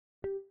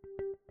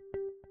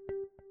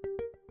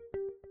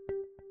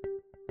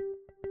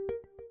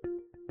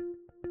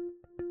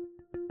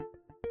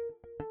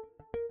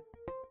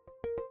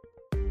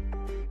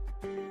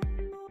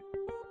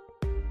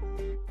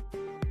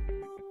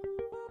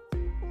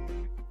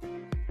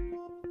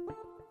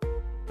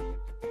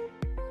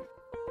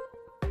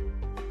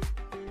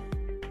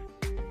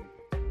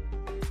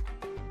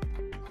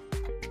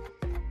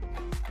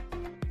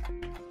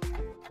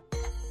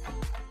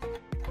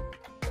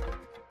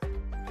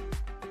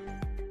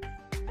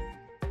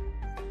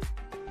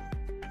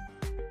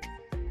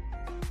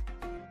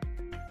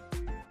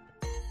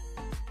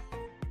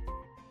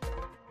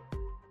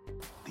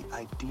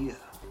idea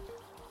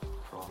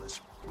for all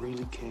this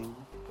really came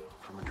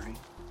from a dream?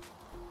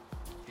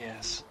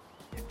 Yes,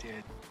 it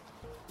did.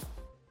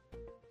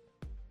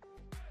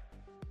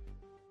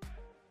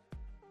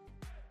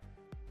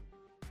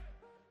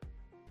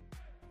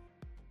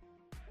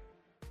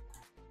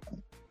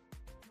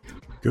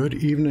 Good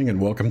evening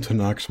and welcome to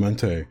Nox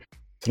Mente.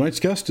 Tonight's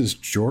guest is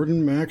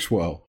Jordan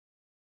Maxwell.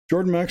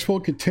 Jordan Maxwell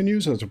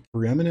continues as a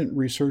preeminent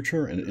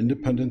researcher and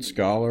independent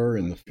scholar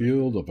in the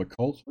field of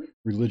occult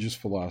religious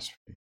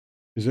philosophy.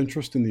 His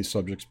interest in these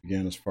subjects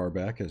began as far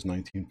back as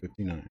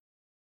 1959.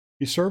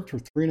 He served for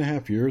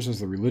 3.5 years as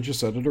the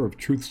religious editor of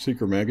Truth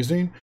Seeker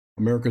magazine,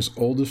 America's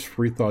oldest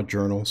free-thought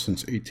journal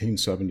since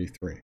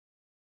 1873.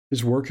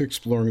 His work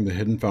exploring the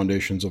hidden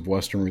foundations of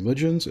Western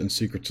religions and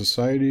secret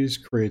societies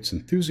creates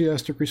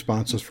enthusiastic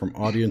responses from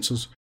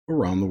audiences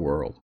around the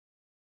world.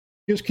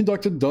 He has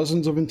conducted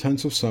dozens of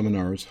intensive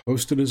seminars,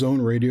 hosted his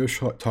own radio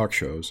talk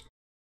shows,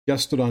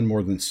 guested on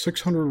more than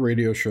 600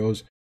 radio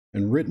shows,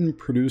 and written,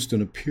 produced,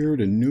 and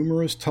appeared in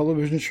numerous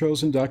television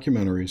shows and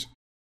documentaries,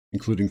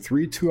 including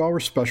 3 two-hour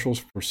specials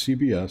for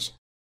CBS,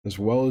 as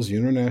well as the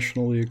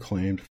internationally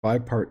acclaimed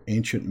 5-part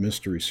Ancient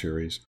Mystery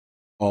series,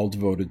 all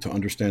devoted to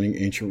understanding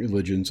ancient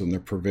religions and their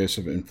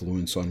pervasive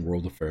influence on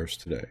world affairs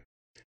today.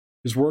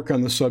 His work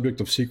on the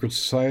subject of secret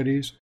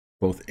societies,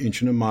 both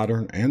ancient and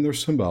modern, and their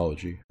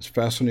symbology, has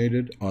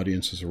fascinated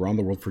audiences around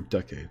the world for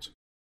decades.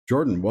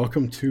 Jordan,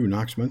 welcome to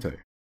Nox Mente.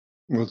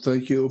 Well,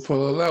 thank you for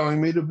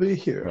allowing me to be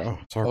here. Wow,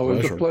 it's our Always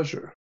pleasure. a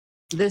pleasure.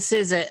 This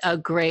is a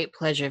great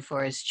pleasure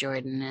for us,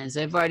 Jordan. As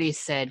I've already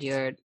said,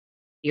 you're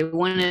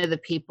one of the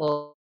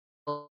people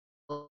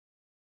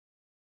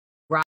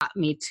brought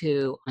me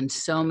to on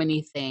so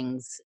many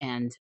things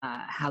and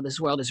how this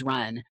world is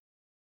run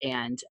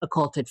and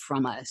occulted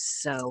from us.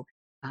 So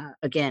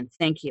again,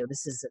 thank you.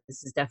 This is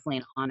definitely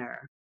an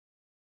honor.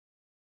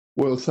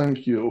 Well,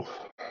 thank you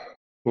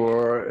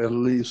for at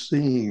least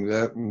seeing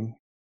that and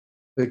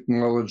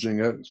acknowledging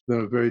it. It's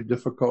been a very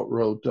difficult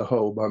road to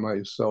hoe by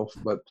myself,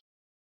 but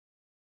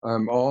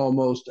I'm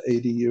almost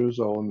 80 years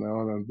old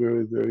now, and I'm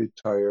very, very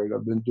tired.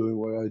 I've been doing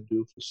what I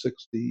do for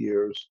 60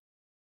 years.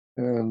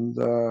 And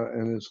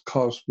it's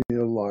cost me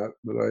a lot,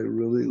 but I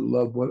really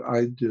love what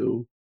I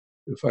do.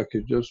 If I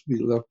could just be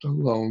left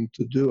alone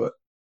to do it.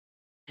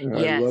 And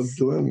Yes. I love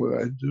doing what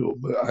I do,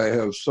 but I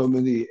have so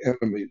many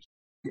enemies.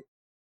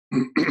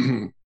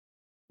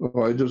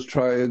 So I just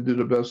try and do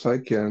the best I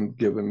can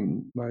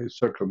given my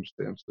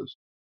circumstances.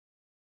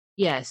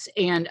 Yes,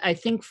 and I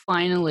think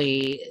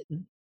finally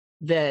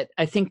that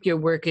I think your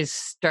work is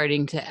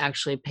starting to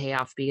actually pay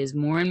off because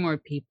more and more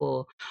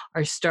people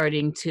are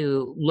starting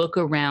to look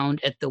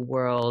around at the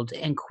world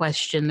and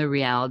question the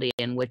reality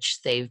in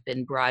which they've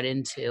been brought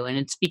into. And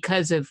it's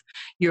because of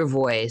your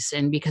voice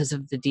and because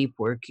of the deep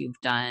work you've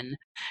done.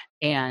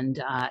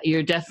 And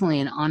you're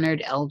definitely an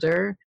honored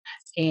elder.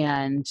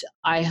 And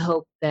I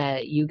hope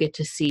that you get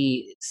to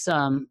see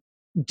some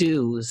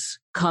dues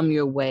come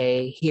your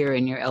way here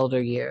in your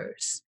elder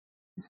years.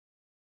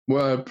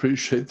 Well, I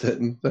appreciate that,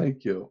 and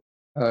thank you.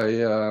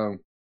 I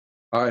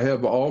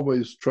have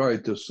always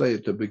tried to say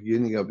at the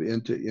beginning of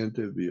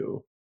interview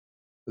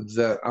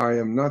that I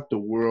am not the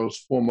world's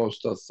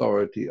foremost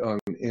authority on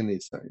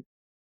anything.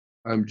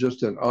 I'm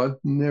just an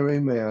ordinary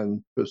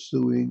man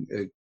pursuing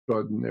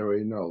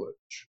extraordinary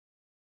knowledge.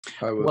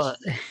 I was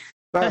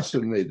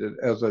fascinated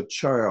as a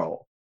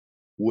child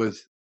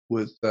with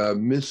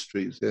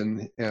mysteries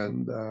and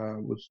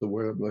what's the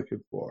word I'm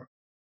looking for?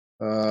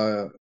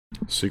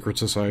 Secret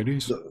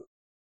societies?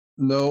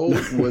 No,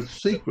 with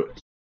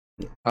secrets.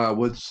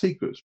 With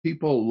secrets.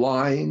 People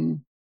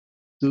lying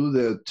through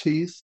their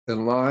teeth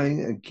and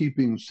lying and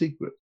keeping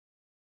secrets.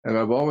 And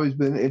I've always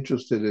been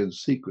interested in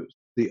secrets,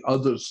 the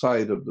other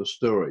side of the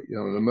story. You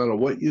know, no matter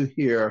what you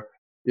hear,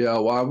 I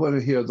want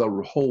to hear the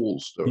whole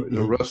story,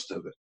 the rest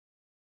of it,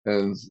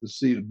 and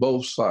see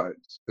both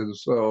sides. And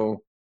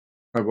so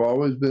I've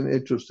always been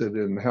interested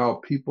in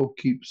how people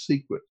keep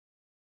secrets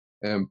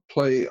and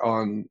play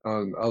on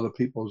other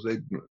people's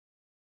ignorance.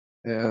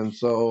 And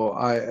so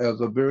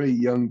as a very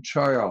young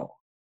child,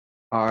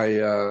 I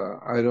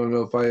don't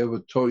know if I ever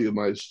told you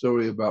my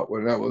story about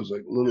when I was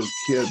a little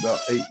kid, about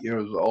 8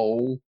 years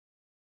old.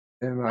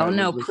 And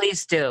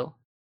Please do.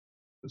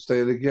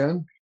 Say it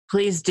again?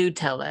 Please do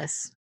tell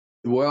us.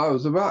 Well, I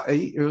was about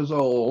 8 years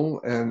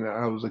old, and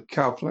I was a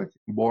Catholic,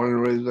 born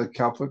and raised in a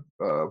Catholic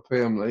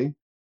family.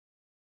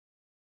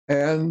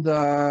 And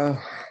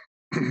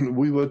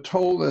we were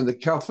told in the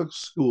Catholic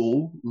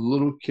school,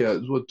 little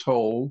kids were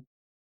told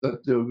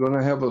that they were going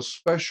to have a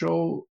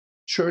special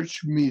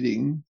church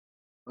meeting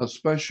for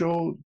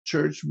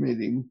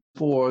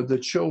the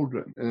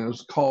children. And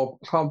it's called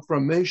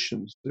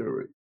confirmation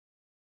theory.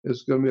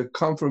 It's going to be a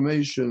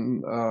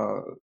confirmation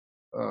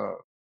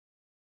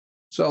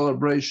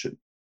celebration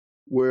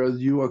where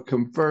you are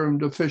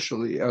confirmed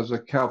officially as a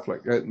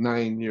Catholic at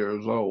 9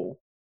 years old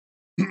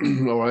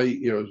or 8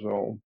 years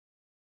old.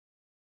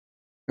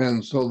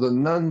 And so the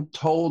nun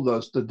told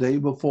us the day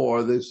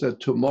before, they said,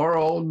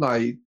 tomorrow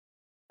night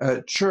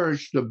at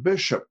church, the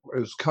bishop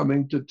is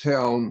coming to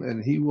town,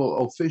 and he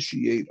will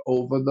officiate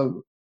over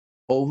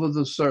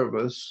the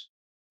service,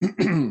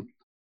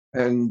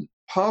 and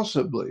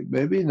possibly,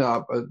 maybe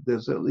not, but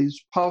there's at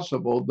least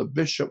possible the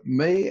bishop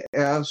may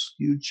ask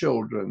you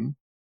children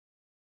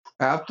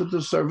after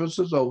the service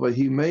is over.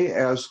 He may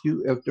ask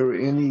you if there are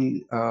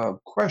any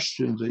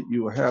questions that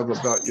you have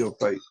about your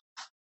faith,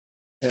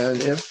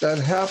 and if that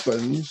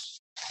happens.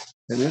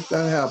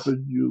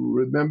 You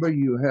remember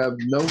you have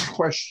no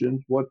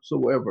questions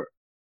whatsoever.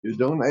 You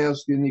don't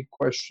ask any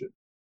questions.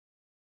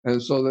 And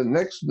so the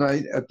next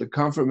night at the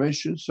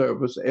confirmation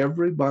service,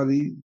 every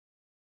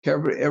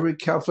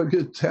Catholic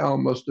in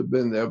town must have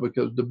been there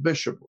because the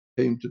bishop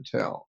came to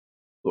town.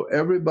 So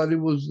everybody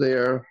was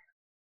there.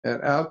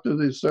 And after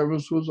the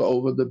service was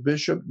over, the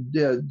bishop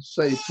did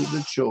say to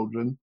the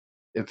children,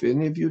 if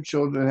any of you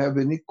children have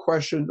any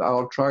questions,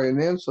 I'll try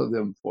and answer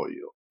them for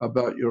you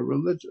about your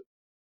religion.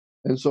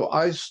 And so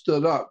I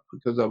stood up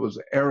because I was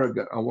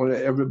arrogant. I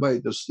wanted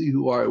everybody to see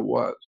who I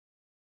was.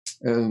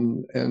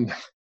 And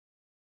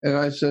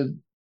I said,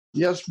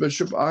 yes,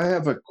 Bishop, I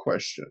have a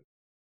question.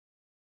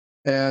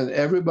 And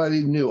everybody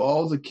knew,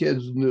 all the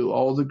kids knew,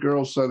 all the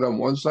girls sat on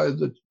one side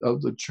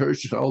of the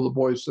church and all the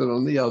boys sat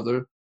on the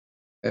other.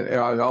 And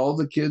all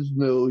the kids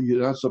knew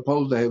you're not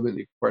supposed to have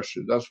any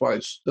questions. That's why I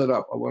stood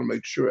up. I want to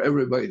make sure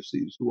everybody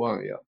sees who I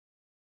am.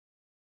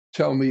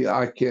 Tell me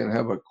I can't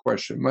have a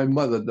question. My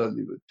mother doesn't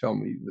even tell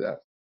me that.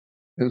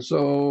 And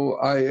so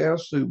I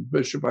asked the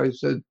bishop, I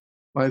said,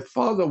 my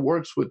father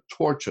works with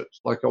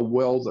torches like a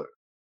welder.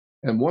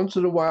 And once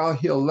in a while,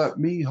 he'll let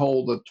me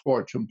hold a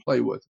torch and play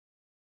with it.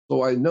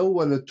 So I know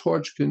what a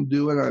torch can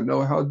do, and I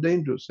know how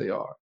dangerous they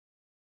are.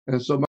 And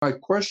so my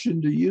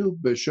question to you,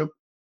 Bishop,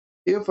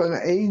 if an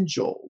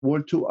angel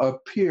were to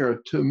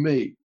appear to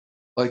me,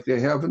 like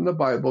they have in the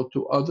Bible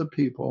to other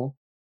people,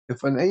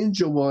 if an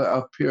angel will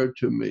appear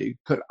to me,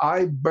 could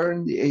I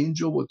burn the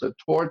angel with a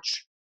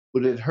torch?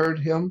 Would it hurt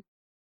him?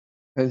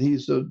 And he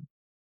said,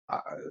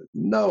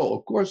 no,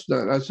 of course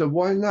not. I said,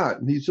 why not?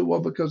 And he said,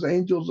 well, because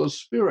angels are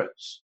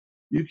spirits.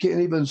 You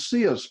can't even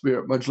see a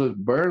spirit, much less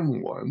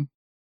burn one.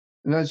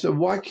 And I said,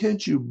 why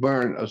can't you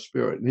burn a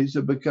spirit? And he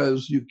said,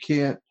 because you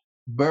can't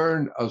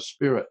burn a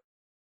spirit.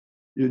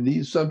 You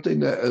need something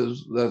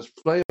that's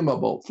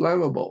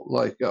flammable,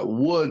 like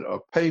wood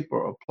or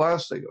paper or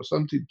plastic or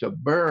something to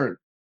burn.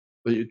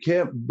 But you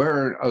can't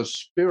burn a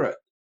spirit.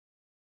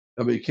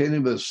 I mean, you can't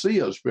even see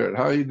a spirit.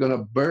 How are you going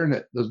to burn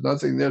it? There's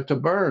nothing there to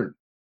burn.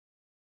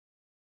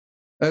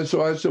 And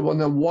so I said, well,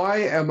 then why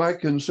am I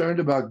concerned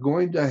about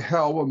going to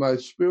hell where my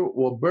spirit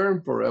will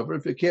burn forever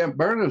if you can't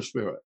burn a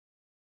spirit?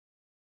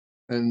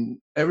 And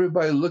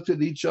everybody looked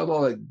at each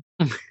other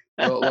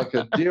like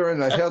a deer in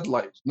the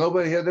headlights.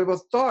 Nobody had ever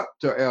thought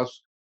to ask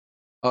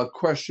a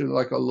question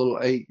like a little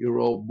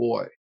 8-year-old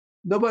boy.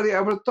 Nobody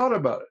ever thought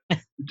about it.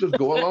 You just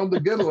go along to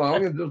get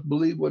along and just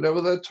believe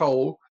whatever they're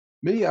told.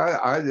 Me,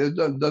 it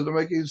doesn't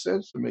make any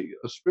sense to me.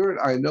 A spirit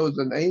I know is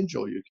an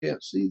angel. You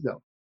can't see them.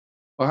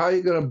 Well, how are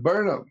you going to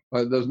burn them?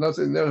 There's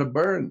nothing there to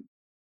burn.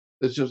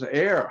 It's just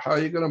air. How are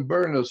you going to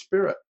burn a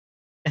spirit?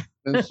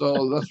 And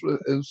so that's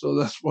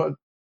what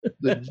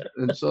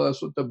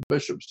the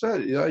bishop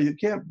said. You know, you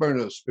can't burn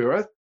a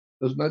spirit.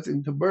 There's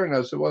nothing to burn.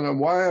 I said, well, then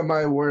why am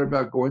I worried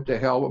about going to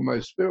hell when my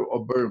spirit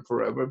will burn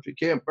forever if you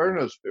can't burn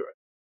a spirit?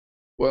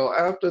 Well,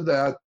 after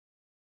that,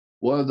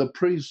 one of the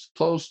priests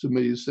close to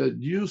me said,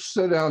 you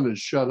sit down and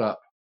shut up.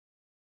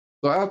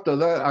 So after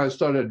that, I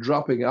started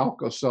dropping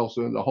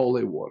Alka-Seltzer in the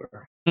holy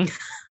water.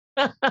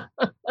 I'd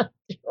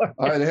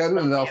had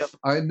enough.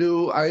 I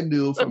knew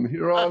from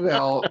here on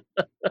out,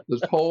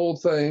 this whole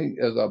thing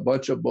is a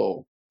bunch of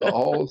bull. The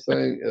whole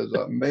thing is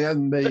a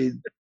man-made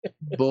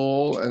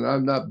bull, and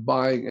I'm not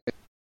buying it.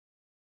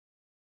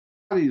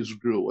 Bodies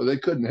grew. Well, they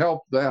couldn't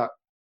help that.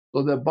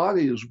 So their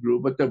bodies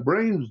grew, but their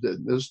brains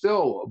didn't. There's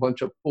still a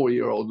bunch of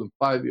 4-year-olds and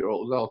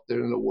 5-year-olds out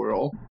there in the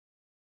world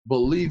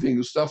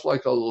believing stuff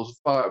like a little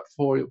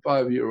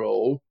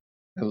 5-year-old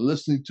and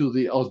listening to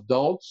the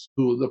adults,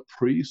 who are the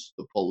priests,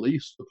 the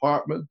police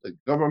department, the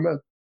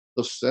government,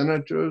 the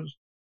senators.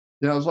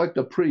 You know, it's like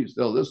the priests.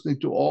 They're listening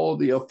to all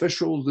the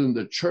officials in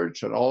the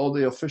church and all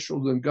the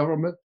officials in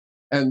government.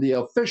 And the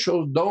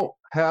officials don't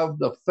have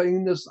the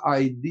faintest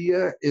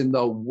idea in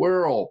the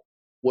world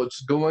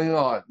what's going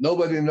on.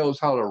 Nobody knows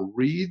how to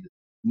read.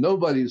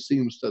 Nobody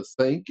seems to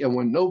think. And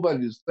when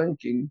nobody's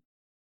thinking,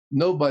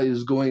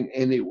 nobody's going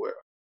anywhere.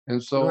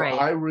 And so right.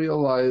 I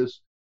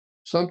realized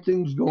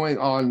something's going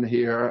on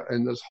here,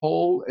 and this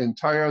whole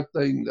entire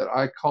thing that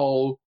I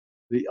call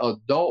the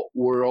adult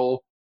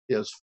world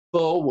is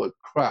full with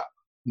crap.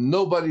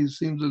 Nobody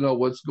seems to know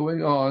what's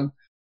going on.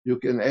 You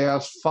can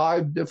ask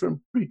 5 different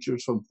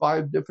preachers from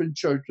 5 different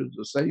churches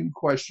the same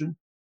question,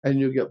 and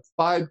you get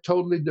 5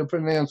 totally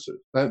different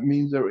answers. That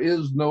means there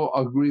is no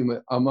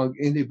agreement among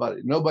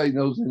anybody. Nobody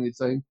knows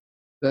anything.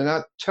 They're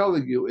not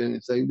telling you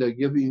anything. They're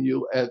giving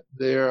you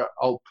their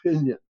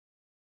opinion.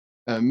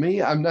 And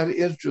me, I'm not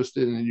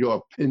interested in your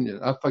opinion.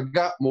 I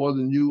forgot more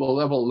than you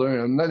will ever learn.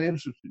 I'm not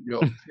interested in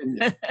your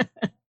opinion.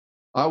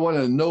 I want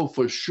to know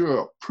for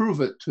sure.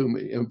 Prove it to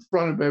me in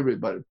front of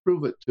everybody.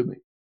 Prove it to me.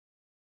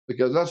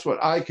 Because that's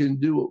what I can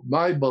do with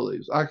my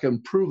beliefs. I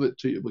can prove it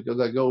to you because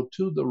I go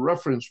to the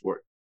reference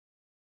work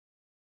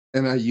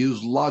and I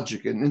use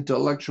logic and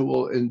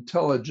intellectual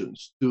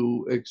intelligence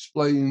to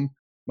explain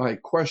my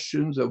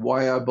questions and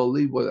why I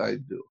believe what I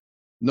do.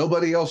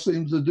 Nobody else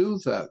seems to do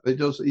that. They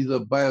just either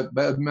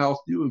badmouth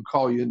you and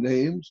call you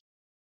names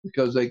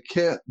because they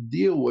can't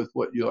deal with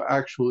what you're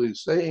actually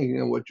saying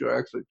and what you're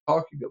actually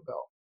talking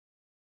about.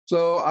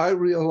 So I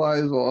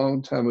realized a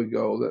long time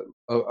ago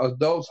that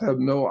adults have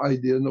no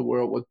idea in the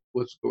world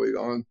what's going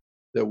on.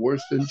 They're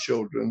worse than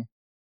children.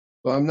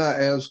 So I'm not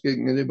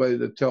asking anybody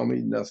to tell me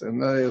nothing. I'm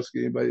not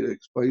asking anybody to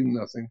explain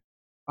nothing.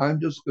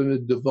 I'm just going to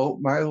devote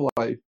my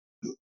life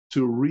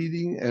to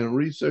reading and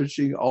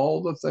researching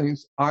all the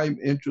things I'm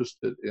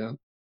interested in.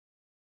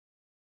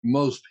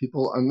 Most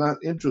people are not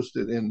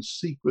interested in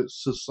secret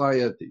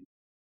society,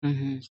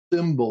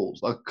 symbols,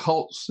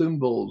 occult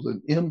symbols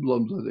and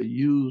emblems that are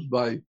used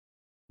by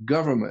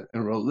government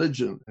and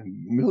religion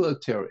and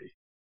military.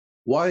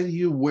 Why do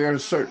you wear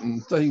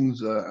certain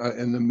things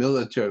in the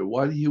military?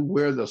 Why do you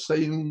wear the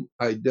same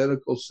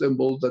identical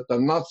symbols that the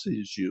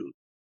Nazis used,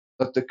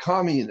 that the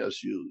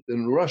communists used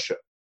in Russia?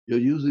 You're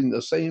using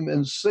the same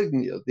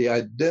insignia, the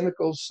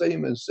identical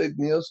same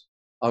insignias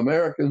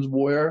Americans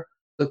wear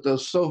that the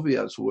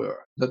Soviets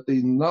wear, that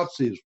the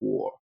Nazis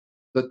wore,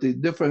 that the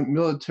different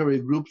military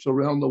groups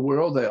around the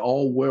world, they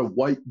all wear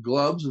white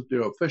gloves,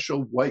 their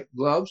official white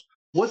gloves.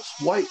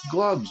 What's white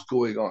gloves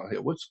going on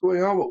here? What's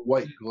going on with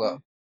white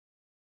gloves?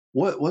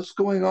 What's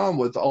going on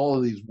with all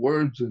of these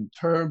words and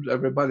terms?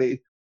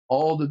 Everybody,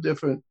 all the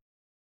different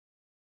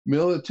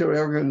military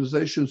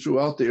organizations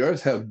throughout the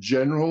earth have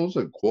generals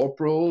and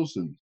corporals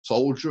and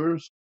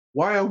soldiers.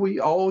 Why are we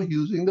all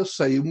using the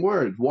same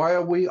words? Why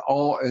are we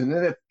all, and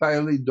then it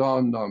finally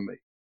dawned on me.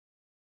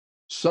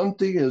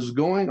 Something is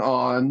going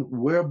on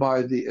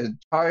whereby the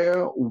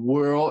entire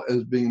world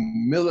is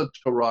being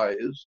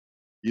militarized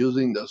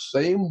using the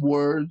same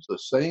words, the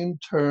same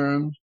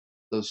terms,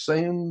 the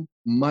same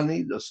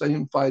money, the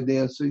same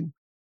financing.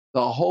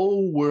 The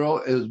whole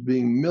world is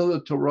being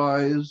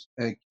militarized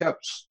and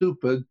kept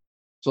stupid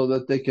so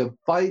that they can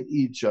fight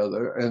each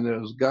other. And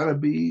there's got to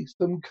be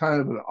some kind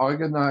of an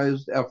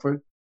organized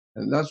effort.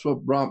 And that's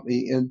what brought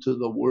me into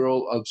the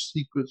world of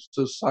secret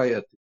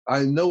society.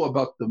 I know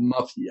about the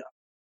mafia.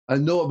 I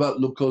know about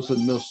La Cosa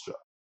Nostra.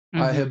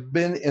 I have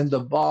been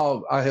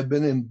involved. I have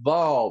been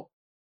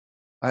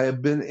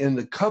in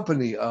the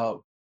company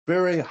of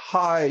very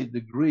high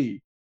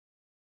degree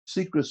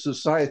secret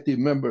society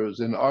members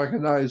in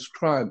organized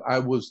crime. I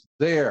was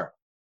there.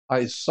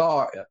 I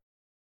saw it.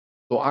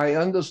 So I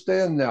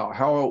understand now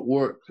how it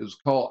works. It's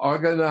called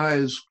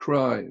organized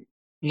crime.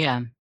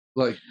 Yeah.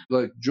 Like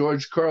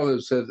George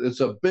Carlin said, it's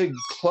a big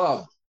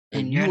club.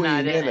 And you're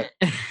not in it.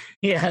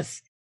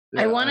 Yes.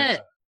 Yeah,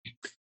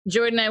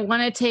 Jordan, I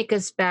want to take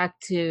us back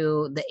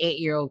to the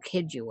 8-year-old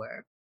kid you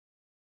were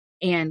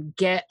and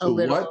get a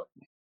little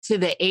to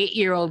the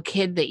 8-year-old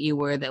kid that you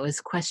were that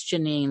was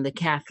questioning the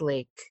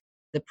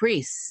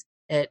priests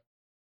at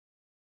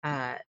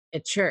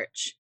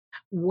church.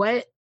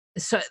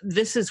 So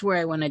this is where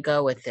I want to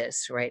go with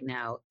this right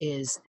now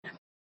is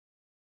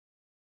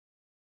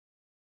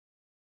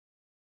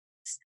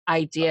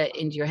idea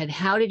into your head.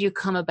 How did you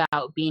come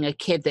about being a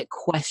kid that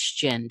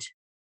questioned?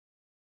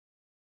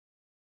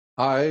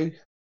 I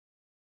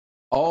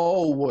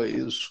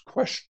always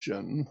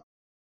question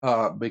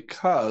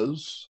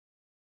because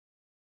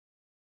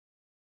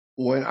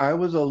when I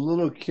was a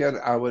little kid,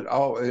 I would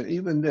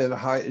even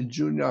in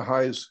junior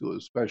high school,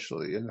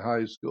 especially in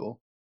high school,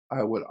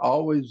 I would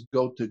always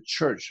go to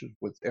church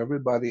with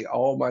everybody,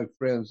 all my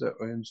friends that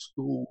were in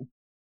school.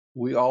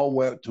 We all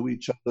went to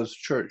each other's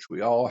church.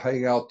 We all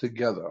hang out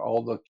together,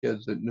 all the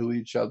kids that knew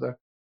each other.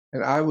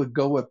 And I would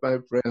go with my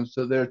friends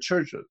to their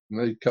churches. And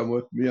they'd come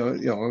with me,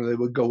 and they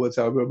would go with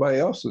everybody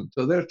else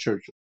to their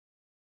churches.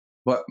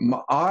 But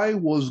I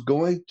was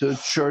going to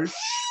church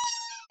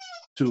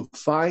to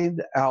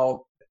find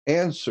out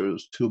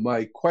answers to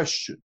my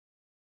question.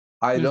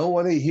 I don't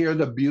want to hear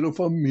the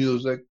beautiful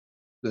music,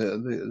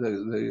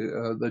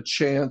 the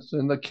chants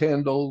and the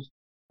candles,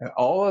 and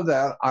all of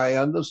that. I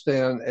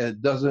understand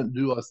it doesn't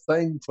do a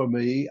thing for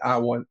me. I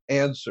want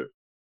answers.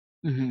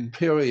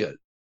 Period.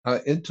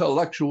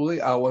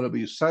 Intellectually, I want to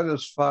be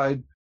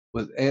satisfied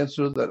with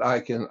answers that I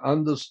can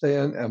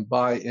understand and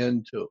buy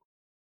into.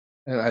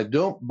 And I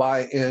don't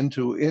buy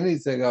into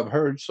anything I've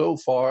heard so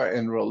far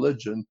in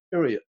religion,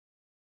 period.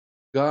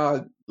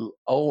 God,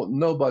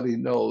 nobody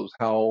knows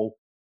how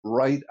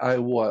right I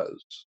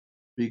was,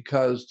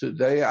 because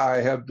today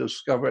I have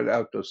discovered,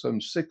 after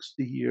some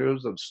 60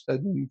 years of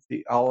studying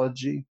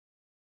theology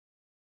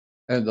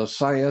and the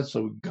science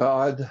of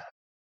God,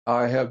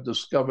 I have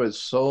discovered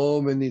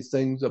so many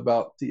things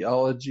about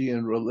theology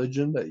and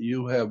religion that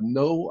you have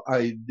no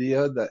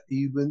idea that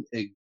even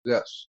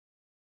exist,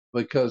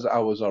 because I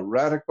was a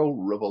radical,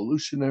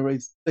 revolutionary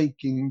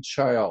thinking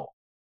child.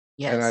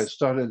 Yes. And I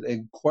started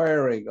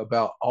inquiring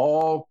about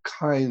all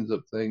kinds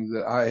of things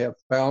that I have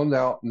found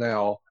out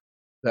now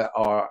that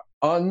are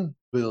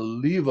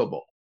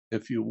unbelievable.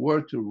 If you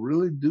were to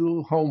really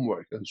do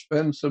homework and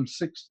spend some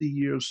 60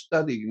 years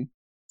studying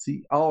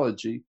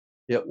theology,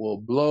 it will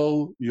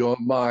blow your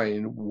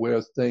mind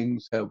where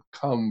things have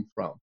come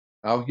from.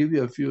 I'll give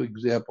you a few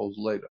examples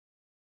later.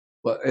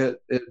 But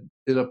it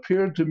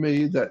appeared to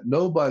me that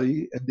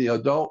nobody in the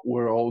adult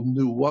world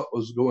knew what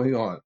was going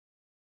on.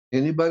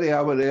 Anybody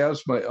I would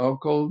ask, my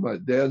uncle, my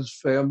dad's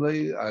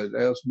family, I'd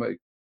ask my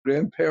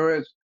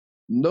grandparents,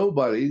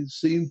 nobody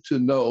seemed to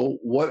know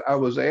what I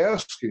was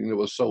asking. It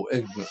was so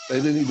ignorant. They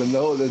didn't even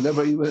know. They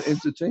never even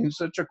entertained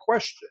such a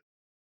question.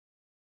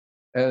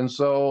 And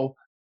so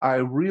I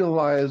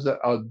realized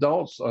that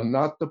adults are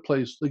not the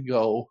place to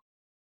go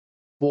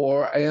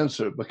for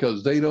answer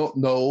because they don't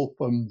know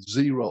from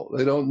zero.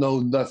 They don't know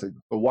nothing.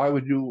 But why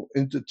would you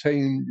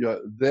entertain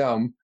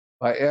them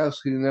by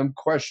asking them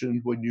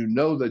questions when you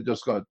know they're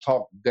just going to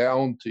talk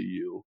down to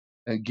you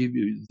and give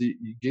you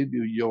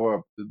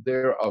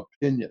their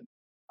opinion?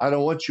 I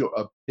don't want your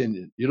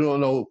opinion. You don't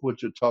know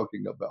what you're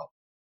talking about.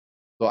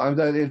 So I'm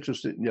not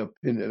interested in your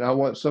opinion. I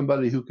want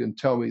somebody who can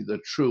tell me the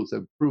truth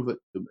and prove it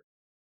to me.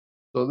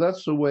 So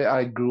that's the way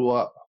I grew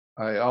up.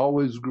 I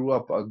always grew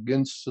up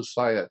against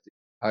society.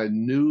 I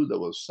knew there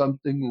was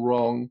something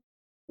wrong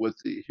with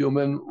the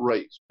human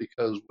race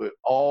because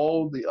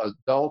all the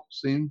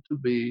adults seemed to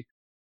be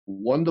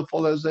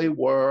wonderful as they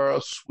were,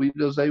 sweet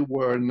as they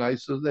were,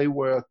 nice as they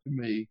were to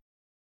me.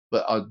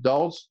 But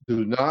adults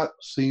do not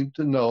seem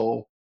to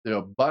know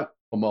their butt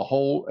from a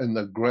hole in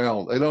the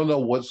ground. They don't know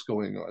what's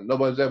going on.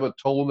 Nobody's ever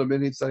told them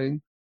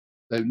anything.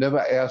 They've never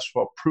asked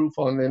for proof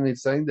on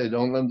anything. They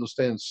don't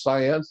understand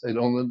science. They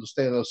don't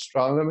understand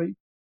astronomy.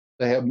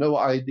 They have no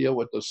idea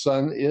what the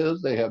sun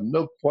is. They have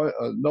no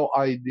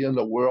idea in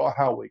the world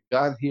how we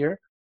got here,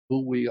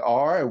 who we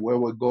are, and where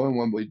we're going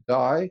when we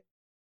die,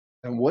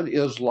 and what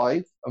is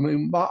life. I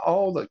mean,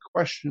 all the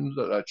questions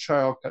that a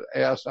child could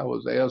ask, I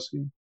was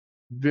asking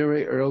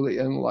very early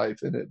in life,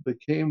 and it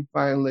became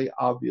finally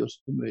obvious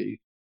to me.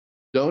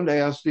 Don't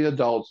ask the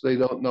adults. They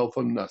don't know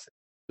from nothing.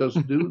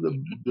 Just do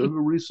the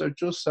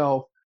research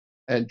yourself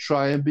and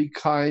try and be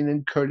kind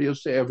and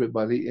courteous to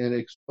everybody and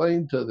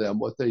explain to them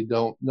what they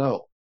don't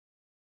know.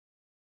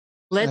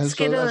 That's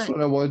what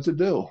I wanted to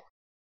do.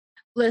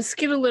 Let's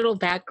get a little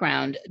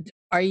background.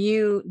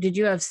 Did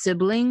you have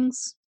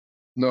siblings?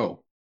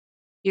 No.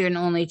 You're an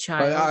only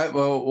child?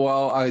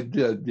 I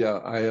did, yeah.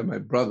 I had my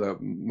brother.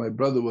 My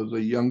brother was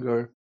 8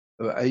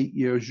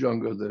 years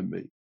younger than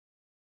me.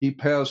 He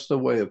passed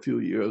away a few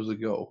years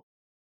ago.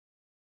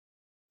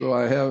 So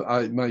I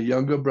have my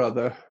younger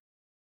brother,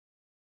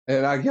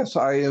 and I guess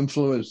I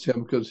influenced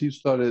him because he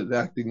started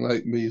acting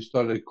like me,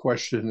 started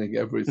questioning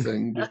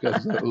everything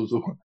because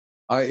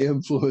I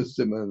influenced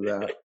him in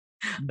that.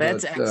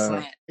 That's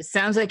excellent. It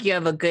sounds like you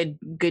have a good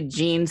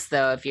genes,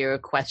 though. If you're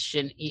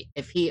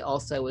if he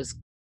also was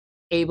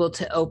able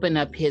to open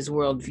up his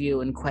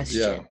worldview and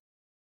question.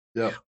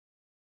 Yeah.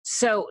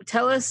 So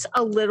tell us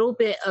a little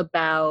bit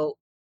about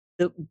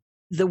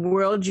the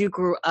world you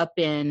grew up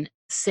in.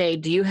 Say,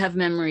 do you have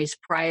memories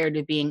prior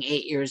to being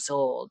 8 years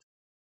old,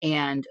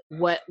 and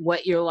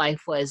what your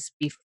life was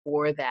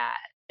before that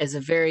as a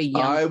very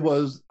young? I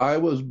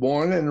was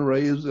born and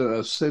raised in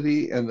a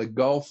city in the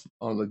Gulf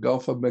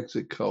of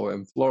Mexico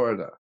in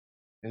Florida,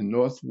 in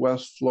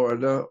northwest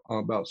Florida,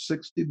 about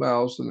 60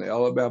 miles from the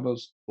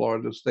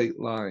Alabama-Florida state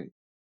line,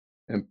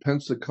 in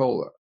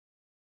Pensacola.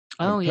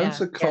 Oh, yeah.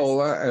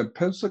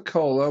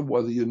 Pensacola,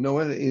 whether you know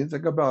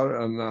anything about it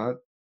or not,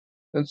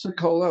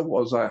 Pensacola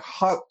was a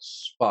hot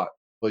spot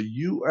for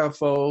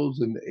UFOs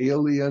and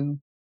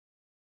alien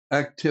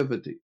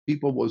activity.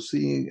 People were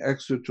seeing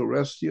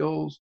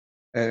extraterrestrials,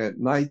 and at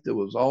night there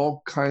was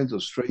all kinds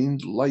of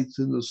strange lights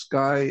in the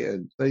sky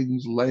and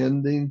things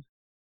landing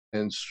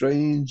and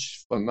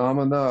strange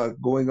phenomena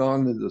going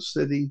on in the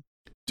city.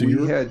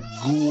 We had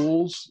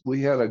ghouls.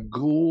 We had a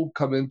ghoul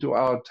come into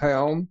our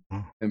town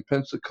in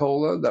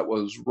Pensacola that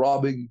was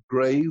robbing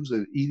graves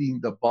and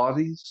eating the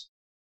bodies.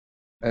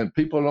 And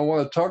people don't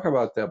want to talk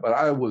about that, but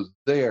I was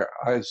there.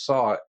 I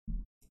saw it.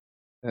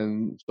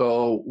 And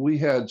so we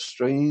had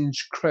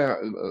strange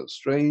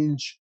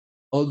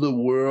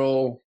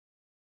otherworld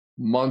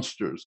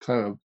monsters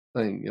kind of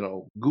thing,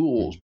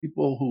 ghouls,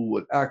 people who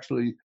would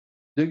actually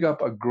dig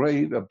up a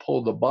grave and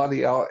pull the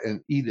body out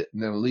and eat it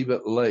and then leave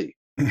it lay.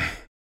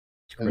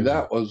 And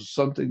that was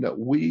something that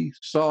we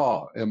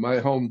saw in my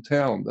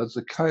hometown. That's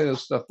the kind of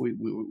stuff we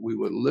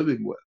were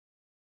living with.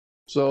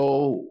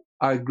 So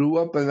I grew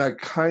up in that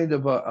kind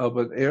of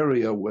an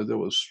area where there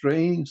was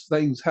strange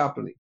things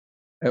happening.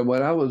 And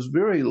when I was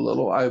very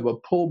little, I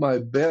would pull my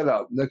bed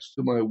out next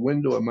to my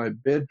window in my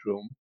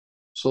bedroom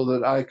so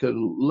that I could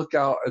look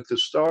out at the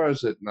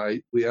stars at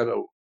night. We had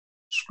a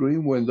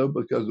screen window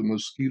because the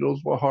mosquitoes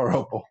were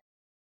horrible.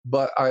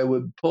 But I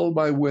would pull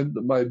my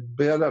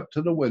bed up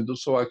to the window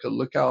so I could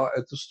look out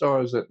at the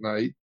stars at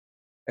night.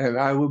 And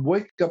I would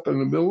wake up in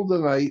the middle of the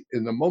night.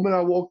 And the moment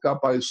I woke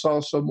up, I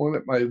saw someone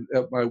at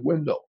my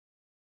window.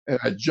 And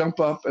I'd jump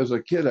up as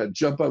a kid. I'd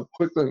jump up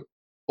quickly,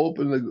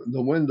 open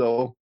the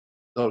window,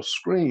 the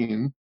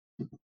screen,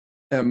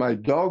 And my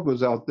dog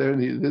was out there,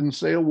 and he didn't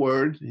say a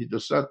word. He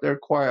just sat there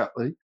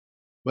quietly.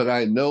 But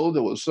I know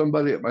there was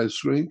somebody at my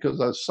screen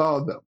because I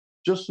saw them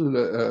just in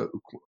a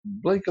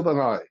blink of an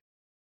eye.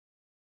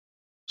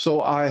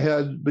 So I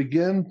had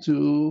begun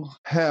to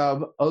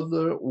have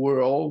other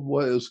world,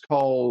 what is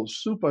called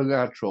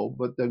supernatural,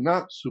 but they're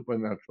not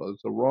supernatural.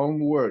 It's the wrong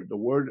word. The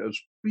word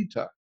is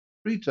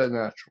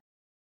preternatural.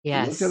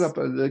 Yes. Look it up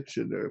in the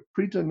dictionary.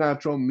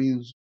 Preternatural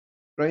means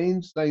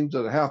strange things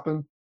that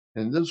happen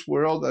in this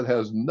world that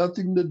has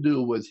nothing to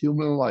do with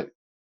human life.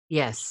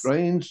 Yes.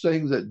 Strange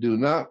things that do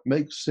not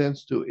make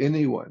sense to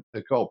anyone.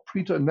 They're called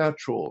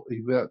preternatural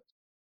events.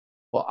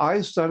 Well,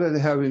 I started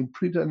having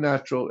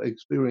preternatural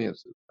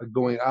experiences,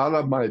 going out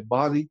of my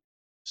body,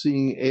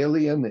 seeing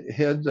alien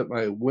heads at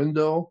my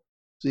window,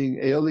 seeing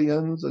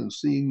aliens and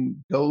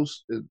seeing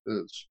ghosts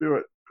and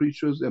spirit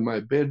creatures in my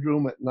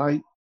bedroom at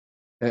night.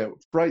 And it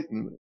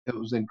frightened me. It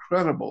was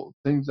incredible.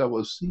 Things I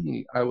was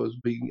seeing, I was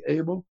being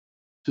able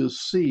to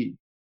see.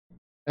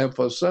 And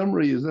for some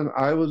reason,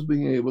 I was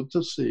being able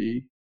to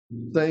see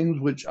things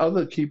which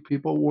other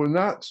people were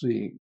not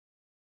seeing.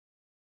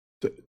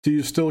 Do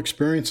you still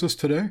experience this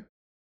today?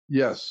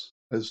 Yes,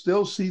 I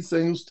still see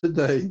things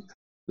today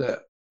that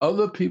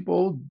other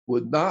people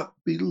would not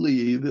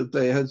believe if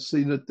they had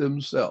seen it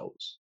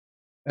themselves.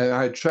 And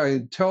I try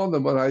and tell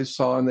them what I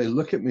saw, and they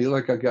look at me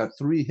like I got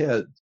 3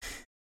 heads.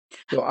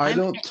 So I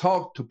don't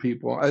talk to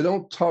people. I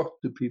don't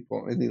talk to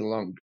people any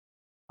longer.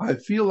 I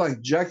feel like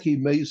Jackie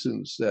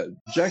Mason said.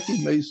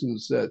 Jackie Mason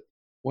said,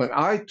 when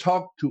I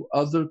talk to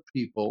other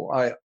people,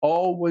 I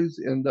always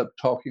end up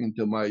talking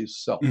to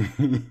myself.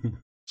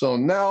 So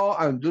now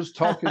I'm just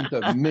talking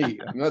to me.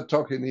 I'm not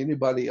talking to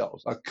anybody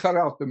else. I cut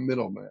out the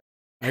middleman.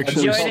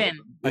 Actually, Jordan.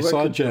 I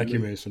saw Jackie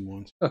Mason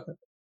once.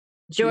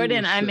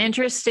 Jordan, I'm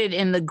interested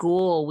in the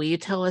ghoul. Will you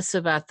tell us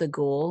about the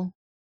ghoul?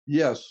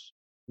 Yes.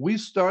 We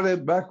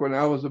started back when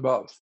I was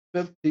about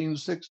 15,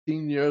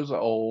 16 years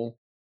old.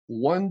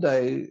 One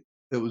day,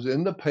 it was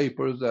in the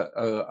papers that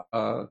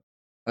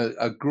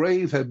a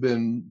grave had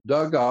been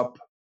dug up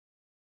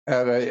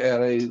at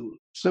a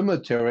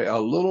cemetery, a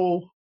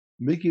little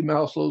Mickey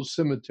Mouse little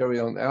cemetery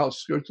on the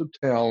outskirts of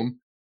town,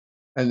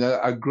 and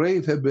a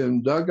grave had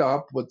been dug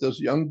up with this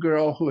young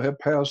girl who had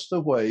passed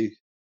away,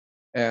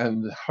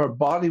 and her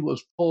body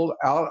was pulled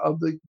out of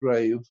the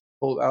grave,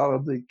 pulled out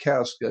of the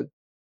casket,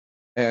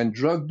 and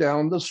dragged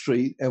down the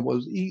street and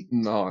was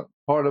eaten on.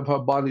 Part of her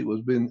body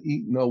was being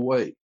eaten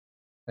away,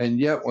 and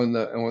yet when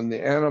the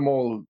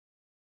animal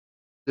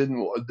didn't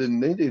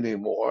need it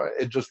anymore,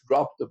 it just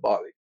dropped the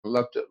body,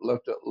 left it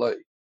lay.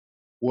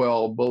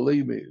 Well,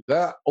 believe me,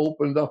 that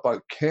opened up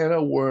a can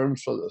of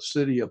worms for the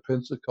city of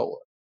Pensacola,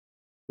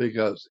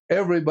 because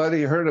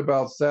everybody heard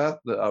about that.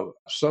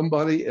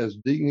 Somebody is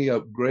digging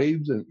up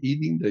graves and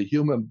eating the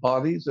human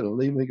bodies and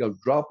leaving a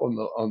drop on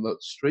the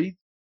street.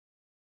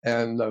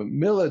 And the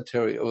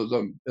military, it was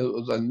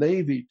a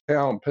Navy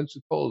town.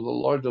 Pensacola is the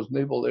largest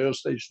naval air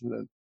station,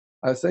 and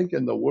I think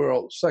in the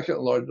world, second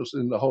largest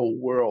in the whole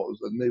world is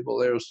the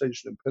Naval Air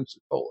Station in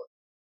Pensacola.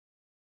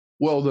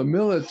 Well, the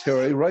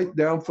military, right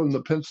down from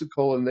the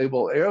Pensacola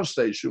Naval Air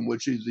Station,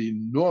 which is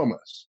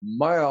enormous,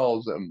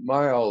 miles and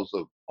miles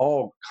of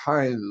all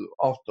kinds of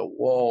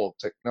off-the-wall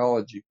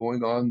technology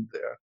going on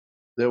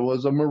there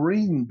was a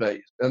Marine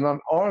base and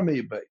an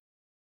Army base.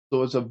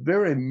 So it's a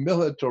very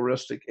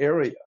militaristic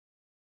area.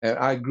 And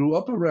I grew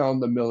up around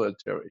the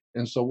military.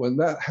 And so when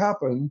that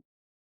happened,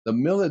 the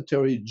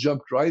military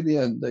jumped right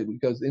in,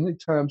 because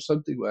anytime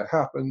something would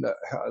happen that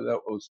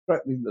was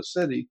threatening the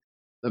city,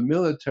 the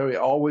military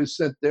always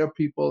sent their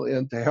people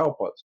in to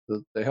help us,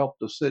 to help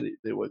the city.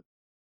 They would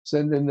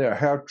send in their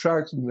half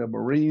tracks and their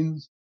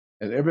Marines,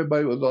 and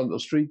everybody was on the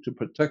street to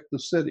protect the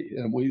city.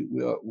 And we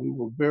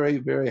were very,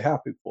 very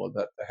happy for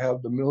that, to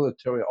have the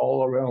military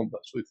all around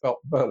us. We felt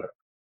better.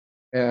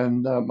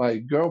 And my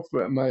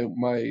girlfriend, my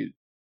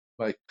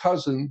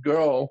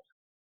girl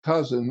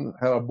cousin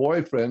had a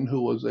boyfriend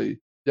who was a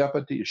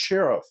deputy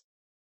sheriff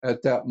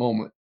at that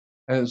moment.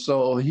 And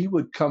so he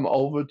would come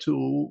over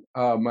to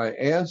my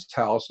aunt's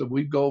house, and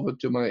we'd go over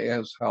to my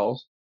aunt's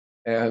house,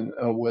 and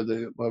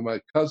where my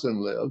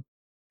cousin lived,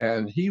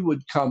 and he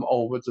would come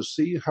over to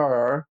see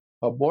her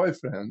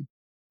boyfriend,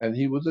 and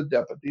he was a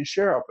deputy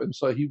sheriff, and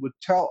so he would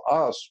tell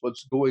us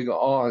what's going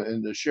on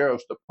in the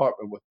sheriff's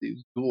department with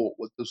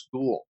this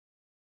ghoul.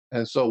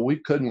 And so we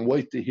couldn't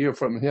wait to hear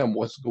from him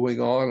what's going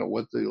on, and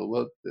what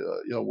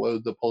are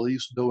the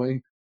police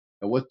doing,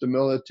 and what the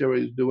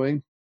military is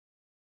doing.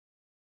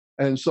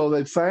 And so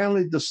they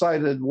finally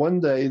decided one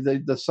day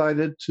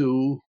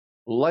to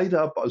light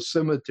up a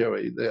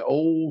cemetery. The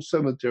old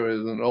cemetery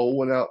is an old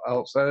one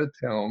outside of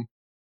town,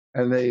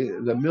 and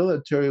the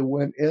military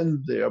went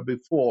in there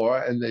before,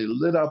 and they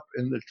lit up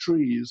in the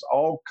trees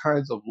all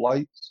kinds of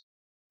lights,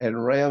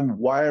 and ran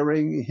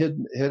wiring,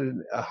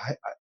 hidden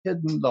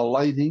the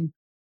lighting,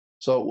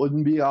 so it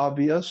wouldn't be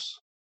obvious.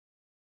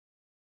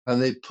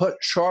 And they put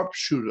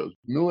sharpshooters,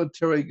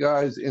 military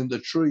guys, in the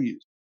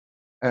trees,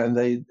 and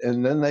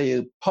then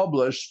they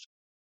published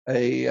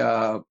they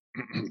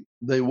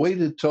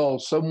waited till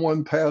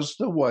someone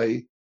passed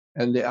away,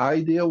 And the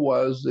idea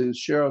was the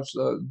sheriff's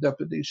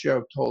deputy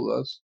sheriff told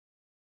us,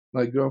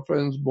 my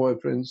girlfriend's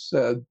boyfriend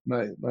said,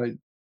 my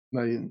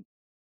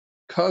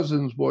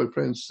cousin's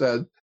boyfriend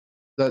said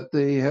that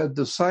they had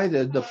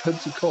decided, the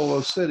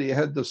Pensacola City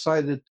had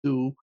decided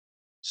to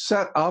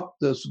set up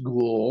this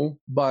ghoul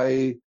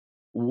by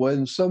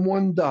when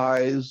someone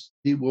dies,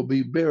 he will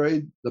be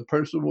buried, the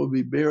person will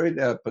be buried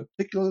at a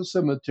particular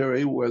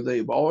cemetery where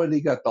they've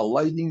already got the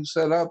lighting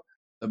set up.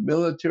 The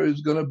military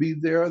is going to be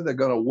there. They're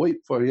going to wait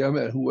for him,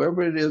 and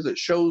whoever it is that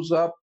shows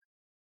up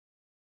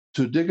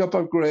to dig up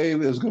a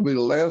grave is going to be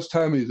the last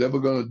time he's ever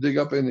going to dig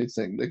up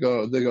anything. They're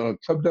going to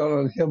come down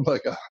on him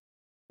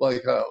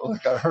like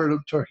a herd of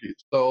turkeys.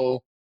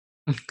 So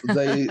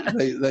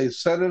they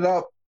set it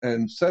up,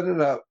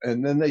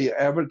 and then they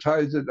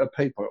advertised it in a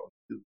paper.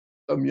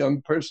 Some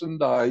young person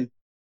died,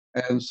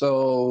 and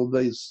so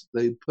they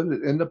put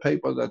it in the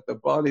paper that the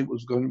body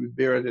was going to be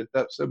buried at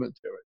that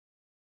cemetery.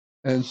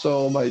 And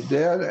so my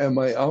dad and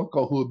my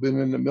uncle, who had been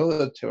in the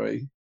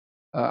military,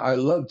 I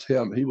loved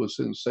him. He was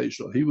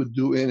sensational. He would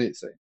do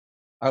anything.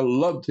 I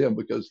loved him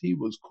because he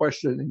was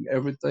questioning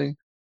everything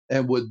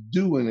and would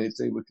do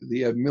anything because he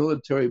had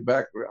military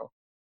background.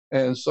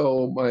 And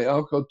so my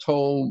uncle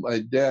told my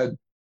dad,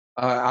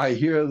 I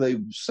hear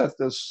they've set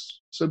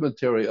this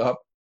cemetery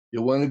up.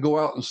 You want to go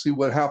out and see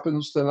what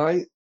happens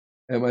tonight?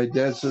 And my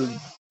dad said,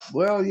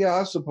 well, yeah,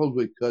 I suppose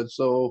we could.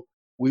 So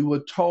we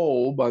were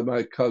told by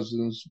my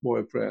cousin's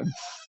boyfriend,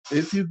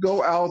 if you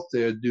go out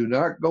there, do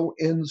not go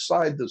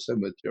inside the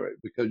cemetery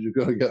because you're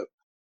going to get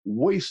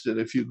wasted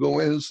if you go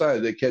inside.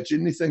 They catch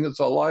anything that's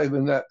alive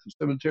in that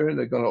cemetery, and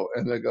they're going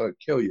to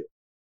kill you.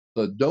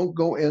 So don't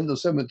go in the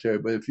cemetery.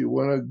 But if you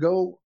want to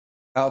go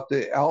out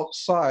the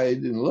outside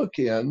and look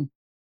in,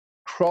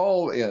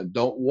 crawl in.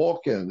 Don't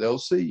walk in. They'll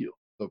see you.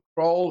 So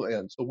crawl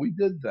in. So we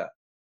did that.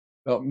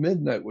 About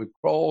midnight, we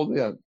crawled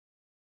in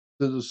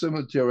to the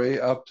cemetery,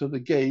 up to the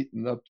gate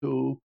and up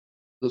to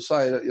the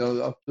side,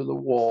 up to the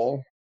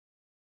wall.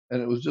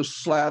 And it was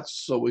just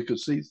slats so we could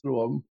see through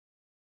them.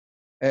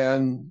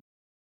 And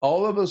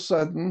all of a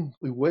sudden,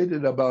 we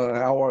waited about an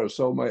hour or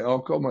so, my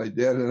uncle, my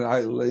dad, and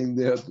I laying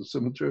there at the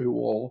cemetery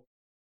wall.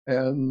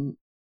 And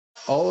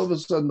all of a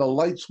sudden, the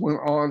lights went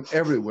on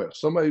everywhere.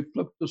 Somebody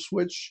flipped the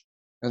switch,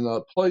 and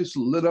the place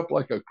lit up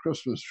like a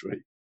Christmas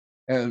tree.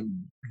 And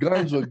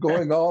guns were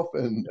going off,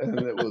 and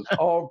it was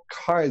all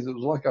kinds. It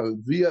was like a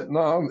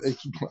Vietnam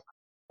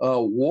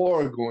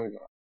war going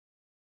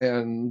on.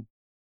 And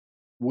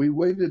we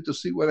waited to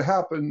see what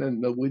happened,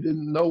 and we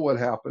didn't know what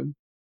happened.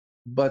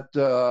 But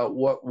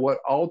what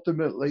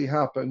ultimately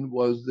happened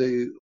was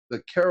the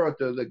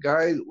character, the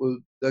guy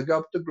who dug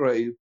up the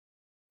grave,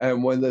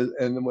 and when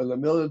the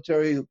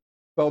military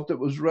felt it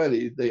was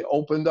ready, they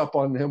opened up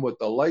on him with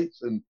the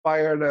lights and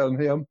fired on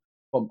him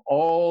from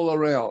all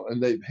around.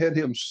 And they've hit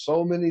him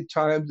so many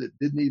times it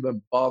didn't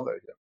even bother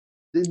him,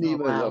 didn't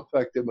even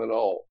affect him at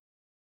all.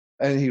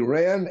 And he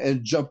ran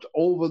and jumped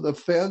over the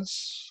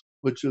fence,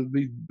 which would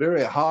be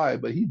very high,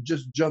 but he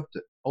just jumped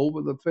it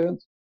over the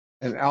fence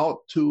and out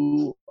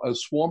to a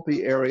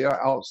swampy area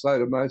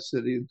outside of my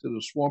city, into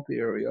the swampy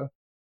area.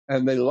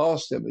 And they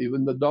lost him.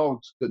 Even the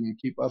dogs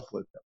couldn't keep up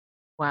with him.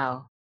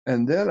 Wow.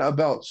 And then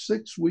about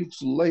 6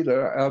 weeks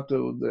later,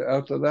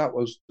 after that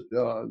was,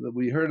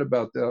 we heard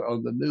about that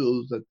on the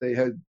news, that they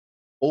had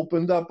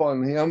opened up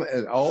on him,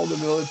 and all the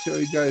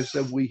military guys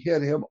said, we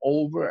hit him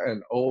over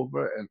and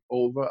over and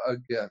over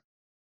again.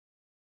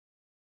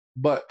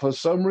 But for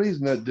some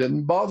reason, it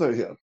didn't bother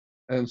him.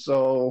 And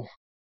so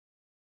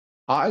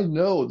I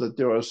know that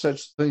there are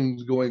such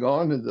things going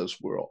on in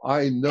this world.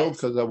 I know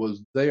because I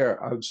was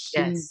there. I've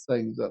seen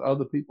things that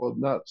other people have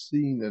not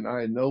seen, and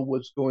I know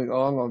what's going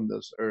on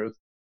this earth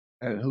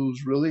and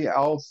who's really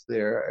out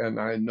there. And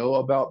I know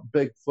about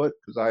Bigfoot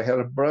because I had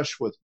a brush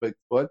with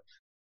Bigfoot.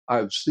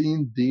 I've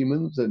seen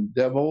demons and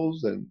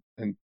devils and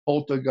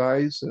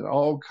poltergeists and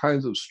all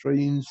kinds of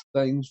strange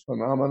things,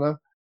 phenomena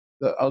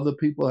that other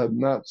people have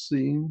not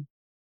seen.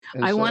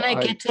 And I want to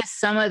get to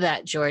some of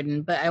that,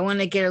 Jordan, but I want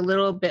to get a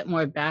little bit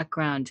more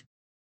background.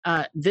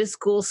 This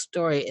ghoul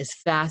story is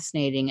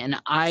fascinating, and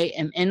I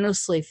am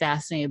endlessly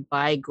fascinated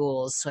by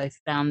ghouls, so I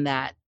found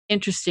that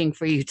interesting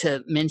for you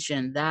to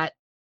mention.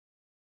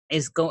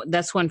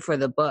 That's one for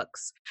the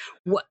books.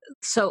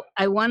 So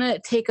I want to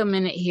take a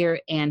minute here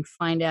and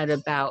find out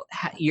about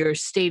your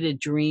state of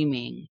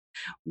dreaming.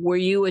 Were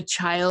you a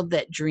child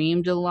that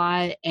dreamed a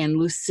lot, and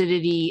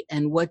lucidity,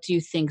 and what do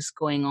you think's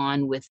going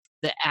on with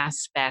the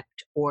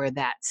aspect or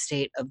that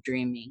state of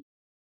dreaming?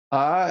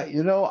 I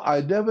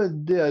never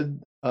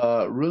did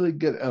really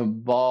get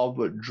involved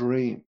with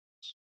dreams.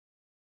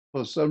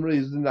 For some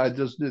reason, I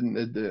just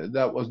didn't.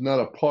 That was not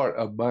a part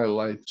of my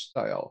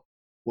lifestyle,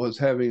 was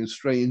having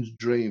strange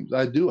dreams.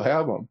 I do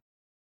have them,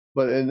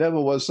 but it never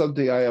was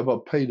something I ever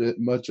paid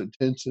much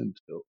attention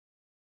to.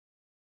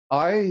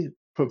 I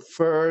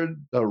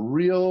preferred the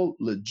real,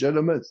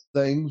 legitimate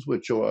things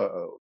which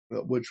were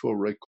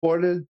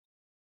recorded,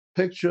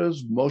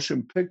 pictures,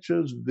 motion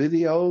pictures,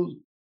 videos,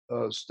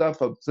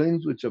 stuff of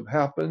things which have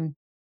happened,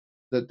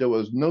 that there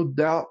was no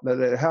doubt that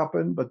it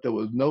happened, but there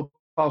was no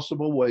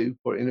possible way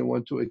for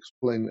anyone to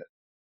explain it.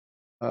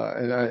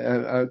 And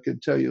I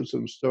could tell you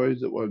some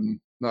stories that would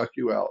knock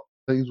you out,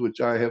 things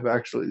which I have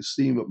actually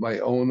seen with my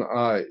own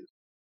eyes.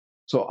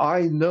 So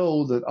I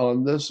know that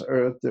on this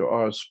earth there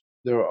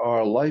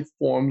are life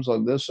forms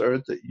on this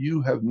earth that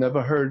you have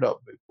never heard of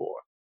before.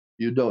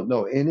 You don't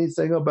know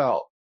anything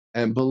about,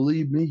 and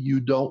believe me, you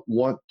don't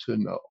want to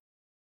know.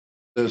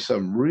 There's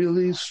some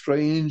really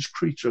strange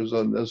creatures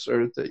on this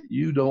earth that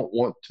you don't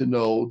want to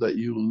know that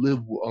you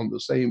live on the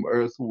same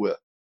earth with.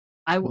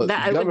 I would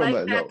like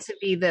that knows. to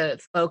be the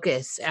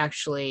focus,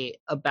 actually,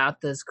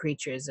 about those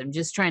creatures. I'm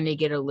just trying to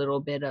get a little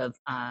bit of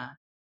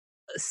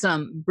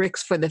some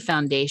bricks for the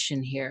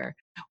foundation here.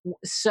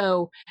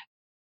 So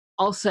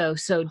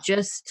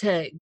just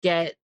to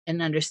get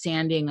an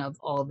understanding of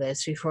all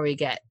this before we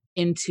get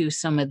into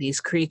some of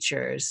these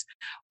creatures,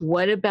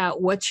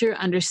 what's your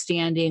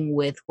understanding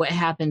with what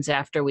happens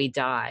after we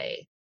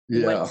die?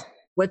 Yeah.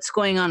 What's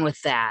going on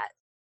with that?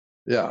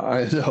 Yeah,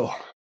 I know.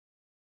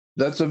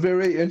 That's a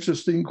very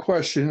interesting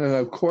question. And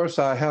of course,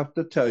 I have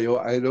to tell you,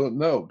 I don't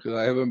know because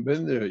I haven't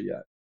been there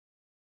yet.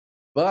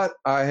 But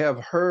I have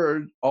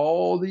heard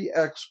all the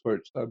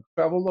experts. I've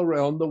traveled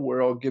around the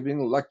world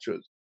giving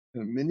lectures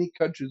in many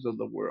countries of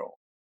the world,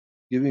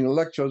 giving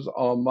lectures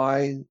on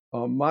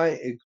my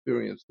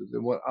experiences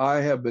and what I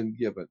have been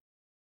given.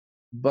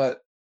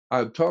 But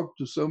I've talked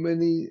to so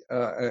many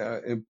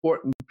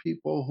important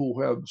people who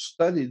have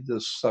studied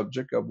this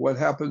subject of what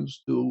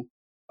happens to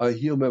a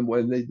human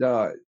when they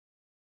die.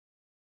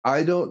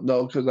 I don't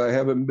know because I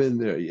haven't been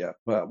there yet.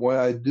 But what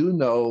I do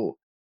know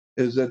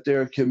is that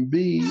there can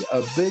be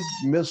a big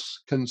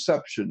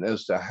misconception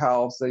as to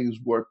how things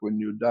work when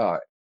you die.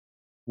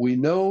 We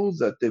know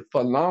that the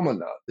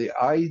phenomena, the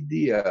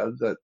idea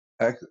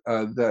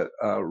that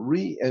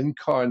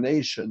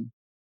reincarnation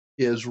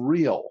is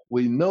real.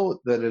 We know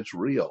that it's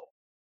real.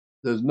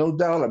 There's no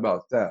doubt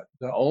about that.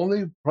 The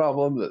only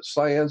problem that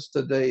science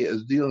today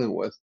is dealing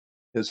with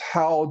is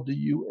how do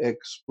you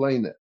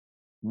explain it?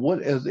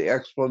 What is the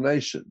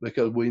explanation?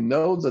 Because we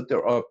know that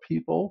there are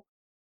people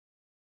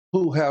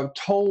who have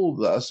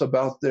told us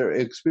about their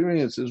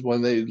experiences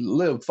when they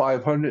lived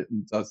 500,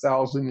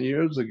 1,000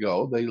 years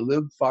ago. They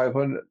lived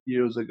 500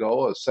 years ago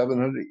or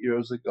 700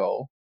 years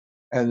ago,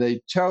 and they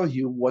tell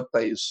you what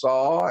they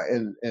saw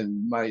in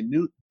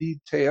minute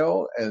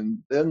detail. And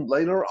then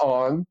later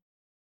on,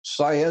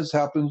 science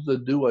happens to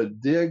do a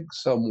dig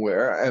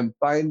somewhere and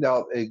find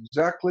out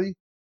exactly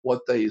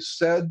what they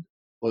said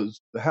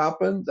was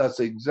happened. That's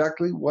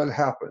exactly what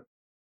happened.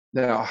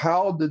 Now,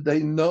 how did they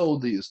know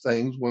these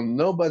things when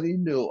nobody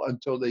knew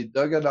until they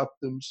dug it up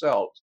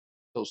themselves?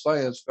 So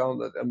science found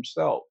it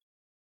themselves.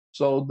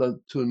 So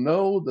to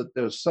know that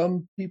there's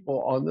some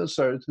people on this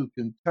earth who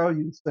can tell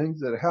you things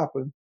that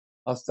happened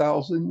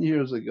 1,000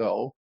 years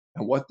ago,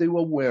 and what they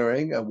were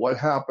wearing, and what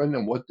happened,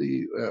 and what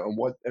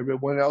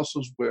everyone else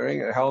was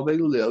wearing, and how they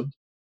lived,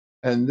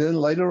 and then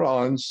later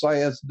on,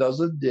 science does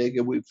a dig,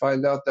 and we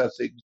find out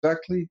that's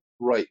exactly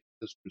right.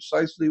 It's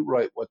precisely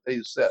right what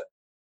they said.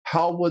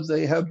 How would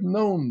they have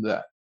known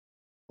that?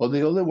 Well,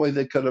 the only way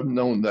they could have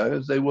known that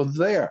is they were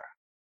there.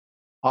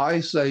 I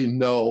say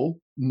no,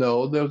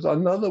 there's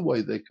another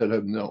way they could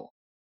have known.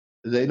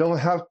 They don't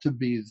have to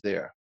be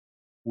there.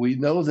 We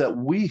know that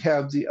we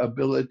have the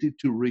ability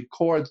to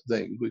record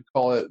things. We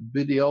call it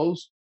videos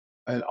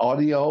and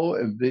audio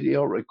and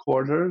video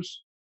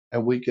recorders.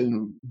 And we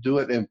can do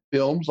it in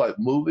films like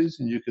movies,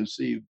 and you can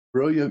see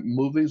brilliant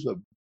movies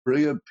of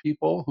brilliant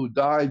people who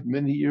died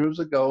many years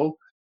ago,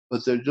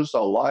 but they're just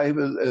alive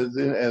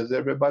as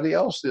everybody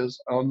else is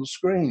on the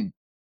screen.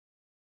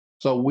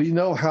 So we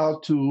know how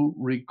to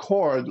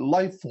record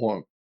life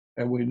form,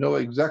 and we know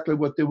exactly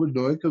what they were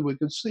doing because we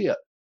could see it.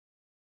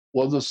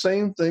 Well, the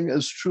same thing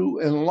is true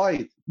in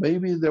life.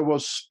 Maybe there were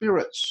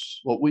spirits,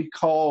 what we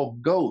call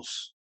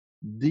ghosts,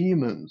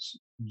 demons,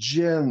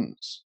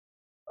 jinns,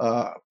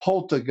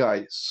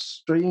 poltergeists,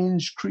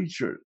 strange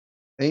creatures,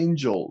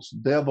 angels,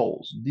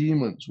 devils,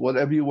 demons,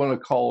 whatever you want to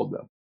call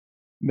them.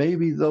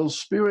 Maybe those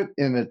spirit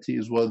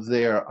entities were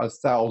there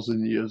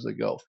 1,000 years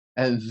ago,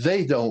 and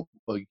they don't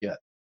forget.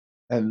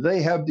 And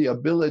they have the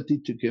ability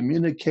to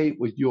communicate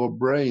with your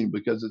brain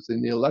because it's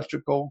an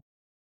electrical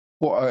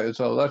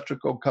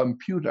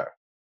computer.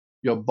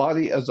 Your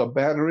body as a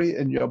battery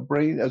and your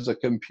brain as a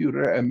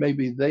computer, and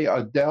maybe they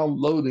are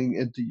downloading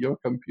into your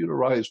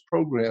computerized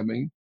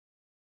programming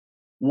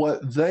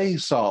what they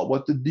saw,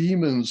 what the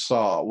demons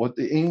saw, what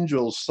the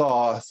angels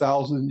saw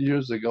 1,000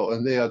 years ago,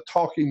 and they are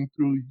talking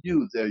through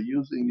you. They're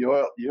using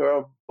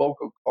your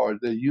vocal cord.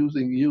 They're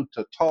using you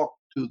to talk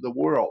to the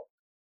world.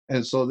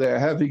 And so they're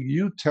having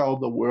you tell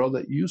the world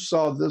that you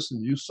saw this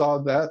and you saw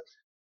that,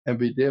 and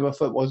be damned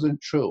if it wasn't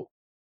true.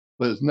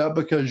 But it's not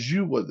because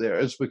you were there.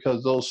 It's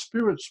because those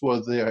spirits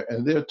were there,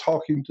 and they're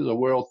talking to the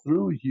world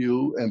through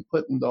you and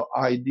putting the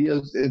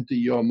ideas into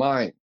your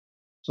mind.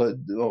 So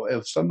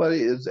if somebody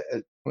is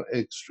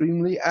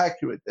extremely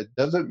accurate, it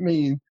doesn't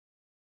mean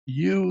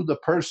you, the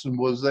person,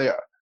 was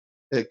there.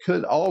 It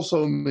could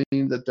also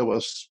mean that there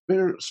were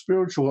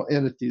spiritual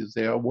entities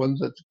there, ones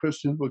that the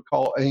Christians would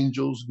call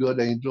angels, good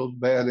angels,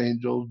 bad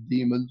angels,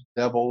 demons,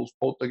 devils,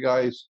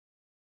 poltergeists,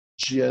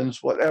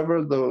 jinns,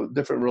 whatever the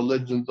different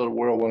religions of the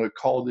world want to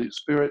call these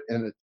spirit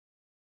entities.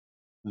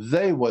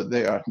 They were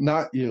there,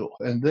 not you.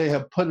 And they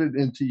have put it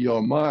into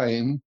your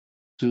mind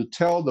to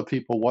tell the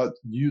people what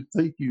you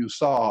think you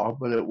saw,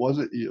 but it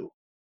wasn't you.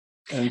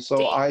 And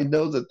so I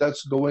know that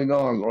that's going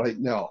on right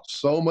now.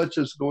 So much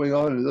is going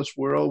on in this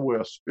world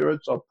where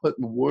spirits are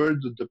putting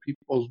words into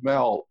people's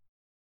mouths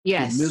to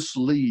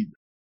mislead.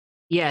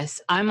 Yes,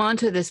 I'm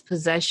onto this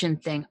possession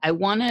thing. I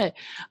want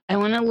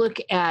to look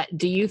at,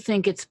 do you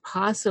think it's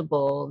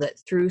possible that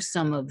through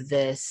some of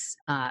this,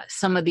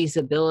 some of these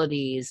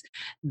abilities,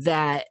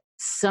 that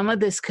some of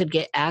this could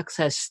get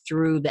access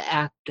through the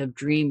act of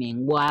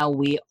dreaming while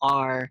we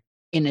are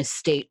in a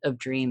state of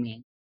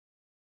dreaming?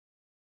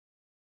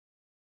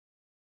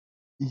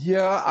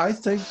 Yeah, I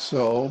think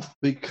so,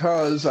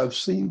 because I've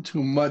seen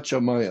too much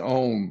of my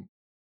own.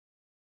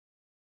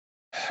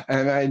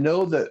 And I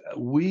know that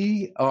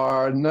we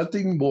are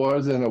nothing more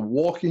than a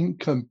walking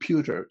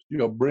computer.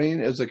 Your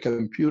brain is a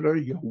computer,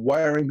 your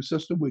wiring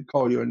system, we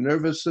call your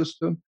nervous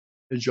system,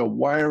 is your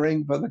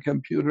wiring for the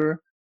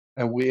computer.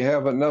 And we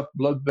have enough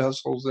blood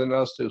vessels in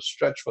us to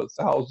stretch for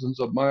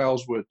thousands of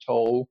miles, we're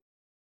told.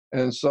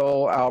 And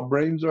so our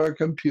brains are a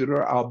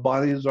computer, our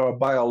bodies are a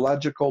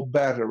biological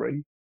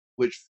battery,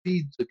 which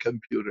feeds the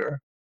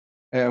computer.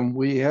 And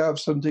we have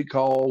something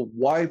called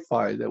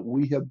Wi-Fi that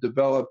we have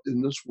developed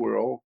in this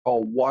world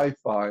called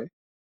Wi-Fi,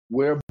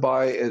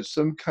 whereby it's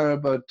some kind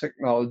of a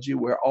technology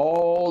where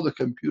all the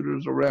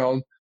computers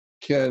around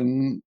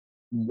can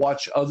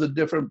watch other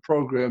different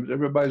programs.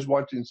 Everybody's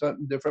watching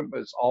something different, but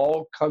it's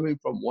all coming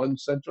from one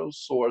central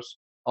source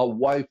of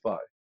Wi-Fi.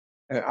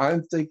 And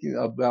I'm thinking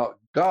about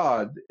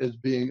God as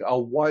being a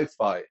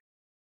Wi-Fi,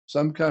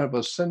 some kind of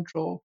a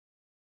central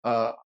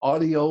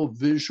audio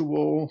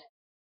visual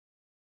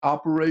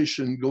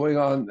operation going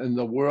on in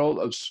the world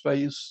of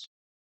space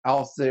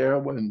out there.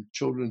 When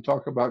children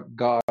talk about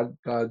God,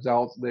 God's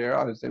out there,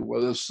 I say,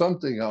 well, there's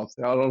something out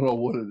there. I don't know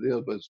what it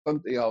is, but it's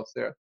something out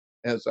there.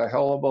 And it's a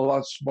hell of a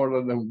lot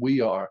smarter than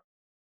we are.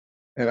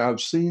 And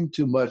I've seen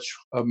too much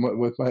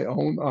with my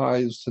own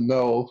eyes to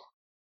know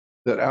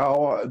that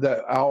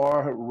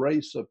our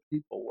race of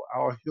people,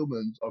 our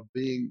humans, are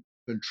being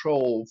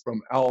controlled from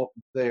out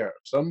there.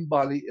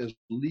 Somebody is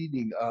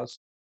leading us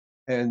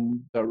and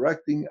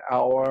directing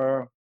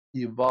our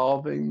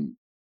evolving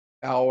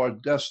our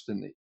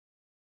destiny.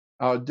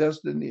 Our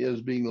destiny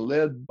is being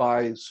led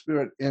by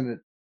spirit in it.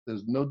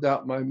 There's no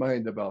doubt in my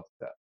mind about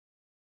that.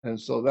 And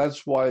so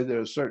that's why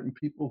there are certain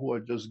people who are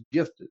just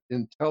gifted,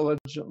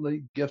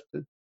 intelligently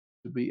gifted,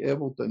 to be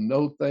able to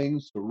know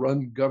things, to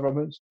run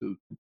governments, to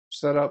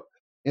set up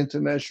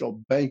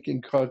international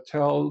banking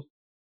cartels,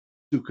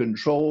 to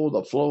control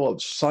the flow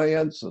of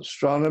science,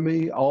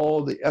 astronomy,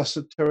 all the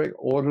esoteric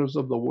orders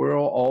of the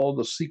world, all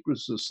the secret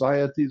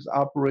societies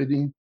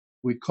operating.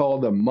 We call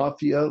them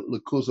mafia, La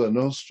Cosa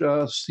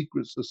Nostra,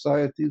 secret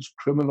societies,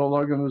 criminal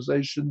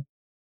organizations.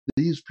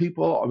 These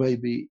people may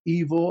be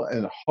evil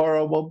and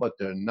horrible, but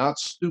they're not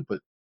stupid.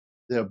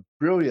 They're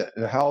brilliant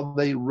in how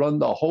they run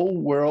the whole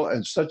world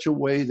in such a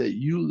way that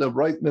you live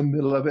right in the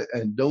middle of it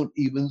and don't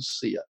even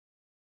see it.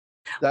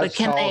 That's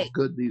how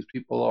good these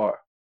people are.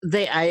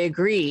 I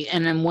agree.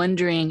 And I'm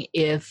wondering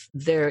if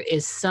there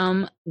is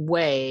some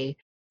way.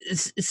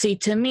 See,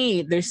 to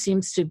me, there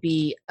seems to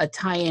be a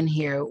tie-in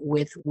here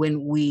with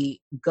when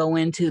we go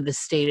into the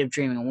state of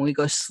dreaming, when we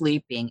go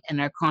sleeping and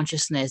our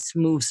consciousness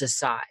moves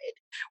aside,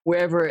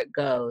 wherever it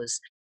goes.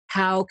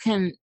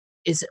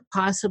 Is it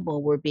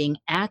possible we're being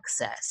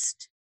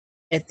accessed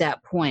at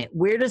that point?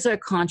 Where does our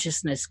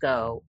consciousness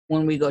go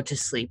when we go to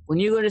sleep? When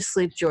you go to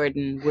sleep,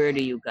 Jordan, where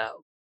do you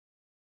go?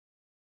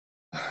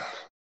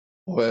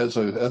 Well,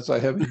 that's a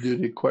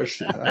heavy-duty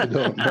question. I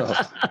don't know.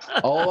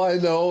 All I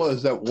know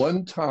is that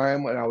one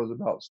time when I was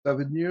about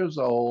 7 years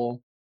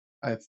old,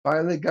 I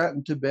finally got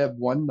into bed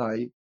one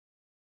night,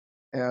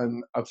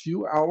 and a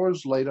few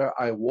hours later,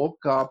 I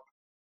woke up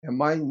in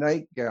my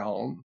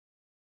nightgown.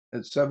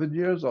 At 7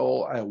 years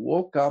old, I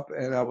woke up,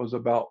 and I was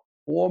about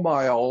 4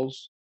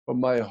 miles from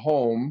my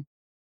home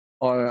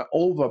on an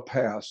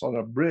overpass, on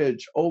a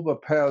bridge,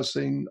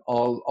 overpassing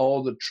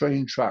all the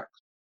train tracks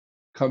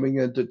coming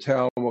into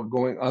town or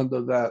going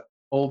under that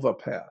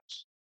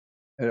overpass.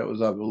 And it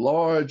was a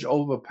large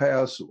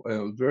overpass, and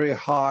it was very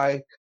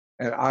high.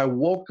 And I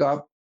woke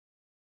up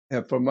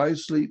and from my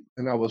sleep,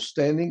 and I was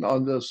standing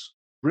on this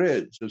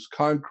bridge, this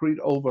concrete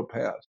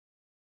overpass,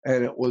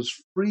 and it was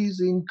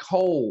freezing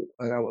cold,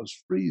 and I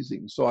was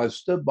freezing. So I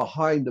stood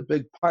behind the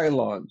big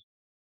pylons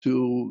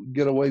to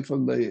get away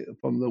from the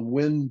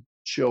wind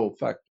chill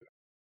factor.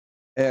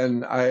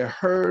 And I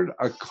heard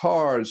a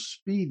car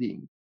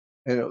speeding,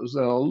 and it was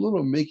in a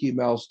little Mickey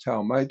Mouse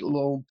town. My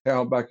little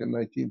town back in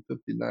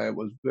 1959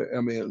 was,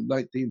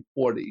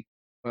 1940,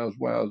 when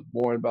I was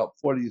born, about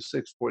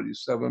 46,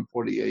 47,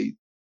 48.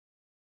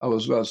 I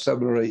was about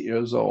 7 or 8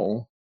 years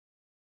old.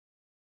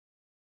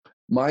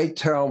 My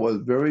town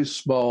was very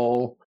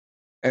small,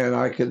 and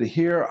I could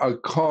hear a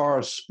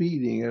car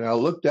speeding, and I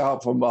looked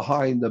out from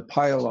behind the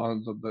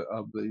pylons of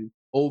the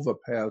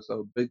overpass,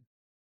 those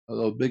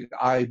big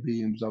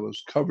I-beams. I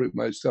was covering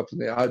myself in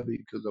the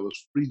I-beam because I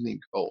was freezing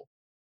cold.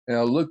 And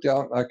I looked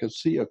out, and I could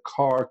see a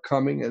car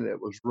coming, and it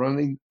was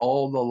running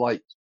all the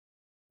lights.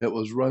 It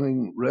was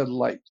running red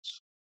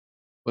lights.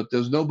 But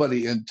there's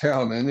nobody in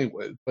town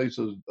anyway. The place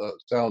is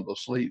sound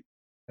asleep.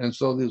 And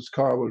so this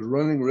car was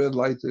running red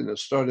lights, and it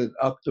started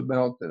up the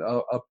mountain,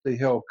 up the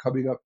hill,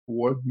 coming up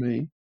toward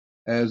me.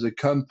 As it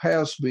come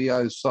past me,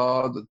 I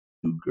saw the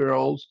two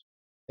girls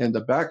in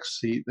the back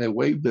seat. They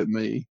waved at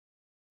me,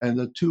 and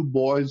the two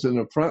boys in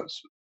the front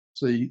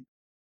seat,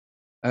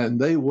 and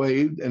they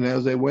waved. And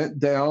as they went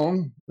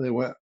down the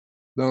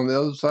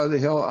other side of the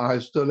hill. I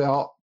stood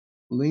out,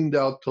 leaned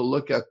out to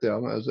look at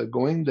them as they're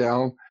going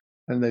down,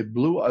 and they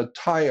blew a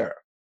tire.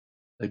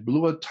 They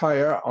blew a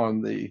tire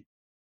on the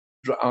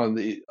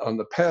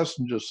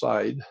passenger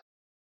side,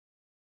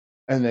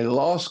 and they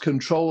lost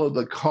control of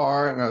the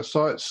car, and I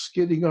saw it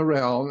skidding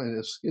around, and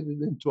it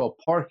skidded into a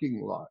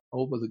parking lot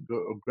over the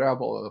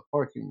gravel of the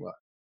parking lot,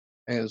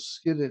 and it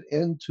skidded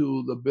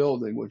into the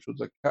building, which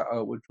was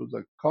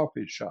a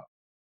coffee shop.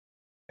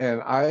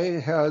 And I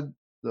had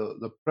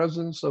the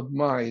presence of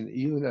mind,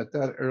 even at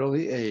that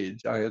early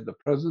age, I had the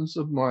presence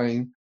of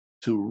mind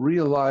to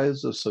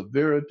realize the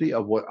severity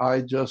of what I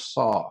just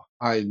saw.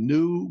 I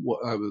knew what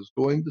I was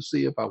going to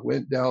see if I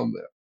went down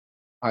there.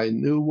 I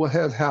knew what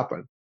had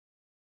happened.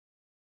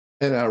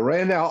 And I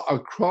ran out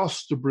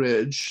across the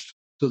bridge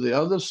to the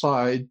other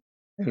side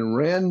and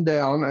ran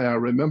down. And I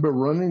remember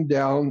running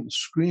down,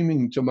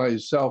 screaming to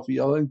myself,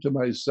 yelling to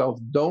myself,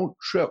 "Don't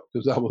trip,"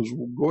 because I was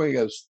going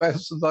as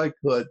fast as I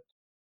could.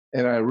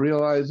 And I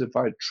realized if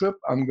I trip,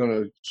 I'm going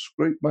to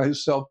scrape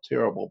myself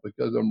terrible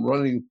because I'm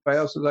running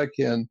fast as I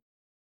can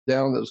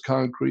down this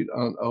concrete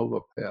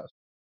overpass.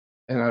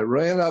 And I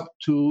ran up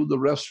to the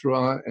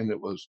restaurant, and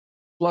it was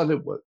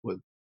flooded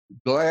with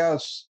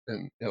glass,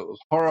 and it was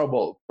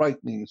horrible,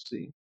 frightening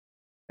scene.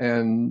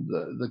 And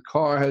the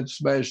car had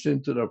smashed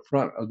into the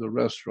front of the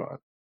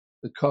restaurant,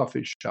 the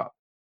coffee shop.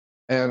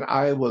 And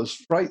I was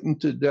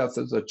frightened to death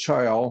as a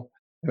child.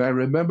 And I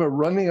remember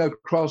running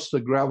across the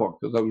gravel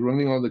because I was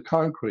running on the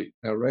concrete.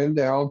 I ran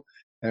down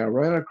and I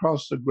ran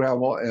across the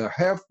gravel, and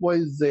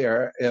halfway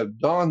there, it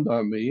dawned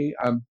on me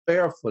I'm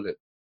barefooted,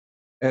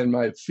 and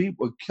my feet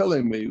were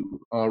killing me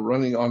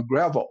running on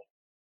gravel.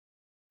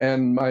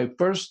 And my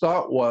first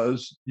thought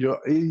was, you're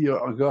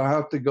going to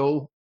have to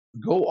go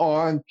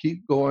on,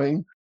 keep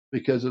going,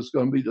 because it's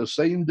going to be the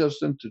same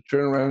distance to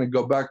turn around and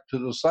go back to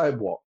the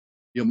sidewalk.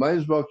 You might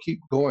as well keep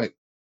going.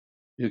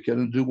 You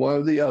can do one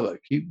or the other.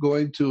 Keep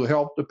going to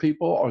help the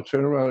people, or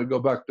turn around and go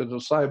back to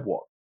the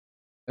sidewalk.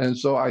 And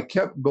so I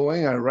kept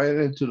going. I ran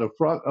into the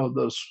front of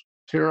this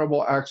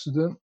terrible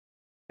accident,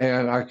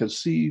 and I could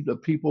see the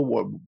people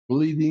were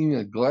bleeding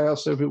and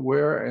glass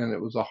everywhere, and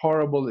it was a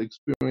horrible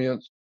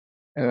experience.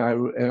 And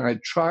I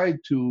tried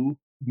to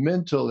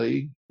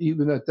mentally,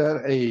 even at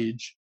that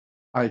age,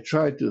 I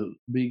tried to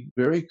be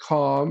very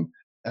calm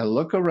and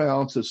look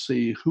around to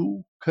see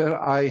who could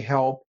I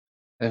help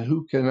and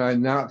who can I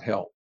not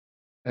help,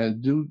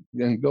 and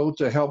go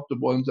to help the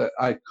ones that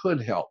I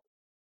could help.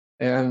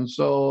 And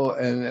so,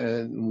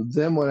 and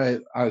then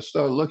when I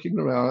started looking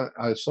around,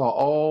 I saw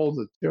all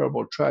the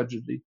terrible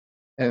tragedy,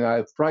 and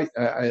I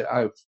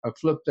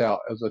flipped out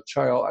as a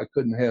child. I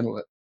couldn't handle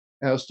it,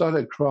 and I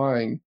started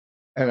crying.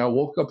 And I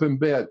woke up in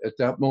bed at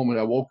that moment.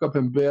 I woke up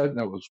in bed, and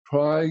I was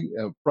crying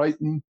and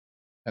frightened.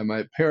 And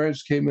my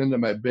parents came into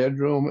my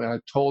bedroom, and I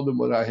told them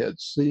what I had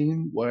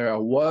seen, where I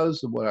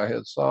was, and what I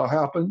had saw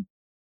happen.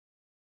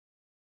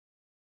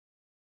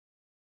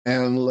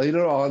 And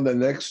later on, the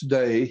next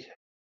day,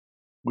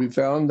 we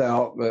found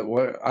out that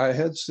what I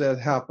had said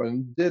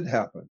happened did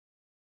happen.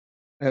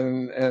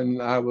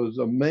 And I was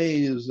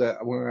amazed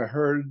that when I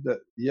heard that,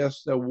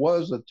 yes, there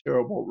was a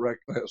terrible wreck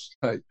last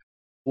night,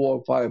 4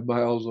 or 5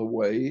 miles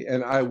away,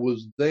 and I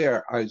was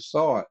there. I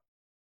saw it.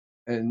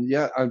 And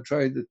yet I'm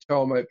trying to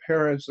tell my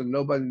parents, and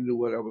nobody knew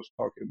what I was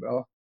talking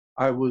about.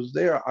 I was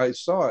there. I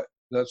saw it.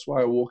 That's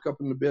why I woke up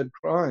in the bed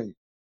crying.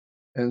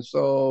 And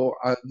so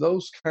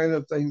those kind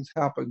of things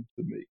happened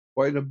to me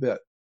quite a bit.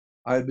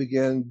 I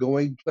began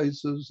going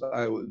places.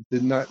 I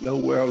did not know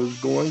where I was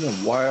going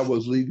and why I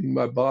was leaving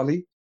my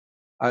body.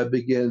 I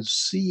began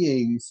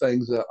seeing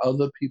things that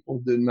other people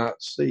did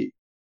not see.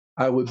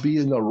 I would be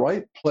in the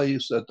right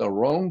place at the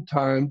wrong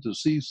time to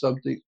see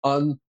something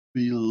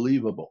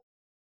unbelievable.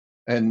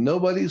 And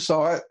nobody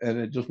saw it, and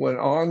it just went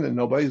on, and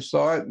nobody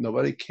saw it,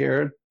 nobody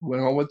cared,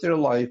 went on with their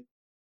life.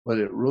 But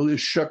it really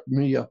shook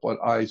me up what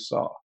I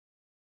saw.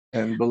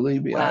 And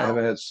believe me, wow. I have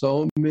had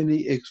so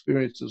many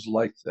experiences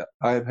like that.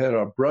 I've had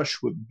a brush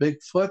with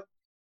Bigfoot.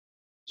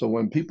 So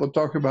when people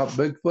talk about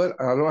Bigfoot,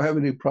 I don't have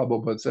any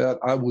problem with that.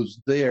 I was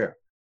there.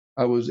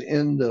 I was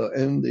in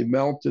the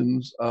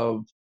mountains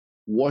of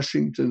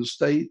Washington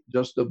State,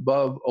 just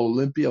above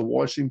Olympia,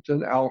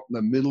 Washington, out in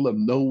the middle of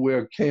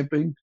nowhere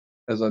camping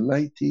as a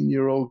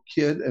 19-year-old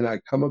kid, and I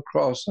come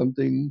across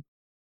something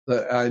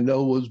that I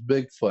know was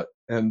Bigfoot.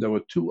 and there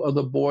were two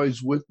other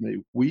boys with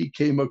me. We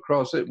came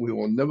across it. We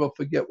will never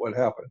forget what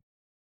happened.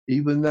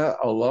 Even that,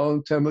 a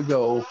long time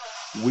ago,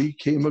 we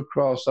came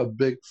across a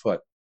Bigfoot.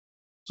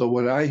 So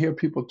when I hear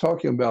people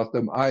talking about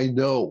them, I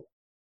know.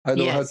 I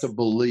don't have to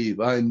believe.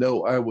 I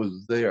know I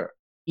was there.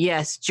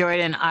 Yes,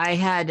 Jordan, I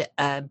had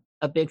a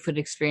Bigfoot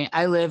experience.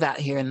 I live out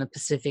here in the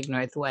Pacific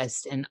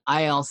Northwest, and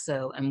I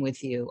also am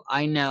with you.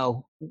 I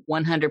know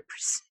 100%.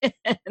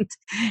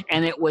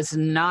 And it was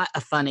not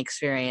a fun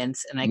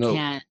experience, and I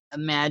can't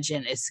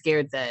imagine. It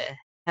scared the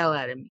hell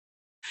out of me.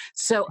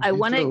 So I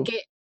want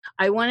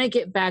to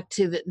get back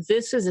to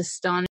this is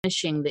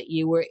astonishing that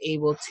you were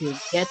able to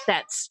get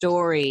that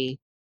story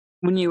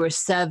when you were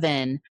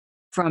 7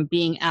 from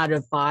being out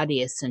of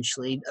body,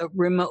 essentially, a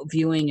remote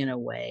viewing in a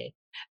way.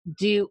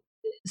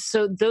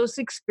 So those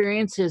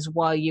experiences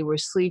while you were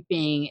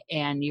sleeping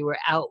and you were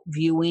out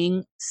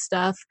viewing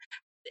stuff,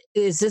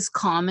 is this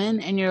common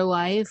in your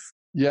life?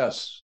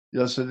 Yes,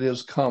 it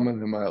is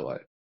common in my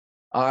life.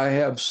 I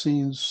have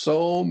seen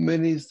so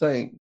many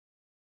things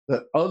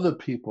that other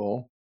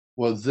people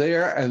were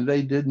there and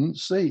they didn't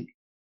see.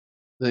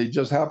 They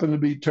just happened to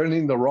be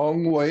turning the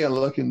wrong way and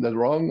looking the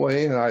wrong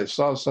way, and I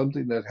saw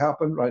something that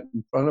happened right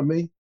in front of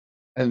me.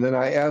 And then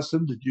I asked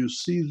them, "Did you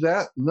see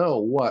that?" "No,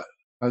 what?"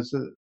 I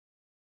said,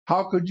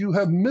 "How could you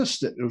have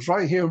missed it? It was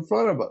right here in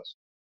front of us."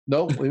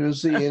 "Nope, we didn't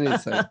see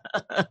anything."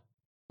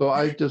 So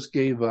I just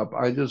gave up.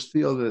 I just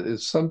feel that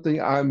it's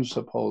something I'm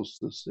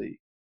supposed to see.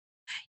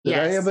 Did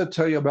I ever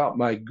tell you about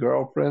my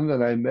girlfriend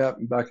that I met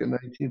back in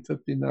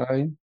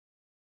 1959?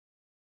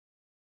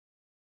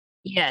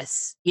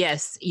 Yes,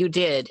 you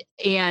did.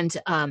 And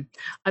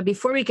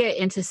before we get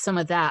into some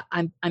of that,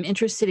 I'm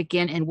interested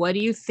again in what do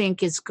you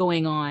think is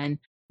going on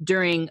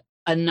during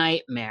a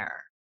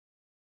nightmare?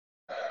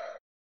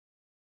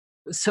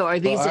 So are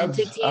these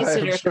entities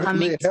that are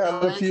coming to us?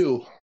 I've had a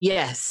few.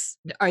 Yes.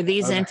 Are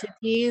these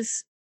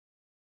entities?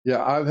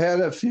 Yeah, I've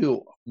had a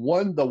few.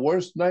 The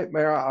worst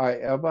nightmare I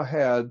ever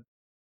had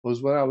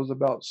was when I was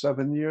about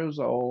 7 years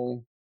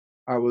old.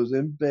 I was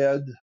in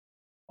bed,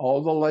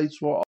 all the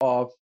lights were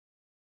off,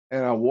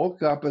 and I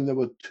woke up and there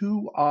were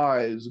two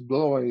eyes,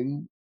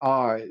 glowing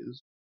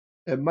eyes.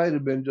 It might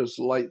have been just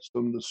lights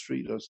from the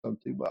street or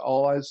something, but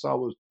all I saw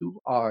was two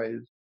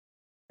eyes,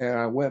 and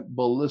I went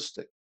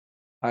ballistic.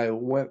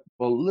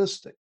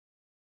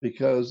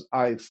 Because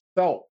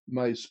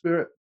my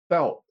spirit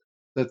felt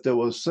that there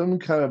was some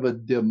kind of a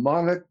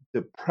demonic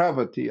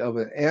depravity of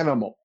an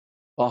animal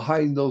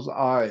behind those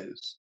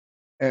eyes.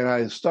 And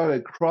I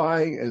started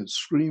crying and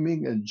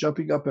screaming and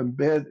jumping up in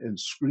bed and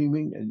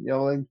screaming and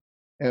yelling.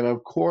 And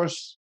of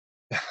course,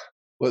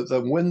 with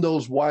the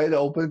windows wide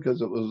open,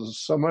 because it was a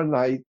summer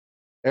night,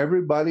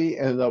 everybody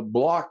in the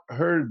block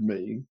heard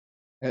me,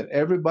 and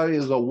everybody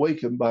is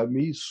awakened by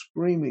me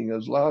screaming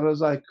as loud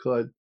as I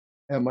could.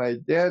 And my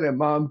dad and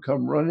mom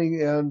come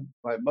running in.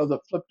 My mother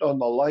flipped on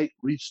the light,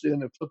 reached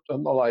in and flipped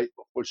on the light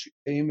before she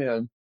came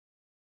in.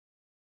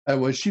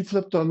 And when she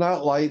flipped on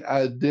that light,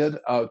 I did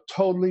a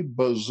totally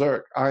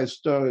berserk. I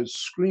started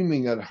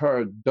screaming at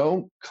her,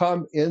 "Don't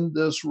come in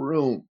this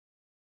room."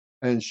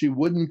 And she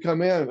wouldn't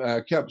come in.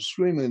 I kept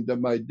screaming to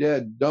my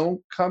dad,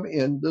 "Don't come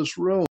in this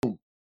room."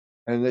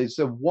 And they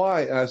said,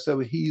 "Why?" And I said,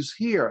 "Well, he's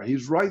here.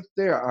 He's right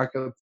there. I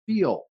could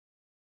feel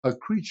a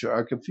creature.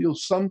 I could feel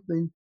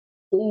something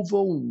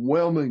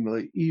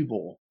overwhelmingly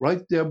evil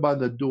right there by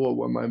the door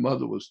where my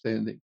mother was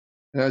standing."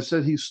 And I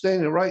said, "He's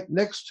standing right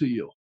next to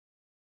you.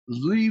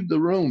 Leave the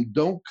room.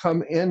 Don't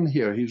come in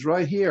here. He's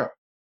right here."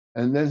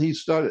 And then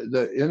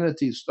the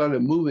entity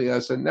started moving. I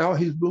said, "Now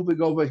he's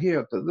moving over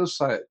here to this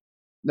side.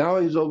 Now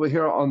he's over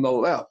here on the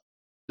left.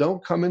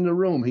 Don't come in the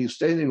room. He's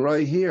standing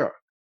right here."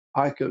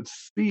 I could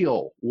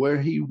feel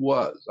where he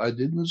was. I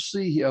didn't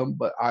see him,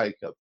 but I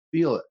could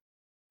feel it.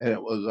 And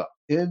it was an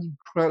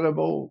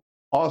incredible,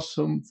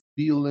 awesome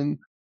feeling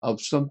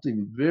of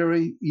something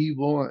very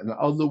evil and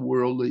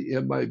otherworldly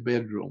in my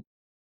bedroom.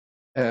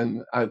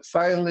 And I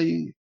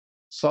finally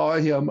saw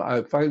him.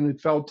 I finally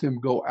felt him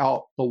go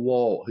out the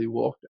wall. He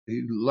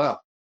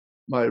left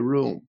my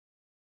room.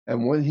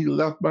 And when he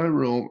left my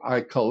room, I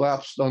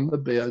collapsed on the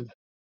bed.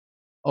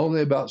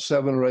 Only about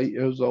 7 or 8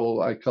 years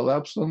old. I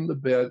collapsed on the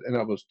bed and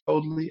I was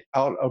totally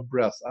out of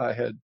breath. I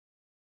had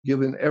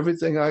given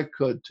everything I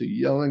could to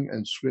yelling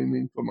and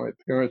screaming for my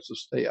parents to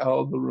stay out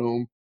of the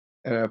room.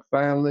 And I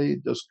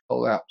finally just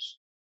collapsed.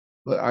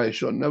 But I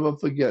shall never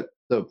forget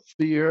the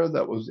fear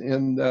that was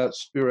in that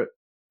spirit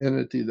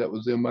entity that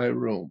was in my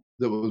room.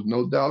 There was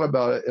no doubt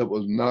about it. It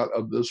was not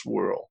of this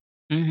world.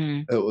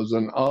 Mm-hmm. It was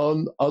an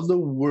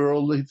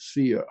otherworldly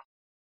fear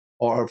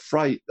or a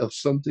fright of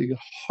something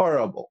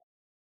horrible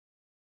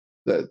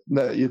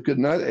that you could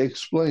not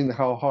explain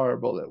how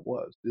horrible it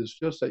was. It's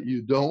just that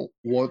you don't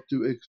want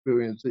to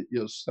experience it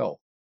yourself.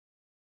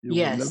 You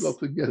will never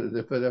forget it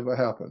if it ever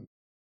happened.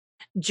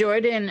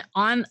 Jordan,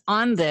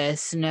 on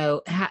this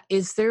note,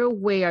 is there a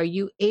way, are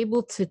you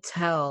able to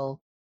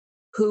tell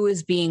who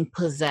is being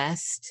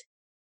possessed?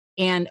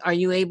 And are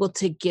you able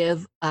to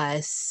give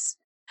us,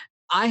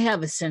 I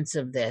have a sense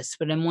of this,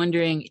 but I'm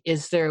wondering,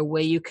 is there a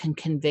way you can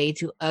convey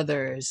to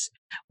others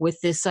with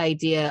this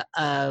idea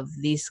of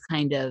these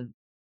kind of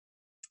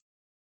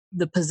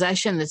the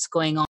possession that's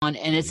going on,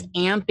 and it's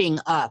amping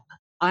up.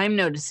 I'm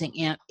noticing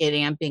it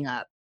amping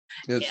up.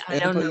 It's I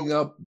don't know. amping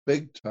up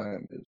big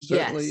time. It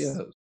certainly Yes.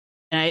 is.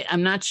 And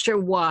I'm not sure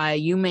why.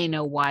 You may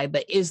know why,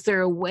 but is there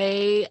a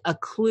way, a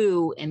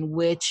clue in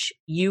which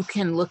you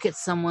can look at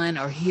someone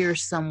or hear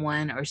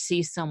someone or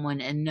see someone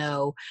and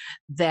know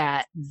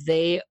that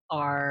their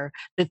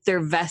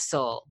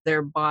vessel,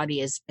 their body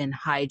has been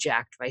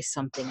hijacked by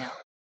something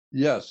else?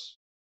 Yes.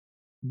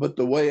 But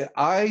the way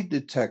I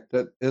detect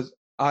it is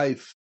I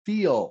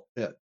feel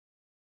it.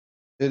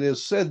 It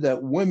is said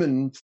that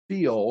women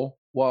feel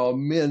while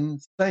men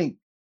think.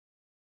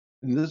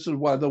 And this is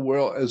why the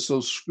world is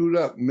so screwed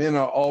up. Men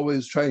are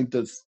always trying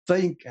to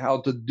think how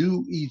to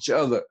do each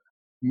other,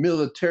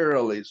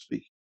 militarily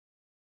speaking.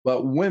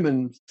 But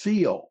women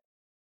feel.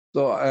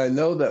 So I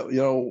know that,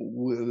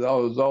 that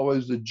was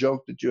always the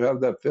joke that you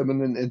have that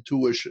feminine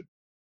intuition.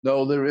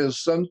 No, there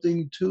is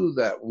something to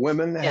that.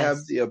 Women have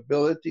Yes. the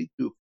ability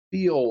to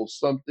feel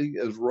something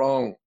is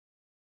wrong.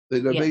 They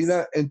may Yes.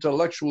 not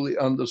intellectually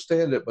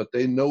understand it, but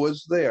they know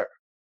it's there.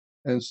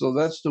 And so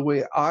that's the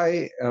way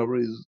I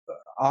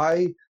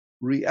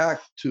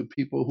react to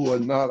people who are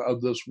not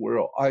of this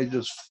world. I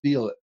just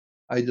feel it.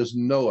 I just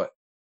know it.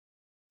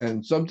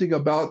 And something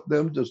about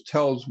them just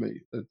tells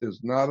me that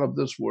there's not of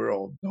this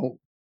world. Don't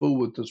fool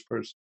with this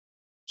person.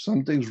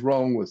 Something's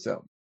wrong with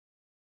them.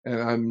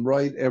 And I'm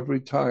right every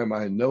time.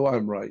 I know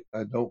I'm right.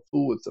 I don't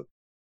fool with them.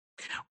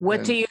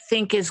 What do you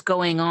think is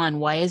going on?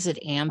 Why is it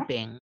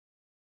amping?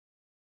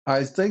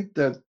 I think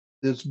that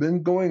it's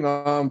been going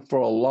on for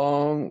a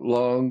long,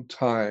 long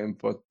time,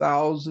 for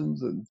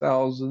thousands and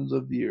thousands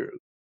of years.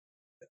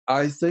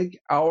 I think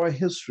our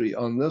history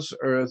on this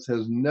earth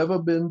has never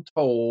been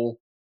told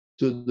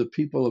to the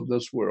people of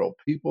this world.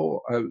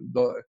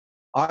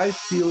 I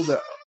feel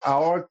that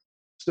our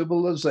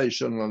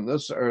civilization on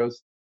this earth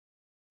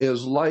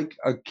is like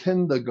a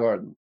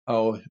kindergarten,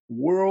 a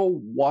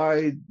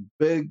worldwide,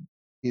 big,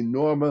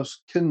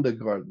 enormous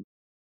kindergarten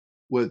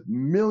with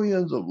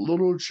millions of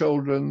little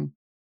children,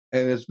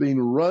 and it's being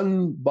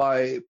run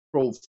by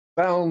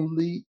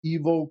profoundly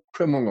evil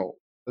criminals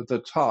at the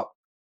top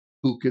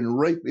who can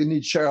rape any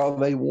child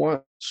they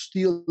want,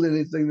 steal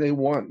anything they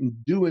want, and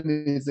do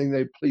anything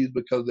they please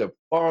because they're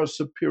far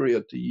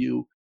superior to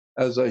you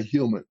as a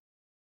human.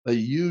 They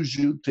use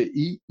you to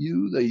eat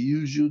you. They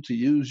use you to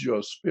use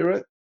your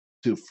spirit,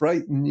 to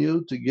frighten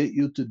you, to get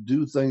you to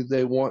do things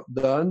they want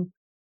done.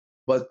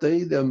 But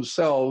they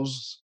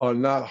themselves are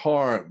not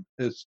harmed.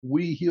 It's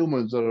we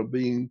humans that are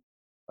being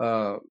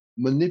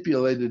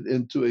manipulated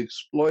into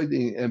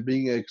exploiting and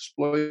being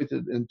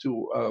exploited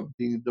into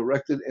being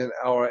directed in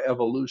our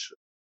evolution.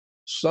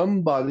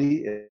 Somebody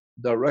is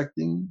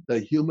directing the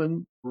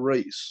human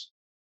race.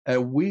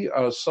 And we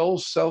are so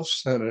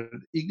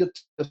self-centered,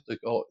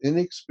 egotistical,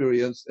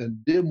 inexperienced,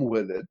 and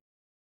dim-witted.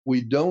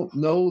 We don't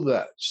know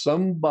that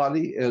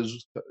somebody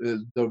is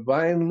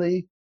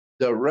divinely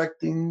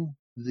directing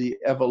the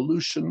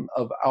evolution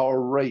of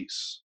our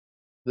race.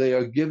 They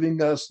are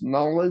giving us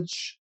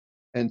knowledge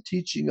and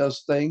teaching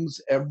us things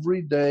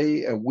every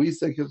day, and we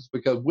think it's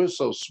because we're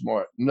so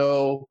smart.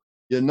 No,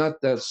 you're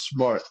not that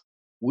smart.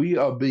 We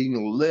are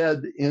being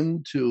led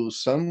into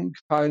some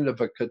kind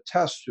of a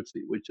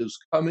catastrophe, which is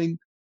coming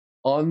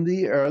on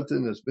the earth,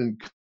 and it's been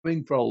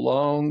coming for a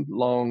long,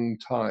 long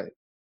time.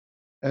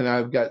 And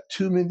I've got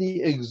too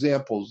many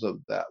examples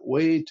of that,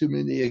 way too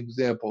many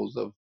examples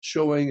of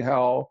showing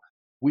how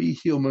we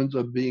humans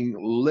are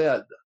being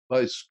led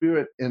by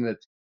spirit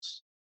entities.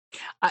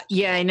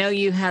 Yeah, I know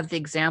you have the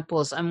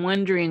examples. I'm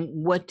wondering,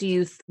 what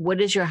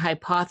is your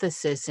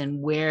hypothesis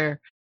and where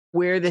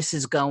this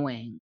is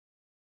going?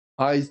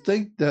 I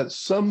think that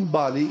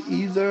somebody,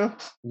 either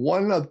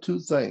one of two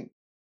things,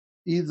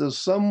 either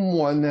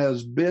someone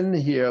has been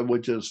here,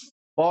 which is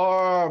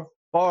far,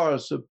 far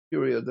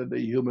superior to the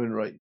human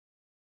race.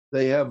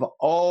 They have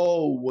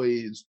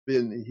always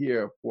been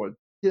here for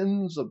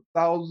tens of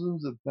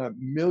thousands, if not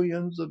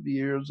millions of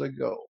years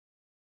ago.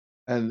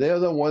 And they're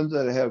the ones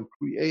that have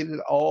created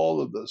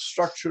all of the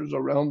structures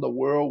around the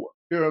world,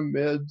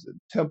 pyramids and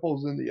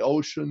temples in the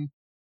ocean,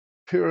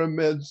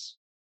 pyramids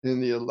in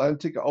the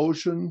Atlantic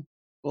Ocean.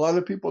 A lot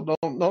of people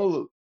don't know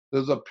that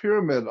there's a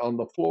pyramid on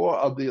the floor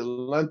of the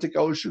Atlantic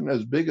Ocean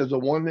as big as the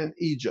one in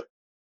Egypt.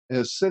 And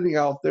it's sitting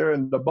out there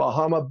in the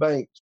Bahama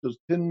Banks, just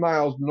 10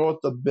 miles north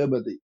of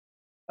Bimini.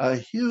 A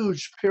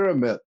huge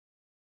pyramid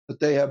that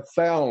they have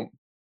found.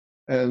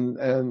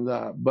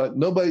 But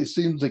nobody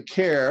seems to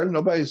care.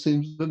 Nobody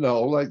seems to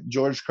know. Like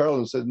George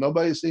Carlin said,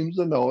 nobody seems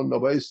to know.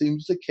 Nobody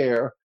seems to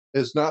care.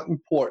 It's not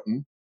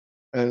important.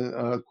 And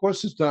of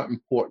course, it's not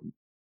important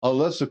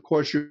unless, of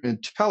course, you're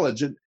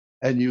intelligent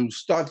and you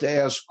start to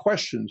ask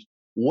questions.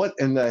 What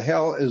in the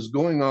hell is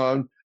going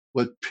on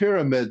with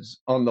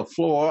pyramids on the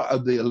floor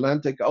of the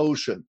Atlantic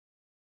Ocean?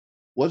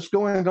 What's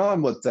going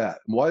on with that?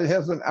 Why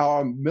hasn't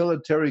our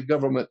military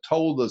government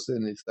told us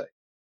anything?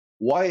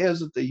 Why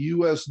is it the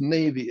U.S.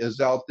 Navy is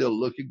out there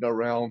looking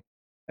around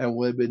and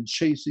we've been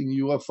chasing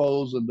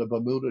UFOs in the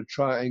Bermuda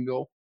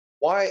Triangle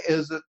Why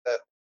is it that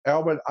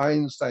Albert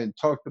Einstein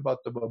talked about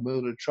the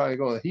Bermuda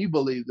Triangle and he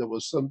believed there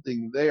was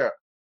something there?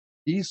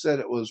 He said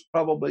it was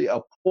probably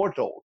a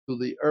portal to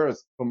the earth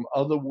from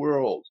other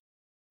worlds.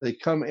 They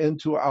come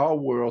into our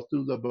world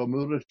through the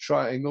Bermuda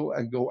Triangle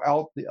and go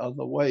out the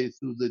other way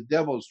through the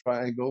Devil's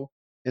Triangle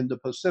in the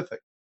Pacific.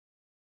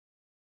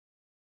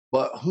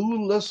 But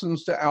who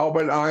listens to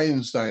Albert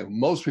Einstein?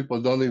 Most people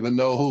don't even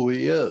know who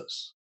he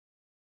is.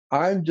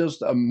 I'm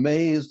just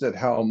amazed at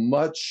how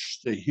much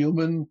the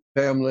human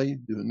family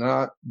do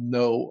not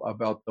know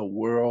about the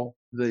world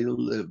they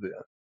live in.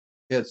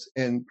 It's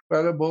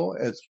incredible.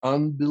 It's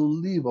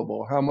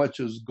unbelievable how much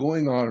is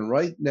going on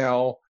right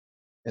now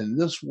in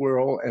this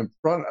world in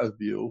front of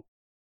you.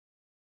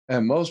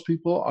 And most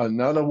people are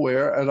not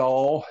aware at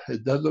all.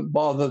 It doesn't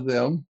bother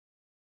them.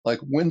 Like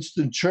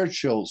Winston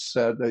Churchill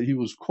said, that he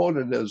was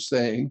quoted as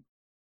saying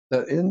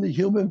that in the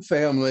human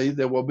family,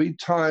 there will be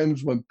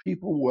times when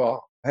people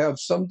will have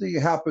something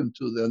happen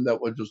to them that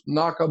will just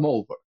knock them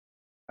over.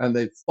 And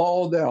they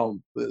fall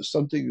down.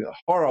 Something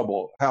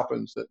horrible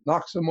happens that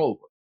knocks them over.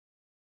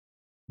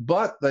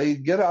 But they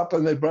get up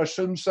and they brush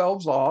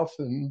themselves off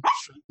and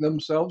straighten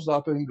themselves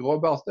up and go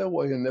about their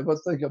way and never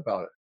think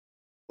about it.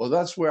 Well,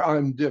 that's where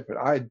I'm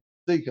different. I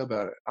think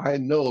about it. I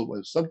know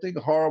when something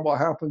horrible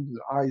happens and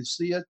I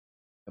see it,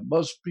 there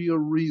must be a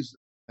reason.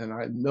 And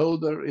I know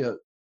there is.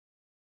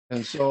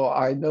 And so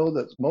I know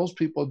that most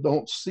people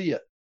don't see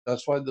it.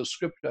 That's why the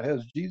scripture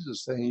has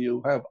Jesus saying,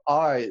 you have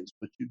eyes,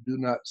 but you do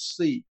not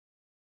see.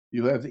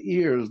 You have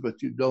ears,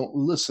 but you don't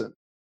listen.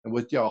 And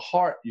with your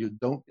heart, you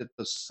don't get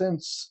the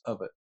sense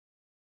of it.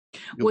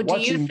 You're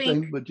watching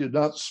things, but you're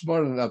not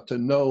smart enough to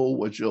know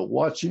what you're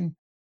watching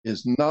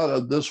is not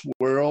of this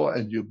world,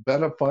 and you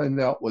better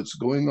find out what's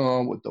going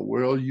on with the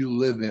world you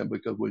live in,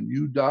 because when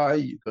you die,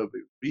 you're going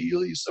to be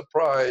really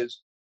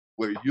surprised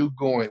where you're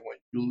going when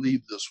you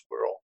leave this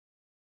world.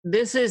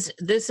 This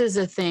is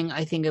a thing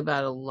I think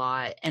about a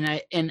lot, and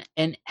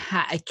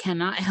I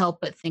cannot help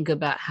but think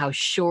about how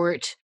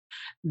short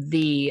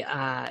the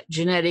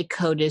genetic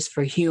code is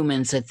for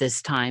humans at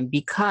this time,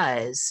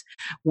 because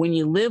when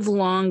you live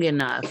long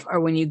enough, or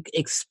when you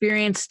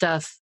experience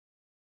stuff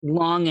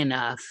long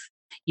enough,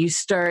 you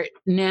start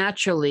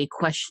naturally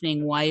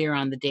questioning why you're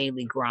on the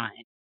daily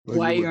grind. Well,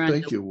 why you you're would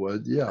think you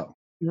would, yeah.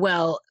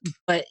 Well,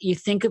 but you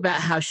think about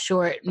how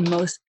short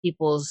most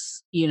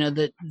people's,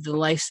 the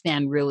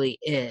lifespan really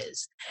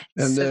is.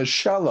 And they're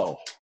shallow.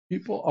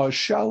 People are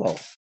shallow.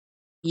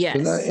 Yes.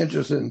 They're not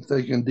interested in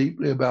thinking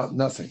deeply about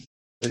nothing.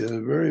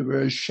 They're very,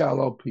 very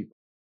shallow people.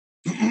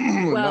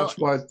 And that's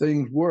why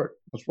things work.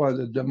 That's why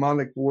the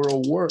demonic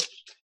world works.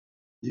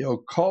 The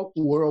occult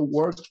world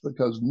works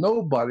because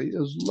nobody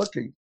is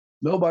looking.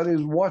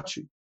 Nobody's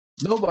watching.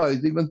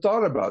 Nobody's even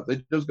thought about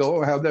it. They just go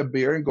and have their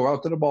beer and go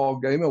out to the ball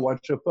game and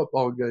watch a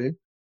football game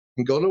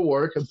and go to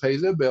work and pay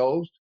their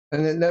bills.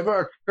 And it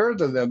never occurred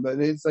to them that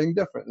anything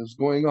different is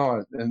going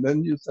on. And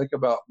then you think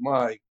about,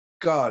 my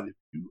God, if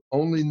you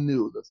only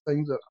knew the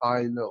things that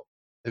I know.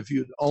 If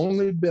you'd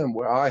only been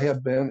where I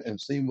have been and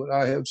seen what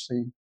I have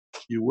seen,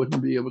 you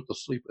wouldn't be able to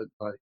sleep at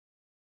night.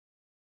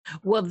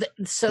 Well,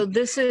 so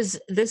this is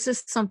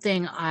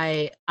something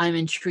I'm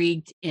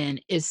intrigued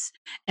in,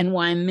 and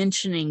why I'm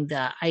mentioning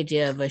the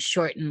idea of a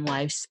shortened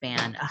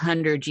lifespan,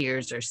 100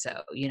 years or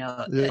so,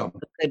 a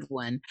good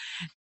one,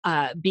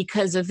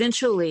 because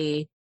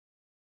eventually,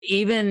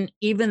 even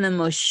the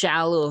most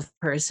shallow of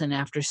person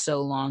after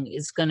so long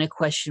is going to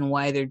question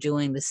why they're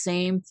doing the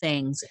same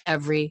things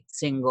every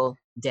single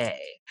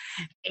day,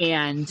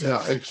 and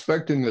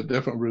expecting a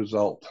different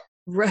result.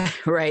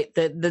 Right.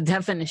 The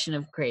definition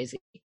of crazy.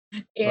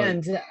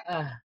 And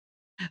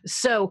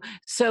so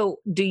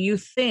do you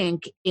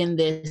think in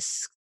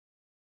this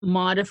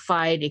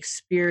modified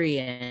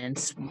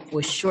experience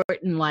with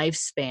shortened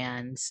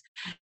lifespans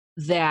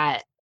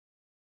that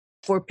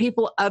for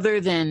people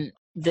other than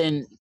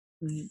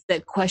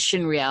that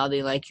question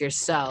reality like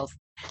yourself,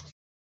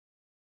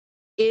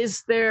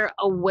 is there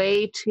a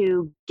way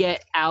to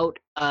get out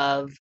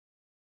of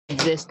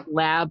this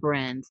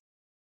labyrinth?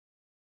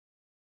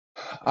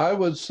 I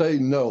would say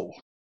no.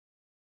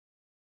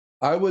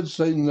 I would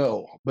say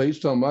no,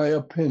 based on my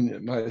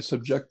opinion, my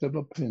subjective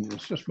opinion.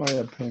 It's just my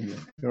opinion.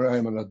 Here I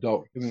am, an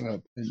adult, giving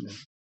an opinion.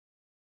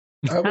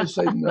 I would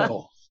say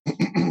no.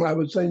 I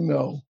would say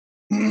no,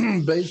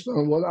 based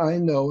on what I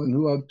know and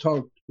who I've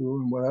talked to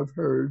and what I've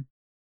heard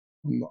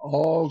from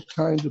all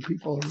kinds of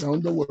people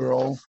around the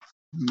world,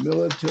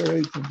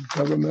 military, from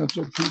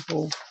governmental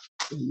people,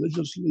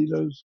 religious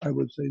leaders. I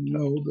would say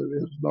no, there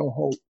is no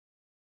hope.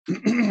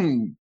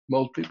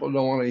 Most people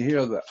don't want to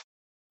hear that.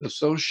 They're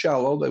so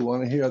shallow, they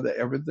want to hear that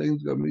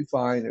everything's going to be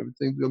fine,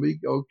 everything's going to be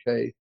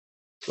okay.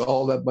 So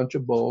all that bunch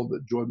of bull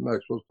that Jordan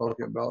Maxwell's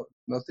talking about,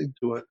 nothing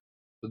to it,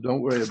 so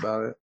don't worry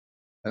about it.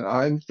 And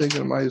I'm thinking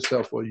to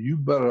myself, well, you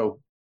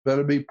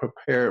better be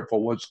prepared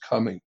for what's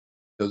coming,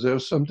 because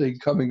there's something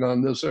coming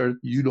on this earth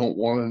you don't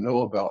want to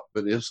know about,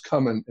 but it's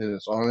coming and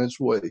it's on its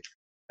way.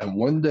 And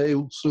one day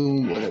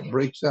soon, when it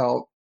breaks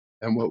out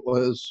and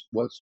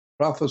what's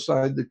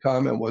prophesied to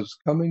come and what's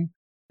coming,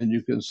 And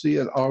you can see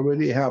it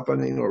already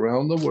happening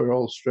around the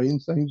world.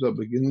 Strange things are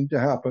beginning to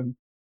happen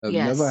that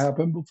Yes. never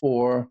happened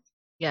before.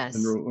 Yes.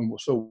 And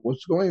so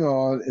what's going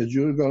on is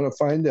you're going to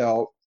find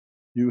out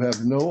you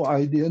have no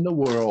idea in the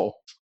world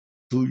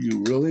who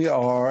you really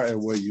are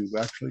and where you've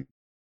actually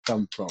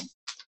come from.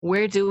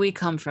 Where do we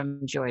come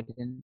from,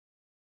 Jordan?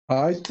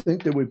 I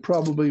think that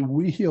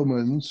we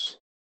humans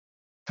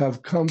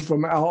have come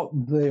from out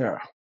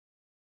there.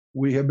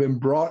 We have been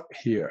brought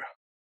here.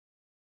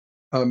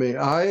 I mean,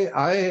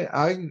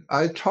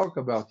 I talk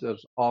about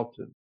this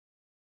often.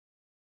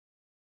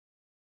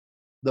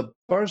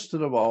 First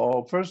of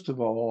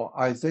all,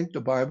 I think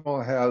the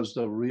Bible has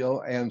the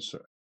real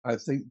answer. I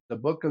think the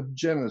book of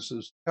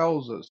Genesis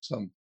tells us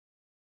something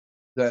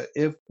that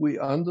if we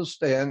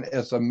understand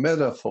as a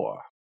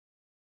metaphor,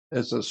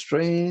 it's a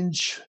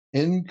strange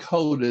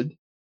encoded,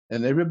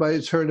 and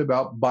everybody's heard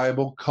about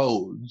Bible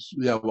codes.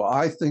 Yeah, well,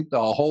 I think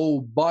the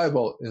whole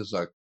Bible is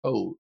a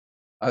code.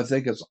 I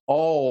think it's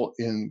all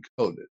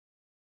encoded.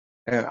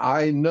 And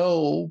I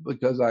know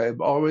because I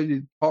have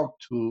already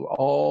talked to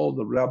all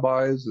the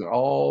rabbis and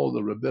all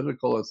the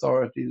rabbinical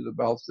authorities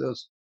about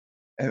this.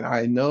 And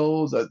I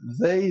know that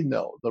they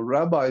know, the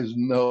rabbis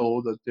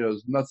know that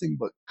there's nothing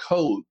but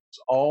codes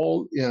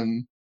all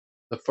in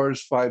the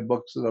first 5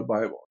 books of the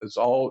Bible. It's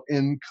all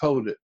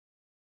encoded.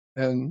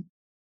 And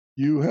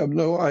you have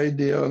no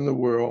idea in the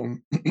world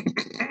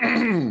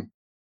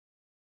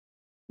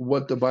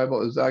what the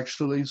Bible is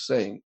actually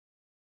saying.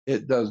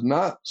 It does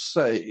not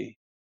say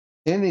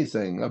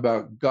anything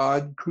about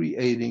God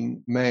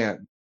creating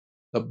man.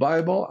 The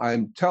Bible,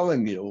 I'm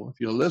telling you, if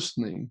you're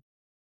listening,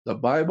 the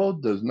Bible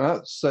does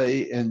not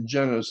say in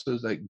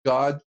Genesis that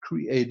God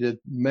created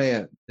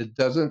man. It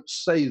doesn't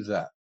say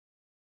that.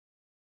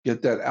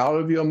 Get that out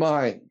of your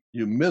mind.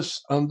 You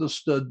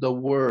misunderstood the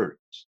words.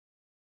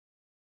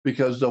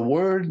 Because the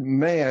word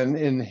man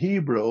in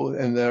Hebrew,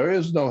 and there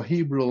is no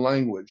Hebrew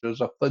language,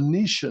 there's a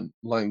Phoenician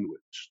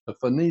language. The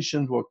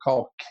Phoenicians were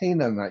called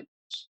Canaanites.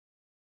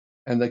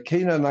 And the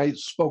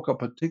Canaanites spoke a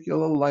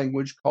particular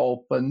language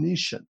called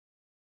Phoenician.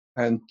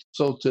 And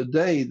so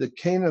today the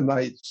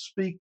Canaanites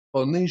speak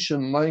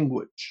Phoenician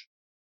language.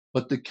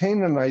 But the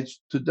Canaanites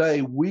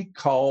today we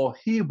call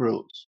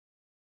Hebrews.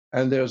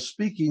 And they're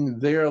speaking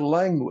their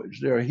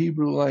language. Their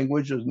Hebrew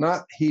language is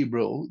not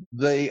Hebrew.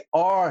 They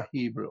are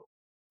Hebrew.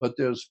 But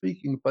they're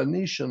speaking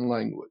Phoenician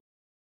language.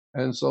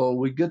 And so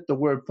we get the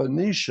word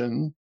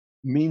Phoenician,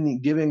 meaning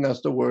giving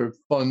us the word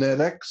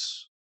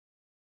phonetics,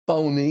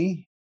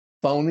 phony,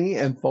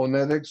 and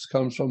phonetics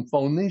comes from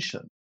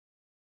Phoenician.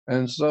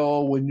 And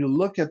so when you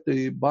look at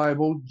the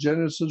Bible,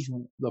 Genesis,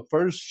 the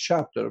first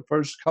chapter, the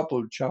first couple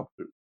of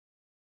chapters,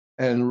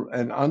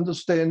 and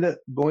understand it,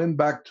 going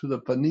back to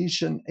the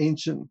Phoenician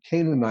ancient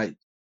Canaanite,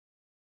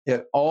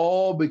 it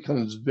all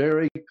becomes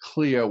very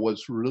clear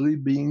what's really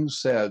being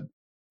said.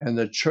 And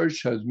the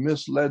church has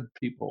misled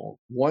people,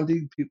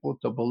 wanting people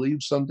to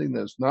believe something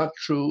that's not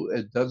true.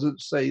 It doesn't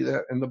say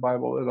that in the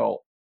Bible at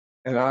all.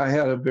 And I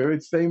had a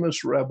very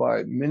famous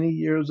rabbi many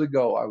years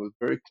ago. I was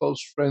very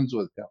close friends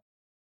with him.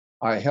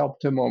 I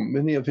helped him on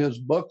many of his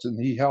books,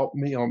 and he helped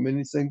me on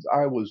many things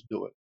I was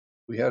doing.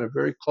 We had a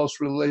very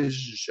close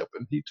relationship,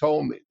 and he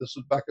told me, this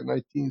was back in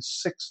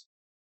 1960,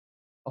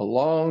 a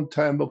long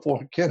time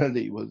before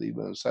Kennedy was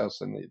even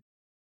assassinated.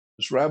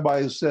 This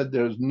rabbi said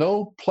there's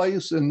no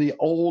place in the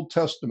Old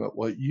Testament,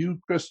 what you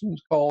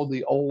Christians call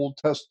the Old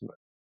Testament.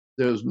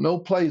 There's no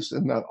place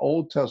in that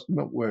Old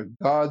Testament where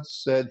God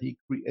said he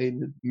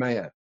created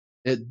man.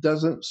 It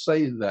doesn't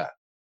say that.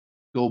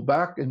 Go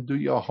back and do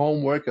your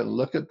homework and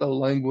look at the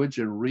language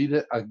and read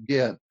it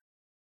again.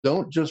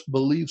 Don't just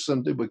believe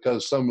something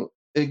because some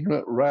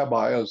ignorant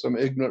rabbi or some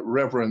ignorant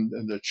reverend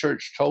in the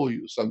church told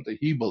you something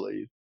he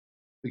believed,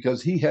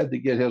 because he had to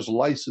get his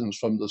license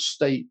from the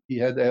state. He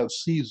had to have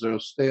Caesar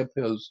stamp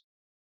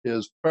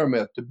his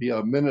permit to be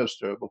a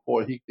minister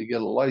before he could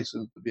get a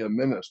license to be a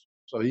minister.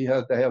 So he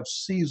had to have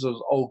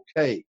Caesar's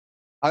okay.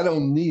 I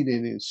don't need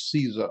any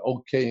Caesar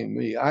okaying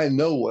me. I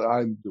know what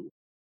I'm doing.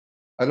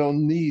 I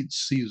don't need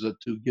Caesar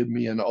to give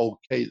me an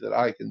okay that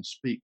I can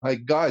speak. My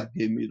God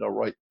gave me the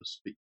right to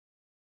speak.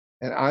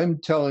 And I'm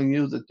telling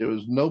you that there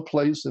is no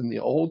place in the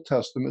Old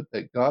Testament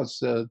that God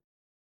said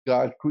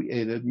God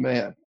created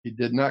man. He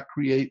did not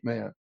create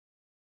man.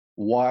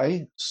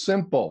 Why?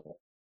 Simple.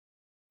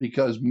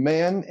 Because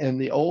man in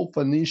the old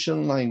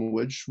Phoenician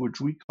language,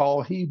 which we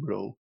call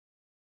Hebrew,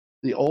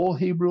 the old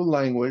Hebrew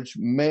language,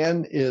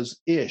 man is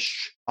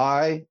ish,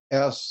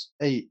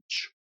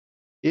 I-S-H.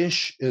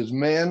 Ish is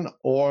man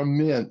or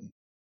men.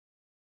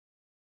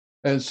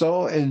 And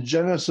so in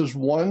Genesis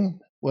 1,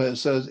 when it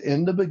says,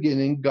 in the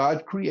beginning,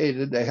 God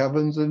created the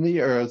heavens and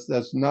the earth,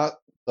 that's not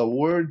the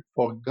word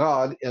for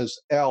God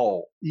is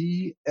El.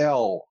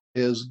 E-L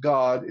is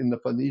God in the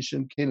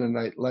Phoenician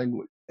Canaanite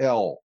language,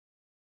 El.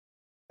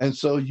 And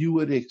so you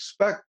would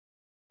expect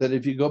that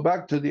if you go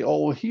back to the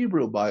old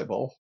Hebrew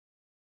Bible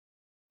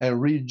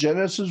and read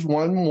Genesis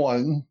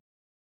 1:1,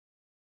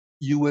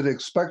 you would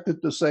expect it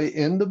to say,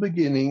 in the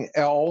beginning,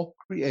 El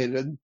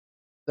created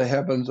the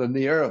heavens and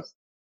the earth.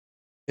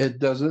 It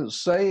doesn't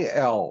say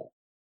El.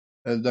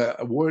 And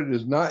that word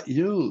is not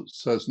used.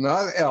 So it's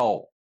not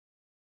El.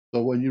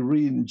 So when you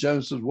read in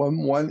Genesis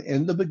 1:1,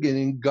 in the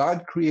beginning,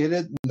 God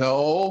created.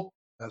 No,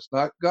 that's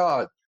not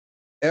God.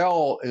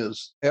 El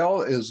is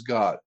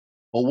God.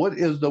 But what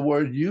is the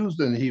word used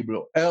in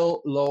Hebrew?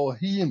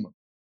 Elohim,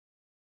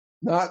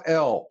 not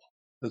El.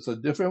 It's a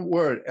different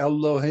word,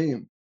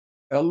 Elohim.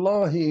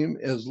 Elohim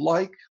is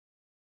like,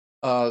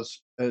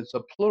 it's a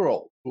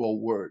plural to a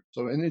word.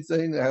 So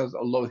anything that has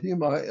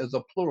Elohima is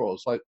a plural.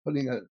 It's like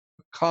putting a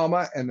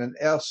comma and an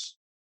S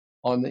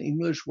on the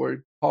English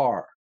word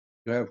car.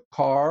 You have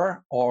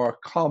car or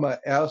comma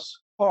S,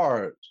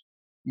 cars,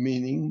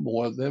 meaning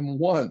more than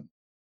one.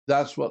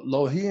 That's what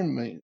Lohim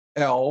means.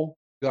 El,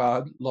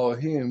 God,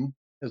 Lohim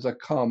is a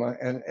comma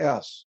and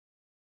S.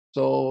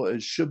 So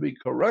it should be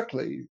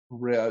correctly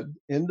read,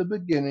 in the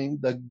beginning,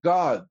 the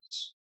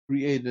gods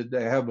created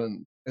the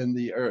heaven and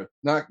the earth,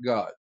 not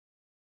God.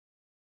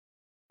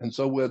 And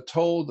so we're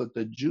told that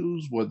the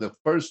Jews were the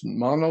first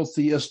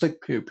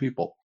monotheistic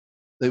people.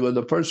 They were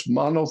the first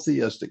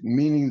monotheistic,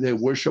 meaning they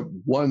worship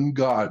one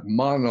God,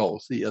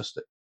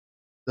 monotheistic.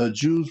 The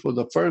Jews were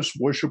the first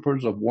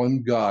worshipers of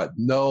one God.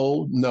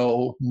 No,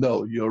 no,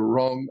 no, you're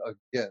wrong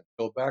again.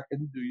 Go back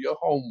and do your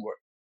homework.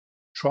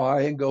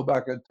 Try and go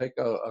back and take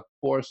a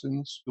course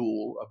in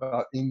school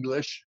about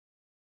English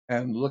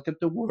and look at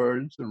the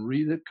words and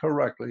read it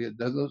correctly. It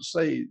doesn't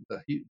say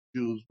the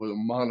Jews were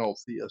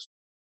monotheistic.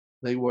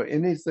 They were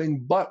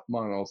anything but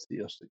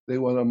monotheistic. They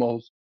were the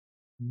most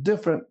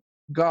different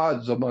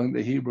gods among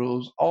the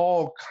Hebrews,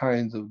 all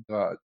kinds of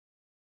gods.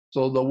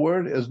 So the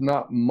word is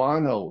not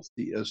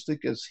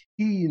monotheistic, it's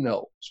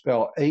heno,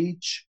 spelled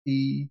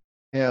H-E-N-O.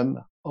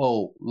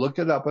 Look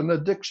it up in the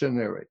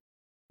dictionary.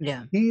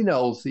 Yeah.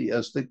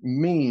 Henotheistic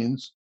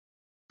means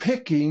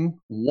picking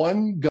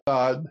one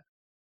god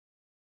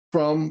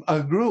from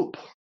a group.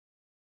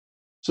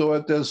 So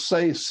if there's,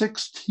 say,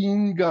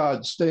 16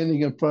 gods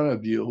standing in front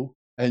of you,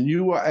 and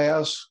you are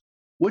asked,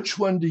 which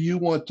one do you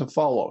want to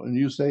follow? And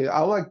you say,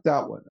 I like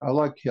that one. I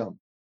like him.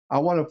 I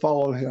want to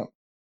follow him.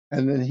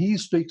 And then he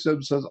speaks up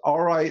and says,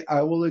 all right,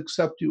 I will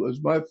accept you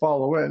as my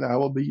follower and I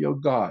will be your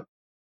God.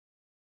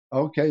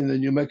 Okay, and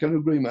then you make an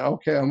agreement.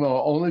 Okay, I'm going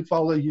to only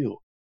follow you.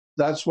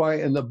 That's why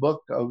in the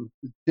book of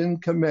the Ten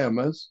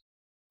Commandments,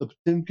 the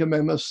Ten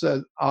Commandments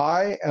said,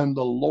 I am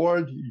the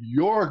Lord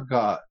your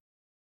God,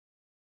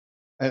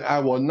 and I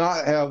will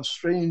not have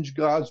strange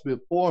gods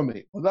before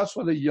me. Well, that's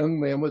what a young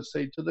man would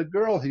say to the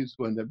girl he's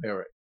going to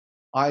marry.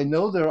 I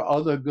know there are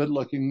other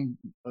good-looking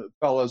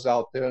fellas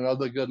out there and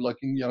other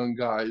good-looking young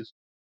guys,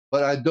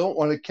 but I don't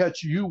want to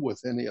catch you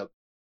with any of them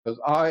because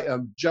I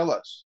am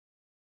jealous.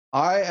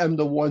 I am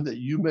the one that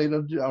you made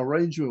an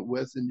arrangement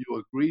with, and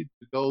you agreed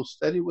to go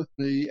steady with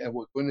me, and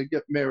we're going to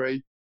get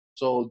married.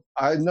 So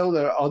I know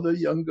there are other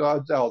young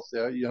gods out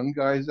there, young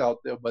guys out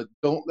there, but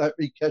don't let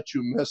me catch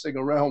you messing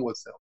around with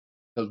them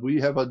because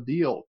we have a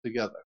deal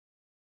together.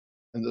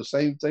 And the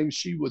same thing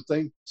she would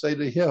say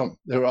to him.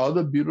 There are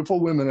other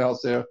beautiful women out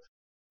there,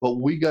 but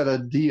we got a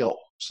deal.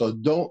 So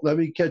don't let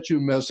me catch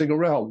you messing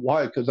around.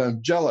 Why? Because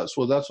I'm jealous.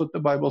 Well, that's what the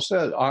Bible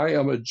said. I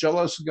am a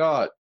jealous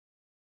God.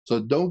 So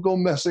don't go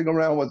messing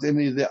around with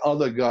any of the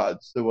other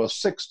gods. There were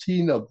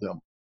 16 of them.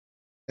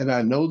 And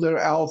I know they're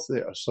out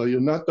there. So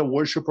you're not the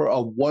worshiper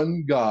of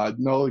one God.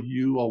 No,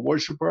 you are a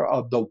worshiper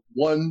of the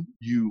one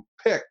you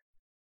picked.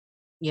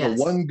 Yes.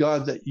 The one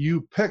God that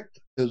you picked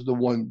is the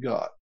one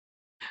God.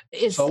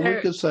 We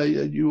could say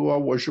that you are a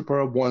worshiper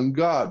of one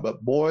God,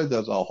 but boy,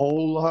 there's a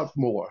whole lot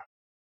more.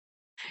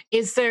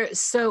 Is there,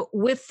 so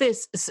with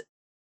this,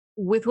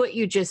 with what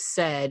you just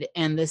said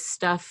and the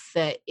stuff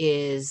that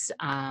is,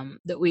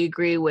 that we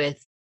agree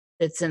with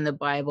that's in the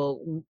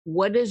Bible,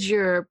 what is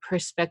your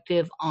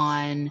perspective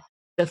on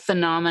the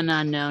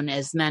phenomenon known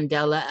as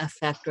Mandela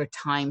effect or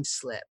time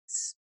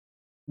slips,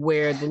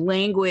 where the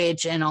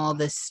language and all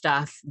this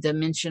stuff,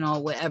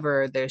 dimensional,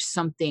 whatever, there's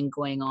something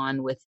going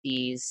on with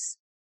these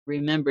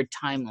remembered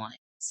timelines?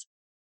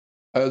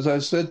 As I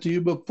said to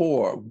you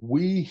before,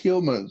 we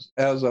humans,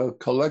 as a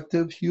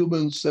collective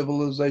human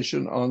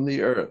civilization on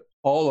the earth,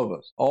 all of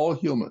us, all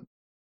humans,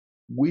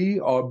 we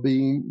are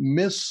being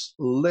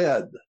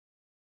misled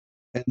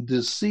and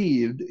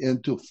deceived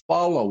into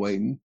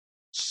following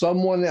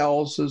someone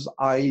else's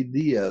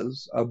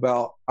ideas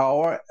about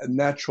our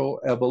natural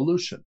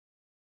evolution.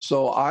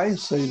 So I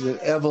say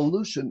that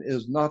evolution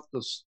is not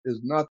the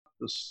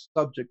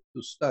subject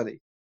to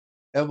study.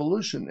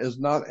 Evolution is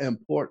not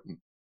important.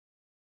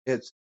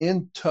 It's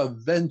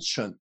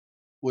intervention,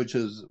 which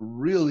is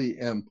really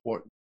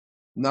important.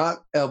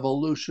 Not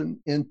evolution,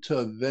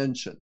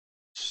 intervention.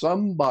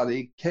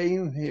 Somebody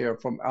came here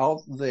from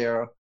out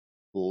there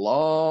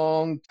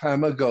long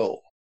time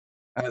ago,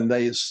 and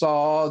they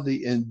saw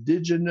the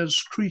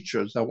indigenous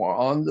creatures that were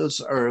on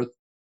this earth,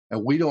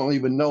 and we don't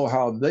even know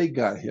how they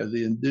got here,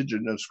 the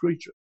indigenous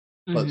creatures.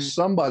 Mm-hmm. But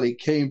somebody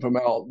came from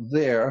out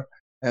there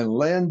and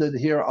landed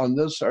here on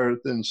this earth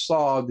and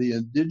saw the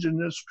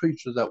indigenous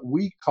creatures that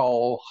we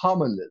call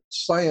hominids.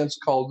 Science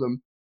called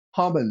them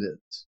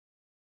hominids.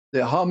 The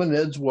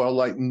hominids were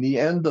like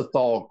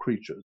Neanderthal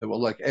creatures. They were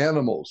like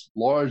animals,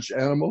 large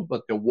animals,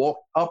 but they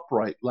walked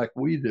upright like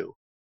we do.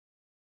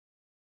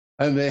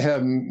 And they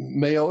had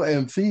male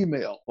and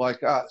female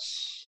like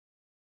us.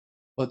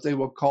 But they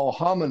were called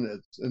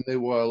hominids, and they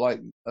were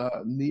like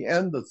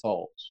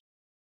Neanderthals.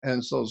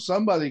 And so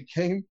somebody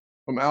came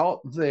from out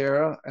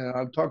there, and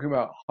I'm talking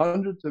about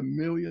hundreds of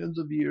millions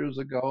of years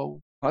ago,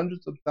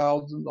 hundreds of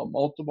thousands or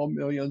multiple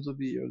millions of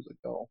years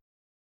ago.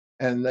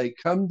 And they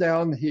come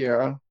down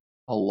here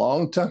a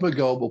long time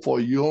ago before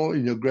you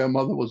and your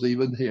grandmother was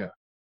even here.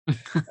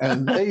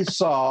 And they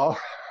saw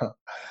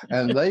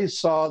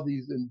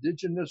these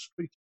indigenous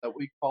creatures that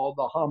we call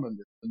the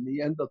hominids, the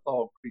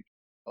Neanderthal creatures,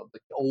 the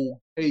old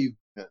cavemen.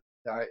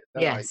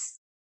 Yes.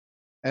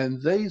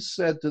 And they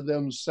said to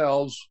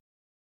themselves,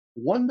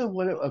 wonder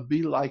what it would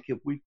be like if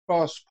we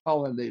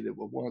cross-pollinated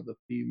with one of the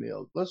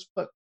females. Let's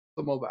put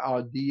some of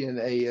our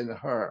DNA in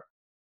her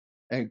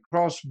and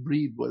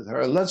crossbreed with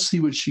her. Let's see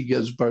what she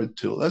gives birth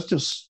to. Let's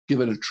just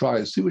give it a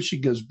try, see what she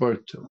gives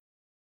birth to.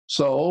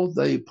 So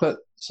they put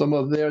some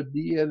of their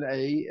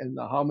DNA in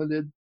the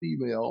hominid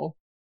female,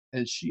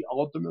 and she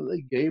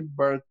ultimately gave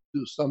birth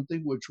to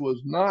something which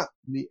was not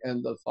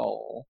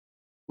Neanderthal,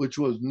 which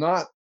was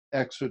not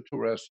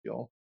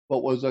extraterrestrial,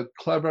 but was a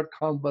clever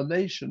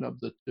combination of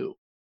the two.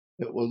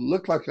 It would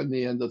look like a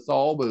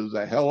Neanderthal, but it was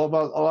a hell of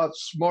a lot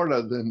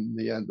smarter than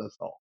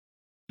Neanderthal.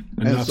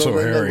 And not so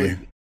hairy.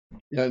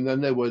 And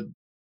then they would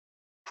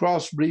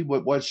crossbreed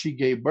with what she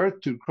gave birth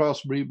to,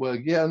 crossbreed with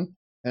again,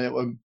 and it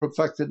would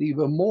perfect it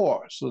even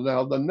more. So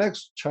now the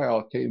next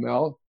child came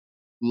out,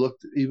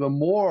 looked even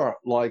more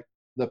like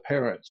the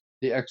parents,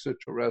 the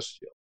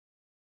extraterrestrial.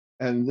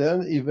 And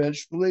then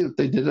eventually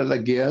they did it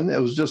again. It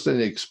was just an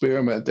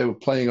experiment. They were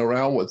playing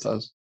around with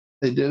us.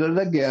 They did it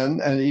again,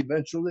 and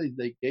eventually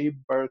they gave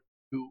birth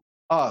to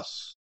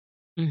us,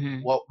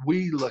 what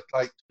we look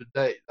like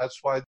today. That's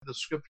why the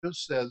scripture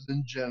says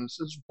in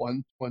Genesis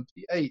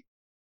 1:28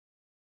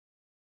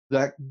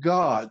 that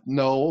God,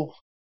 no,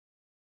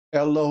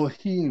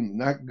 Elohim,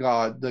 not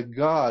God, the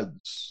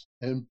gods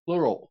in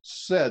plural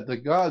said, the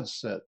gods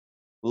said,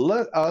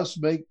 let us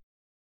make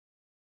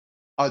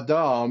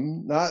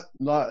Adam, not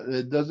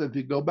it doesn't, if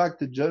you go back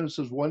to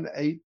Genesis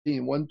 1:18,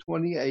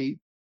 1:28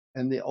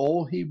 in the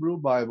old Hebrew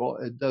Bible,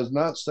 it does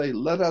not say,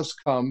 let us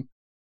come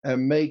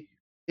and make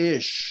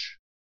Ish.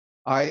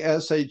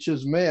 I-S-H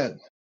is man.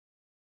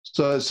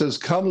 So it says,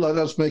 come, let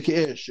us make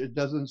Ish. It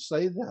doesn't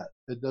say that.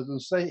 It doesn't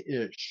say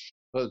Ish.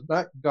 So it's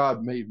not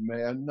God made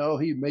man. No,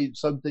 he made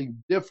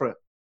something different.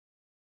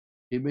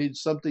 He made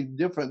something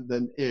different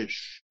than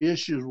Ish.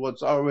 Ish is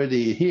what's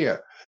already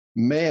here.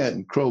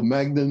 Man,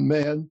 Cro-Magnon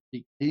man,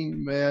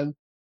 Peking man,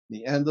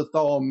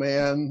 Neanderthal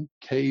man,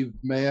 cave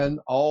man,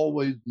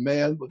 always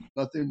man was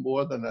nothing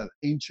more than an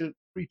ancient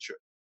creature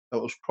that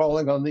was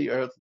crawling on the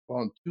earth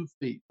on 2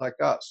 feet like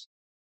us,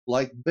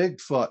 like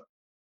Bigfoot.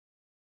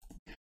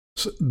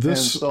 And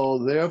so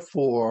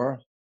therefore,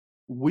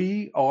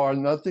 we are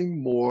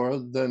nothing more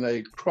than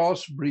a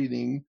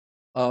crossbreeding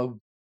of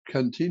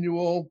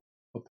continual,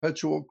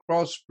 perpetual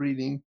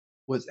crossbreeding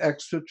with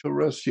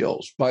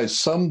extraterrestrials by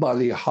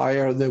somebody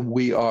higher than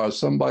we are,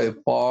 somebody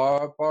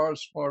far, far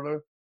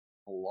smarter,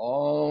 a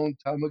long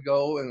time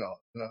ago,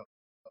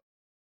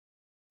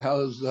 how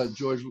does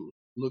George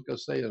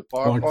Lucas say it?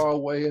 Far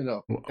away in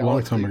a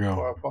long time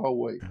ago. Far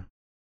away.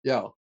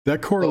 Yeah.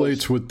 That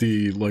correlates with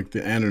the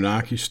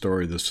Anunnaki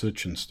story, the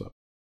Sitchin stuff.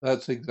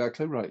 That's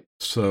exactly right.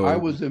 So I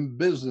was in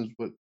business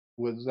with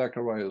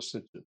Zecharia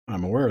Sitchin.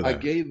 I'm aware of that. I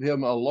gave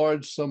him a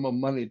large sum of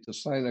money to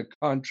sign a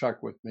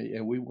contract with me,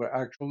 and we were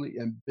actually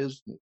in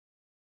business.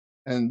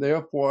 And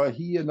therefore,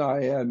 he and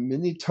I had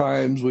many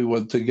times we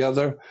were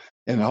together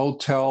in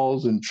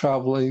hotels and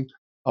traveling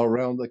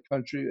around the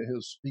country at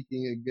his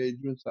speaking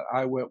engagements.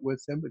 I went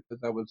with him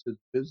because I was his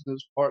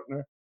business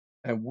partner.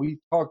 And we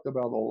talked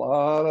about a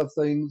lot of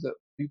things that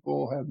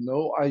people have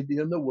no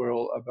idea in the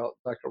world about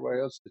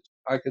Zecharia Sitchin.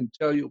 I can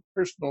tell you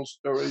personal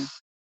stories.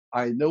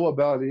 I know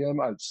about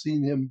him. I've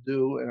seen him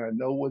do, and I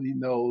know what he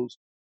knows.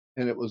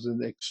 And it was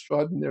an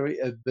extraordinary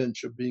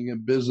adventure being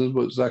in business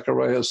with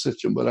Zecharia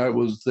Sitchin, but I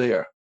was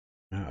there.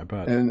 Yeah, I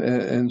bet.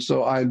 And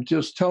so I'm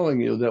just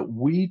telling you that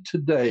we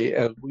today,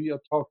 as we are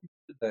talking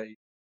today,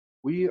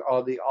 we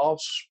are the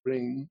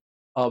offspring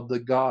of the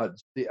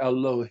gods, the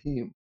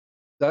Elohim.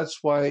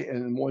 That's why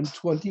in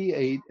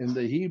 1:28 in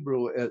the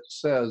Hebrew it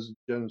says,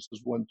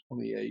 Genesis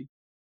 1:28,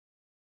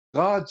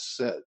 God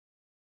said,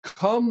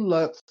 come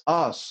let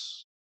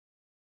us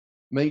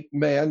make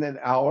man in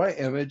our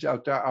image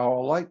after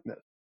our likeness.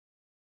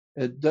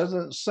 It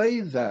doesn't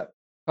say that,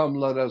 come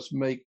let us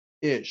make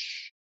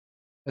Ish.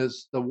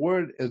 The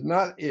word is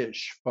not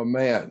Ish for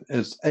man,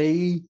 it's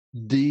A-D-M.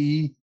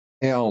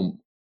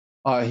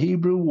 A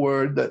Hebrew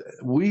word that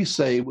we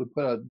say, we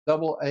put a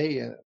double A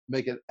in it,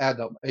 make it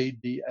Adam,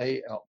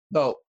 A-D-A-M.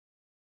 No,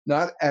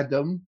 not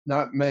Adam,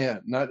 not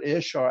man, not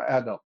Ish or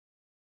Adam.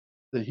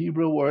 The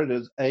Hebrew word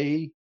is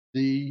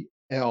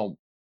A-D-M.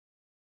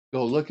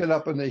 Go look it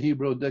up in the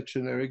Hebrew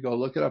dictionary, go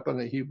look it up in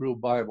the Hebrew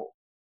Bible.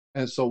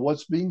 And so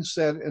what's being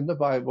said in the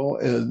Bible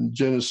in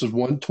Genesis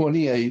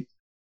 1:28,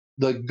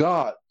 the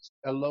gods,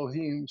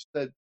 Elohim,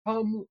 said,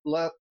 come,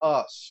 let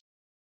us.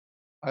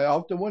 I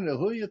often wonder,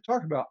 who are you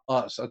talking about,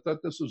 us? I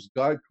thought this was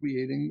God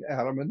creating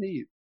Adam and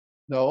Eve.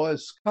 No,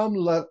 it's come,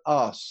 let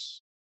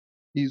us.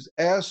 He's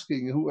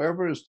asking,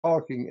 whoever is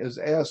talking is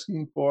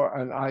asking for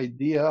an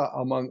idea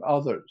among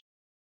others.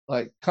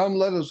 Like, come,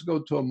 let us go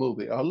to a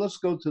movie, or let's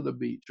go to the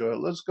beach, or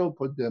let's go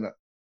for dinner.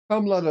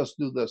 Come, let us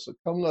do this, or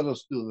come, let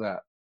us do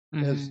that.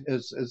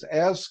 It's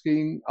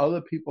asking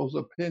other people's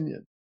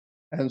opinion.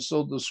 And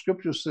so the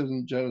scripture says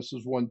in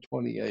Genesis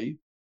 1:28,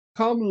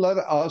 come, let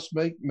us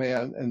make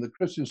man. And the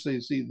Christians say,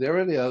 see, there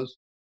it is.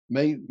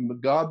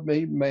 God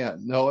made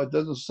man. No, it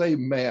doesn't say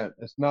man.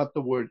 It's not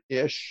the word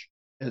ish.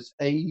 It's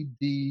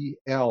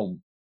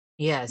A-D-M.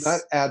 Yes.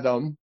 Not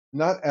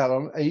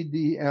Adam,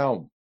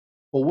 A-D-M.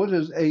 Well, what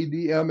is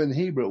ADM in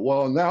Hebrew?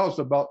 Well, now it's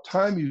about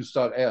time you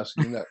start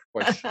asking that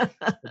question.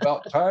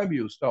 About time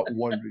you start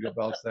wondering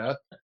about that.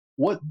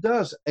 What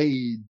does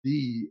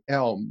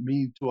ADM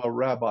mean to a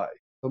rabbi,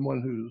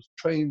 someone who's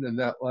trained in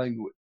that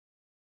language?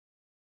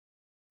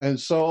 And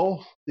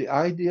so the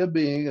idea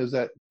being is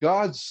that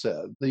God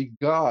said, the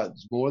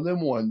gods, more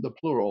than one, the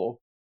plural,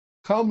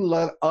 come,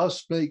 let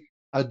us make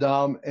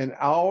Adam in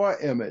our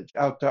image,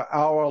 after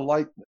our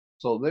likeness.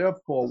 So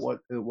therefore, what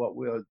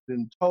we have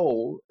been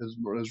told is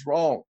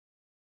wrong.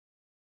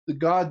 The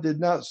God did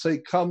not say,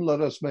 come, let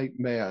us make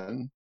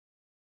man.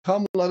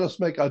 Come, let us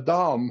make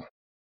Adam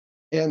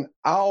in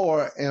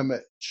our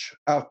image,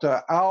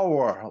 after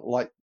our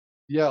likeness.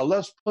 Yeah,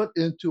 let's put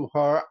into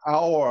her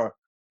our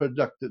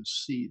productive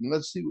seed, and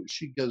let's see what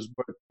she gives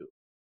birth to.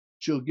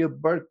 She'll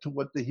give birth to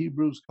what the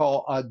Hebrews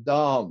call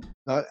Adam,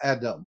 not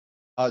Adam,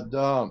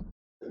 Adam.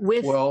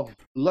 Well,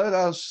 let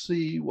us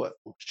see what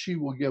she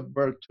will give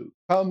birth to.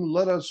 Come,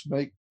 let us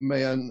make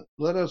man,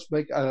 let us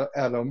make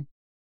Adam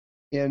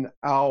in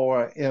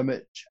our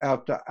image,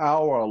 after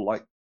our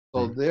likeness.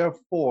 So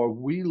therefore,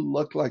 we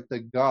look like the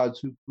gods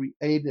who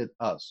created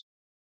us.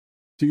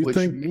 Do you which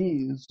think?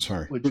 Means,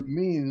 Sorry. Which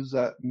means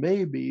that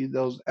maybe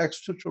those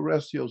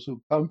extraterrestrials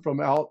who come from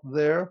out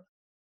there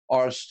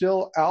are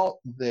still out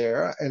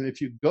there. And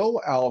if you go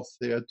out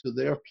there to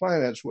their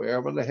planets,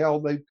 wherever the hell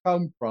they've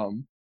come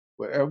from,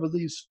 wherever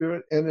these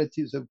spirit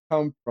entities have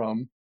come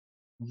from,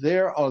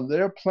 they're on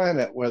their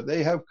planet where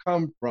they have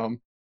come from,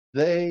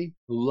 they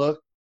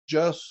look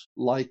just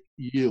like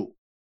you.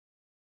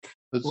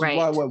 This is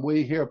why when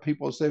we hear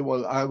people say,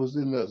 well, I was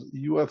in the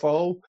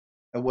UFO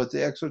and with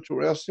the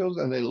extraterrestrials,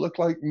 and they look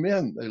like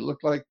men. They look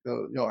like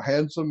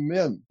handsome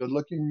men,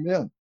 good-looking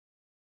men.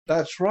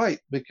 That's right,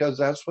 because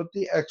that's what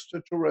the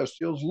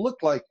extraterrestrials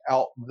look like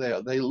out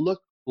there. They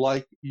look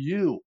like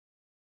you.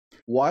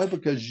 Why?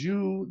 Because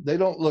they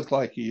don't look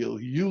like you.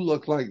 You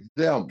look like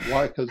them.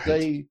 Why? Because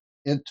they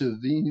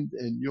intervened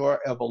in your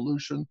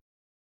evolution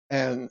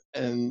and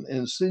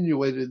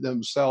insinuated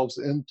themselves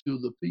into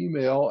the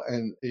female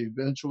and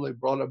eventually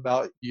brought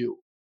about you.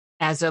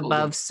 As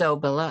above, so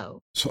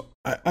below. So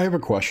I have a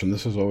question.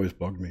 This has always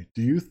bugged me.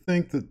 Do you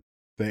think that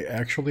they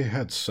actually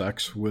had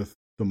sex with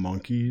the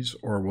monkeys,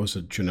 or was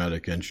it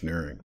genetic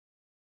engineering?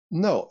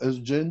 No, it's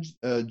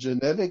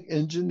genetic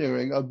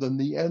engineering of the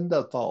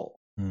Neanderthal,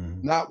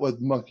 not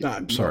with monkeys.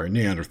 I'm sorry,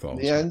 Neanderthals.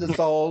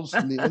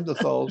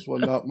 Neanderthals were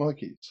not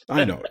monkeys.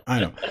 I know.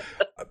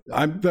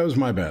 That was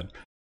my bad.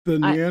 The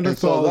Neanderthals. And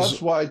so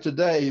that's why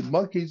today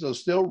monkeys are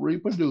still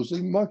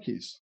reproducing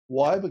monkeys.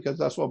 Why? Because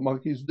that's what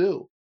monkeys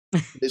do.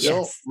 They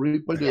don't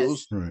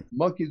reproduce. Yes. Right.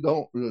 Monkeys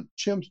don't.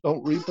 Chimps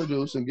don't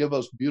reproduce and give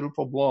us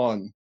beautiful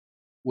blonde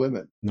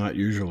women. Not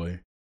usually.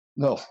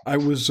 No. I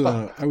was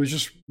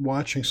just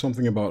watching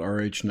something about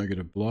Rh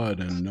negative blood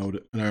and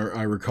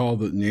I recall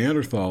that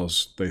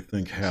Neanderthals, they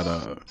think,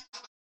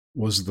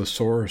 was the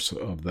source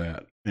of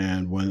that.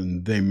 And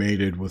when they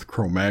mated with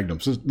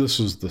Cro-Magnons,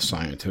 this is the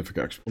scientific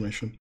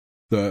explanation.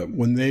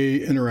 When they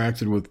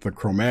interacted with the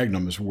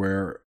Cro-Magnon is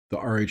where the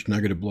Rh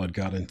negative blood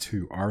got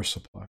into our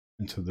supply,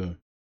 into the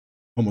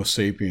Homo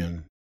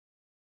sapien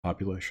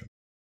population.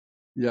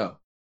 Yeah.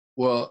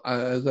 Well,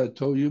 as I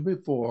told you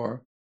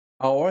before,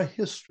 our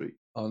history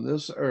on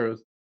this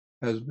earth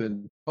has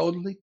been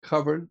totally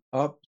covered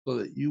up so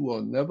that you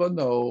will never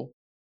know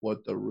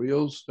what the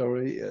real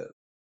story is.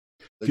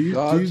 The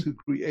gods who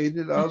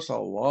created us a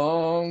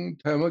long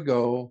time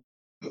ago,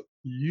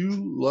 you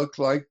look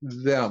like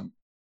them.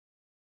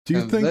 Do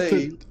you think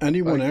that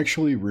anyone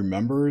actually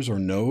remembers or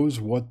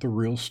knows what the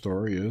real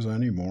story is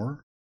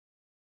anymore?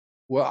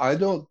 Well, I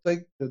don't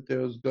think that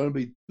there's going to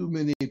be too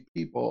many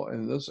people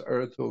in this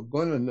earth who are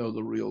going to know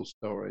the real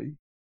story.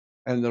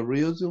 And the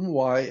reason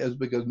why is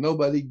because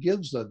nobody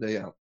gives a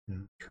damn. Yeah,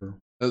 true.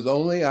 There's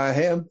only a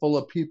handful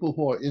of people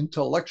who are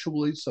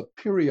intellectually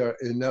superior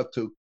enough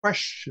to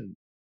question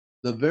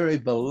the very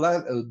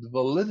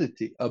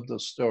validity of the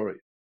story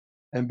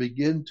and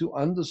begin to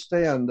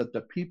understand that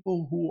the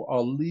people who are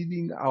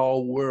leading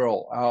our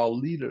world, our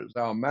leaders,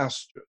 our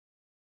masters,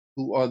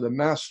 who are the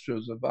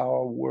masters of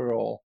our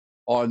world,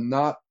 are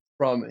not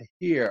from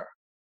here.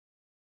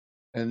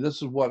 And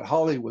this is what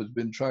Hollywood's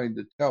been trying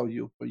to tell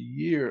you for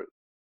years.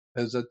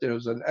 is that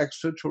there's an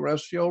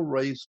extraterrestrial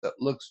race that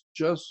looks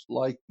just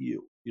like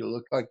you. You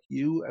look like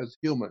you as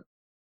human.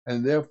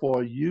 And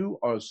therefore, you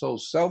are so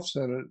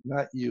self-centered,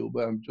 not you,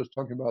 but I'm just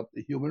talking about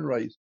the human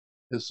race,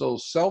 is so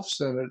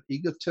self-centered,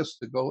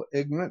 egotistical,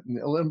 ignorant, and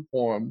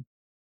ill-informed,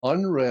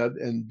 unread,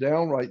 and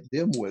downright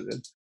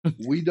dim-witted.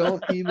 We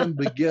don't even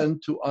begin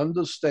to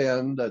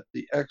understand that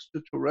the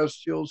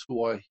extraterrestrials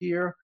who are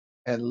here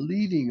and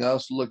leading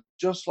us look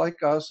just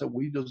like us, and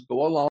we just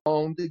go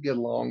along to get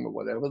along, or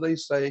whatever they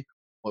say.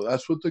 Well,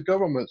 that's what the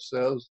government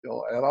says.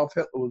 Adolf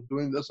Hitler was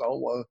doing this. Oh,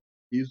 well,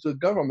 he's the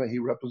government. He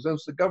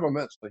represents the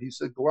government. So he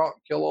said, go out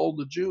and kill all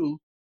the Jews.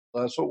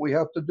 That's what we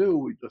have to do.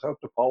 We just have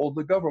to follow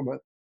the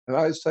government. And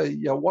I say,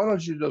 yeah, why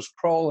don't you just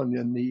crawl on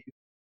your knees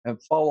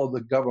and follow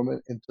the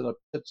government into the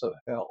pits of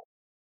hell?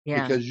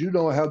 Yeah. Because you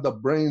don't have the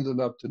brains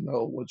enough to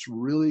know what's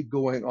really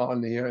going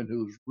on here and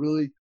who's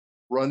really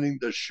running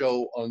the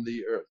show on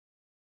the earth.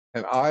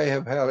 And I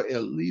have had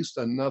at least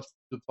enough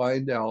to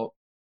find out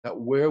that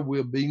where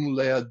we're being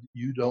led,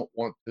 you don't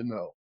want to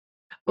know.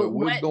 Where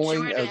we're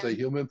going Jordan, as a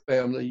human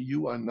family,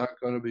 you are not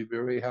going to be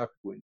very happy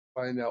when you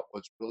find out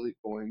what's really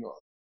going on.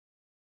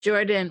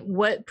 Jordan,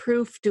 what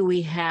proof do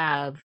we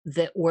have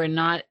that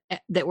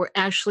we're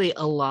actually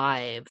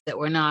alive, that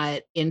we're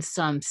not in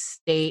some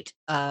state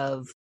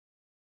of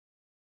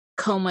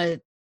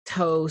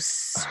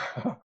comatose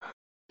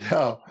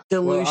Yeah.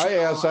 delusional? Well,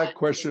 I asked that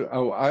question.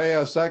 I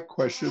asked that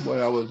question when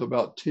I was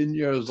about 10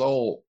 years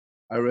old.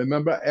 I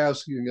remember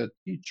asking a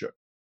teacher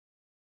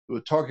who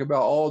would talk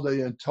about all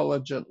the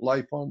intelligent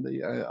life on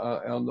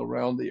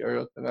around the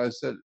earth, and I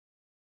said,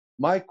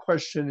 my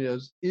question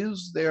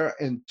is there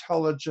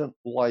intelligent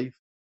life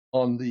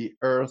on the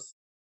earth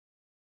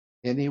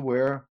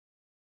anywhere?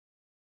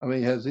 I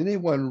mean, has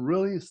anyone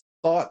really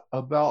thought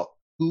about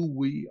who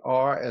we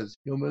are as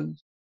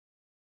humans?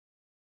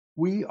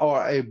 We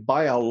are a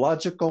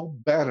biological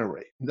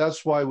battery.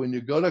 That's why when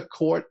you go to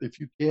court, if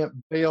you can't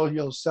bail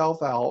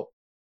yourself out,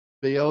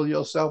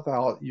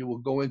 you will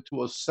go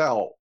into a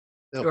cell.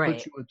 They'll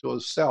put you into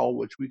a cell,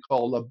 which we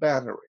call a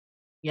battery.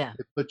 Yeah.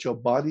 They put your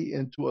body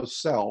into a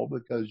cell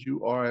because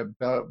you are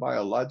a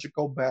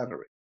biological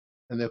battery,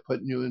 and they're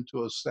putting you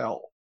into a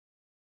cell.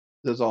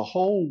 There's a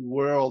whole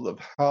world of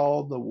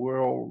how the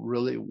world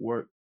really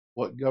works,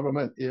 what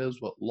government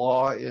is, what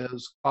law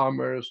is,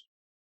 commerce,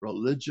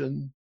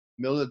 religion,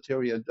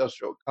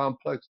 military-industrial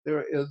complex.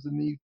 There is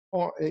an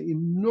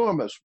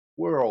enormous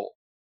world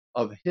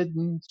of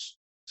hidden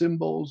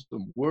symbols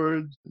and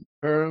words and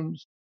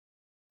terms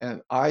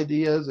and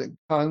ideas and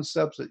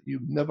concepts that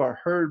you've never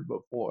heard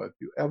before. If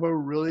you ever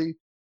really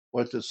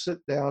were to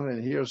sit down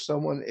and hear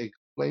someone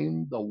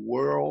explain the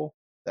world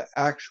that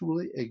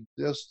actually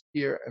exists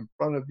here in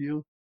front of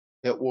you,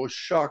 it will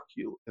shock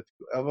you if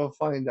you ever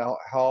find out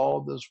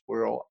how this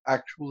world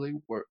actually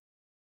works.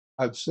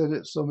 I've said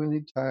it so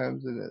many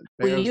times, and it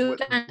bears you've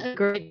witness. done a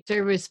great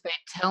service by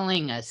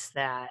telling us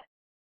that.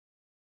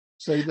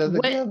 Say that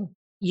again.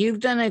 You've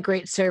done a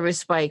great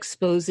service by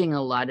exposing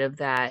a lot of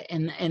that,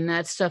 and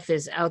that stuff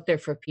is out there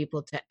for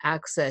people to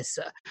access.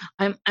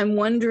 I'm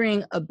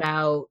wondering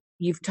about,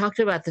 you've talked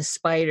about the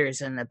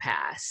spiders in the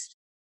past.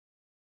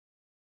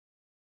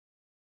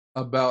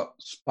 About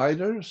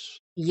spiders?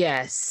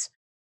 Yes.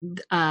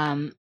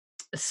 I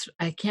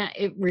can't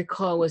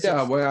recall.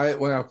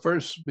 When I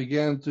first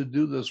began to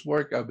do this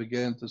work, I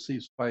began to see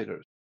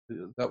spiders.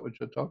 Is that what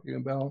you're talking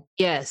about?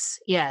 Yes.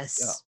 Yeah.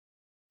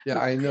 Yeah,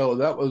 I know.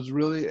 That was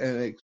really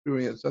an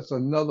experience. That's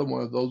another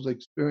one of those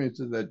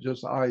experiences that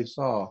just I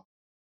saw.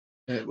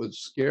 And it was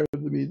scared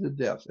me to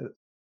death. It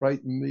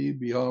frightened me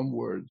beyond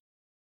words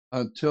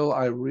until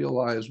I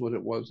realized what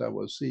it was I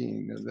was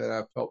seeing, and then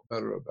I felt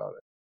better about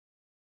it.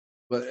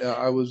 But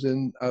I was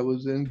in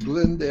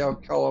Glendale,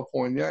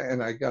 California,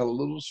 and I got a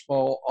little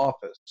small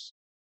office.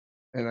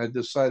 And I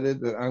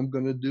decided that I'm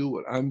going to do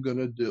what I'm going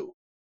to do.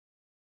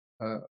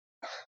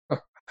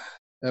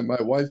 And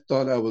my wife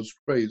thought I was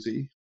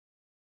crazy.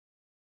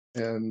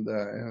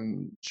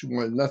 And she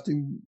wanted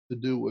nothing to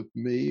do with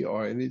me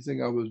or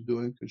anything I was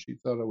doing because she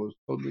thought I was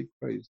totally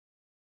crazy.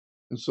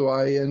 And so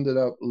I ended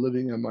up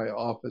living in my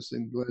office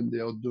in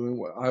Glendale doing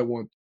what I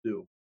want to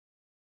do.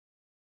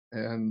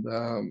 And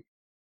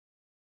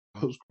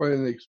it was quite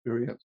an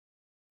experience.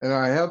 And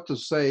I have to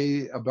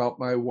say about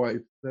my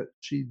wife that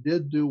she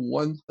did do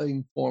one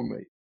thing for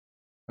me.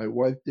 My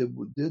wife did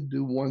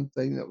do one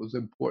thing that was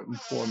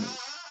important for me.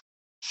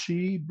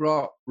 She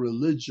brought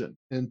religion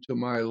into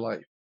my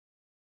life.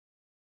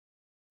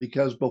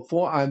 Because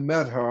before I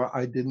met her,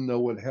 I didn't know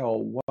what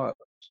hell was.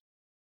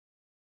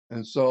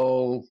 And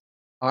so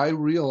I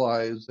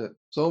realized that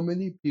so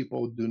many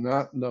people do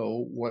not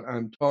know what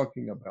I'm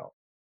talking about.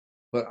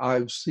 But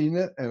I've seen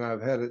it and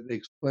I've had it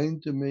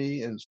explained to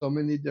me in so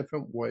many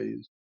different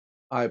ways.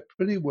 I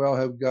pretty well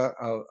have got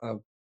a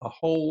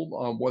hold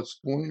on what's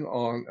going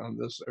on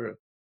this earth.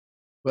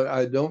 But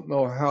I don't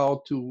know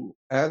how to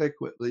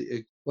adequately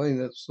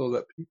explain it so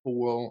that people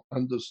will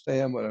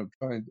understand what I'm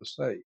trying to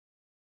say.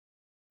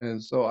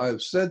 And so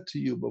I've said to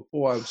you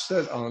before, I've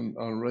said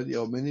on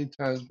radio many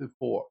times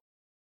before,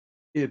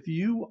 If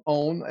you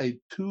own a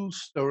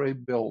 2-story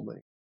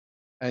building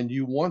and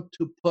you want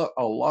to put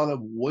a lot of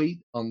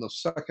weight on the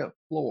second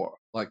floor,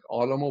 like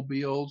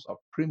automobiles or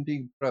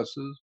printing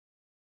presses,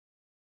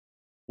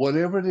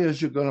 whatever it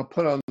is you're going to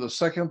put on the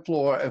second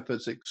floor, if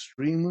it's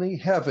extremely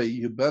heavy,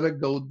 you better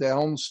go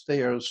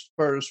downstairs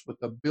first with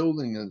the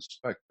building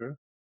inspector,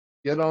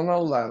 get on a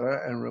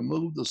ladder and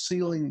remove the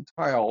ceiling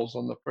tiles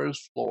on the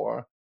first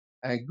floor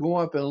and go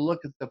up and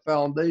look at the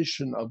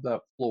foundation of that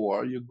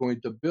floor you're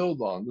going to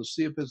build on to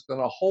see if it's going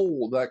to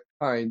hold that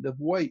kind of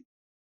weight.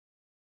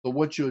 So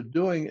what you're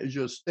doing is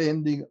you're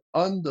standing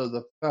under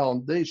the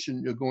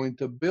foundation you're going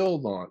to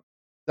build on.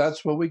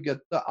 That's where we get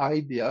the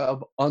idea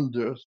of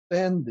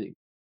understanding.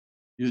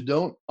 You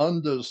don't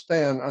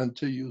understand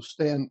until you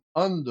stand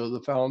under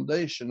the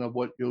foundation of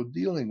what you're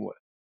dealing with.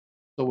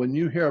 So when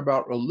you hear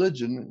about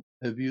religion,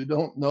 if you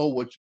don't know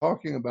what you're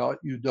talking about,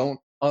 you don't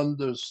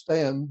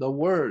understand the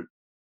word.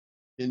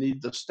 You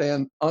need to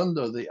stand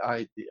under the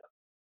idea.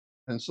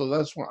 And so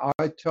that's when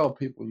I tell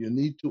people you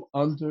need to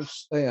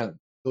understand.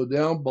 Go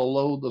down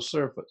below the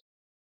surface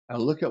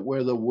and look at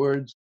where the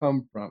words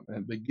come from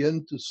and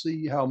begin to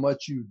see how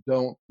much you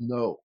don't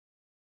know.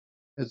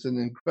 It's an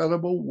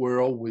incredible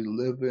world we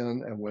live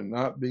in, and we're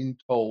not being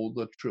told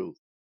the truth.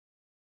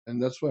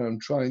 And that's what I'm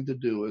trying to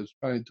do, is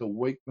trying to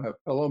wake my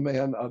fellow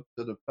man up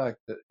to the fact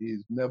that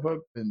he's never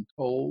been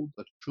told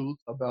the truth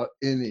about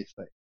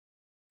anything.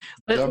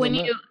 But when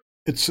Government, you,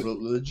 It's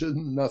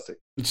religion, nothing.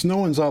 it's no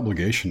one's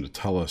obligation to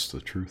tell us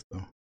the truth,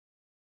 though.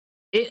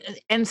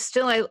 and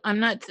still, I'm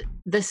not,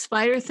 the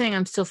spider thing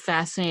I'm still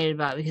fascinated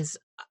about, because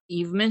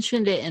you've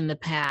mentioned it in the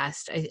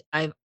past.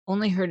 I've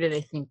only heard it,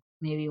 I think,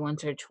 maybe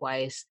once or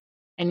twice.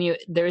 And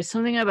there is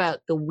something about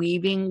the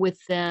weaving with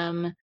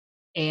them.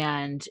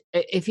 And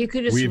if you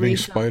could just Weaving read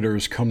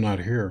spiders come not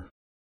here.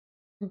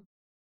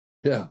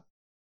 Yeah.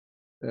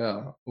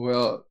 Yeah.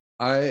 Well,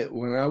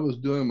 when I was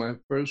doing my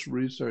first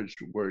research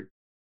work,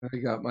 I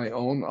got my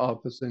own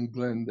office in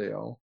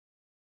Glendale.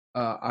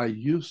 I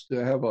used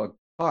to have a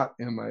cot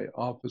in my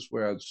office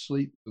where I'd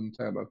sleep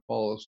sometime. I'd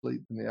fall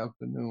asleep in the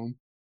afternoon.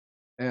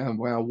 And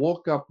when I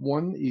woke up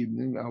one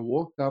evening, I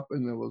woke up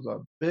and there was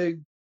a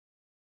big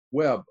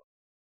web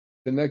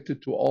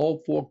connected to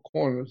all 4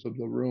 corners of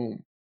the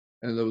room.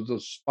 And there was a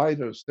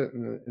spider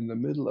sitting in the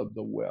middle of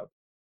the web.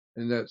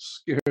 And that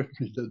scared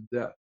me to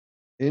death.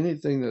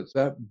 Anything that's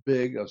that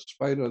big, a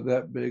spider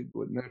that big,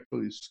 would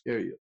naturally scare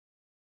you.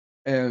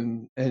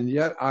 And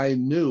yet I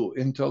knew,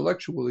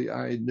 intellectually,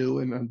 I knew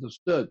and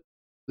understood,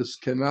 this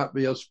cannot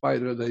be a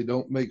spider. They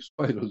don't make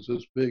spiders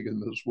this big in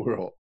this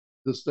world.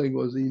 This thing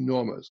was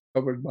enormous,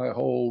 covered my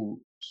whole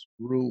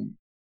room.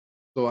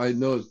 So I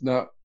know it's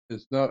not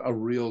a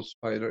real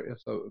spider.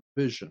 It's a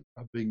vision.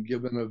 I've been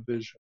given a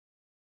vision.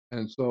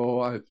 And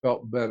so I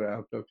felt better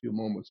after a few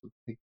moments of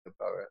thinking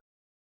about it.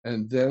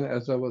 And then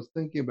as I was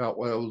thinking about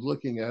what I was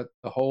looking at,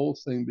 the whole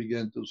thing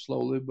began to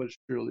slowly but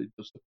surely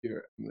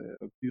disappear. And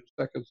a few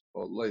seconds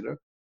later,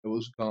 it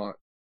was gone.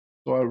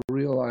 So I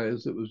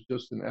realized it was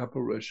just an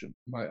apparition.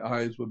 My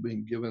eyes were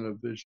being given a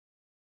vision.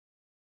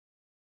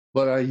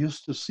 But I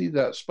used to see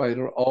that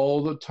spider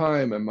all the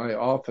time in my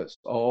office.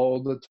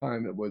 All the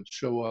time it would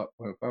show up.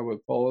 If I would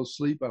fall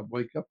asleep, I'd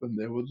wake up and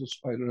there was a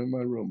spider in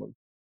my room.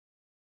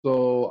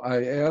 So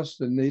I asked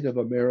the Native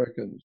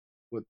Americans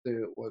what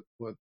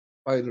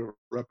spider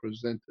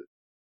represented.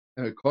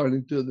 And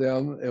according to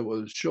them, it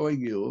was showing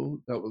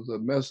you, that was a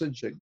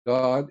message that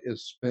God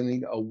is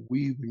spinning a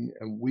weaving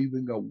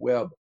a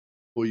web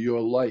for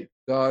your life.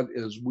 God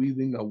is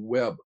weaving a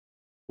web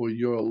for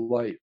your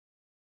life.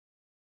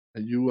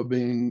 And you are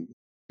being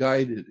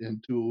guided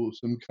into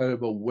some kind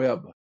of a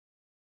web.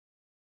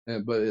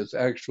 But it's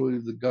actually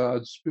the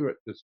God Spirit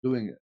that's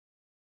doing it,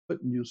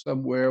 putting you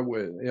somewhere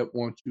where it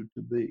wants you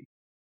to be.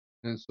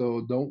 And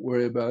so don't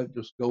worry about it.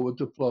 Just go with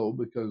the flow,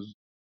 because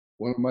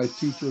one of my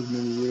teachers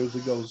many years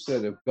ago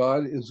said, if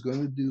God is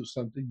going to do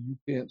something, you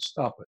can't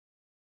stop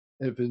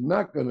it. If he's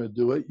not going to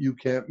do it, you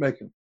can't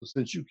make it.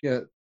 Since you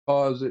can't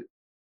cause it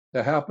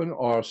to happen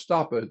or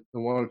stop it,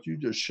 then why don't you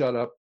just shut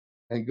up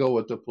and go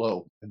with the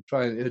flow and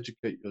try and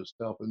educate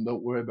yourself, and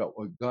don't worry about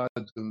what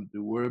God's going to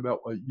do. Worry about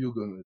what you're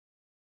going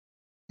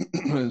to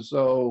do. And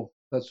so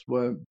that's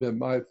been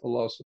my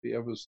philosophy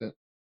ever since.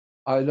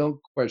 I don't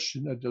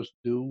question. I just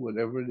do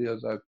whatever it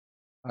is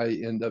I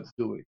end up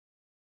doing.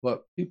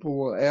 But people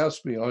will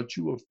ask me, aren't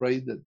you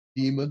afraid that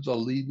demons are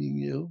leading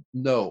you?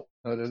 No,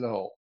 not at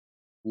all.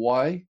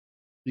 Why?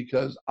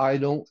 Because I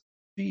don't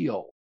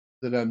feel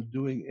that I'm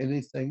doing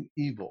anything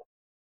evil.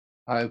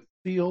 I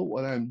feel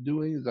what I'm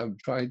doing is I'm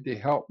trying to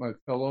help my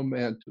fellow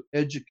man to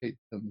educate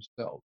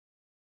themselves.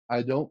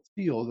 I don't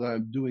feel that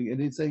I'm doing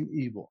anything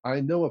evil. I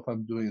know if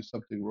I'm doing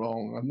something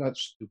wrong. I'm not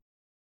stupid.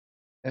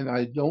 And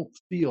I don't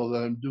feel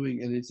that I'm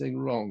doing anything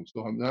wrong.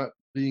 So I'm not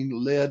being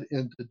led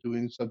into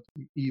doing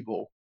something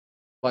evil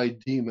by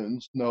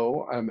demons.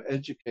 No, I'm an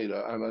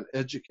educator. I'm an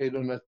educator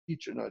and a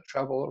teacher, and I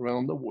travel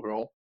around the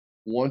world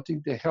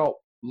wanting to help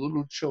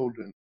little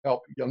children,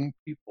 help young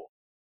people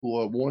who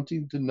are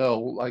wanting to know,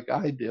 like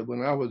I did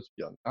when I was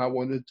young. I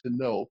wanted to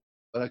know,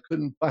 but I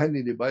couldn't find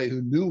anybody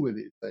who knew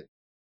anything.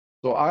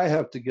 So I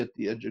have to get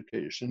the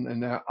education, and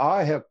now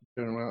I have to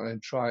turn around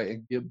and try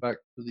and give back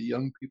to the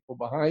young people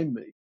behind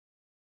me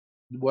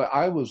what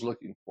I was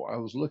looking for. I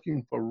was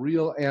looking for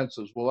real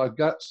answers. Well, I've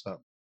got some,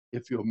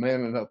 if you're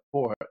man enough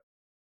for it.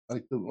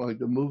 Like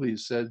the movie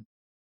said,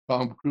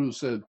 Tom Cruise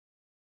said,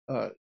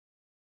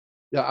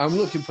 "Yeah, I'm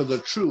looking for the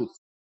truth,"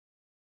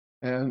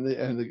 and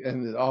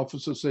the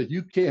officer said,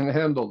 "You can't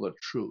handle the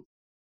truth."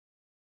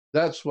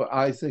 That's what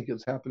I think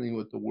is happening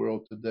with the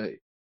world today.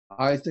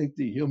 I think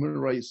the human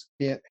race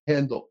can't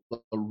handle the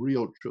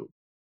real truth.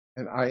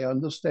 And I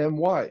understand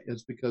why.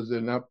 It's because they're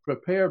not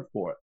prepared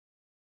for it.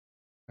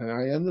 And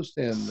I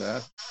understand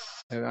that.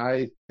 And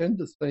I tend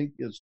to think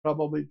it's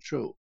probably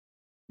true.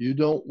 You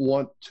don't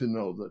want to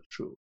know the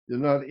truth. You're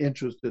not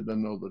interested to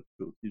know the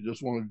truth. You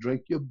just want to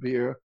drink your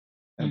beer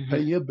and pay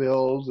your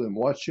bills and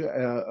watch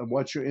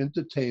your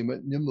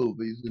entertainment and your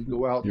movies and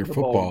go out Your to the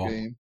football. ball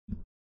game.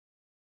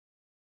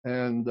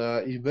 And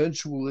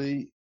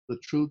eventually, the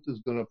truth is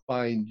going to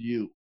find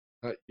you.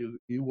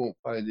 You won't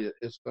find it.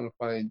 It's going to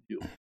find you.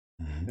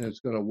 And it's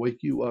going to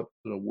wake you up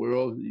to the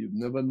world that you've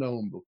never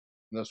known before.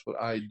 And that's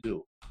what I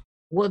do.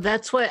 Well,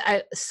 that's what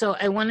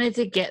I wanted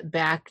to get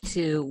back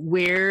to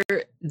where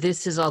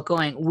this is all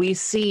going. We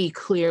see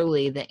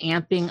clearly the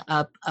amping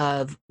up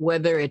of,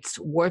 whether it's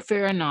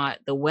warfare or not,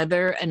 the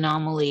weather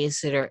anomalies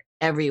that are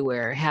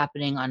everywhere,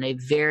 happening on a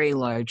very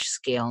large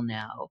scale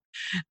now.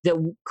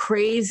 The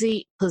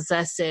crazy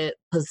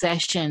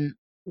possession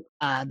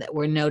that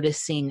we're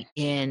noticing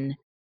in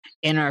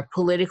our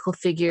political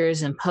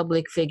figures and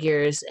public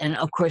figures, and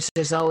of course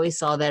there's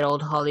always all that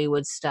old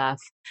Hollywood stuff,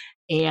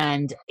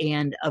 and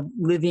of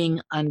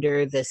living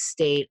under the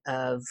state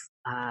of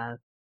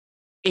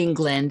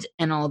England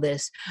and all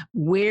this.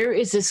 Where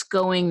is this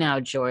going now,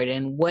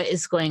 Jordan? What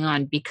is going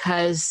on?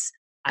 Because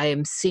I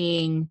am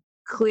seeing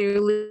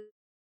clearly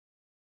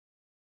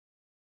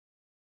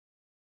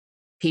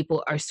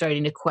people are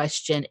starting to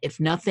question, if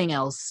nothing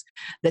else,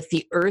 that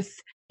the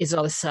earth is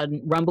all of a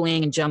sudden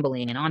rumbling and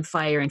jumbling and on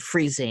fire and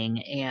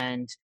freezing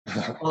and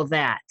all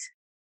that.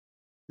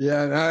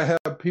 Yeah, and I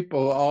have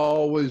people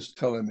always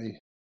telling me.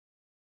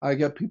 I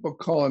get people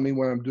calling me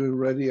when I'm doing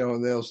radio,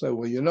 and they'll say,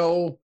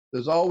 "Well,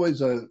 there's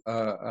always a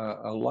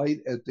light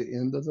at the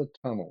end of the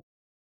tunnel."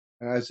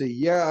 And I say,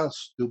 "Yeah,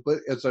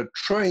 stupid, it's a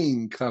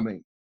train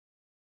coming."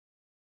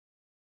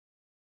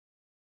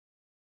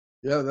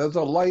 Yeah, there's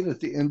a light at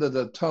the end of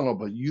the tunnel,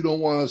 but you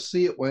don't want to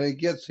see it when it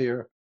gets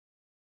here,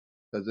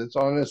 because it's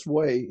on its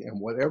way.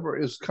 And whatever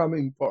is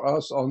coming for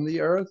us on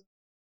the earth,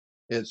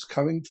 it's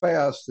coming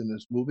fast and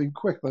it's moving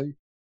quickly.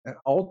 And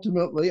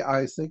ultimately,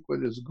 I think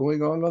what is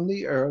going on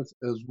the earth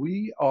is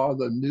we are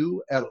the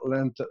new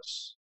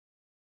Atlantis.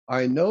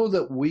 I know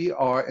that we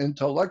are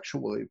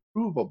intellectually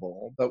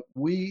provable that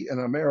we in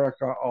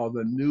America are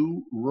the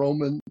new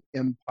Roman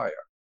Empire.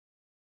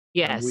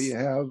 Yes.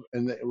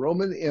 And the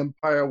Roman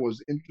Empire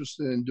was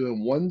interested in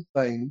doing one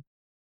thing,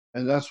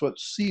 and that's what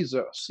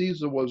Caesar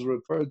was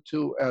referred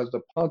to as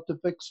the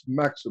Pontifex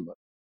Maximus.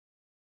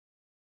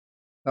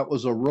 That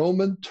was a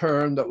Roman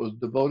term that was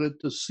devoted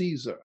to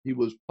Caesar. He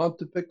was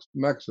Pontifex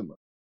Maximus,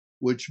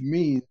 which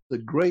means the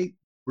great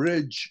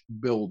bridge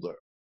builder.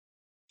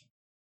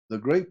 The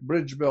great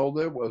bridge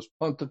builder was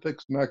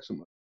Pontifex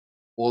Maximus.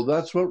 Well,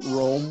 that's what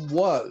Rome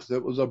was.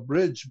 It was a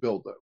bridge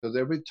builder, because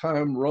every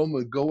time Rome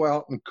would go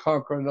out and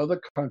conquer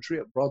another country,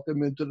 it brought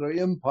them into their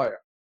empire.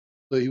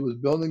 So he was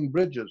building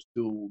bridges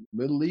to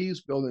the Middle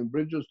East, building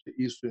bridges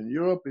to Eastern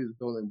Europe. He was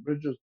building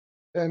bridges to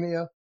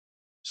Britannia.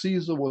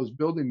 Caesar was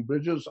building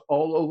bridges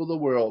all over the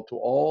world to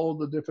all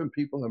the different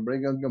people and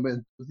bringing them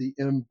into the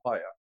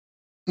empire.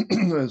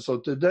 And so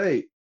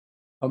today,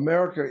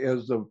 America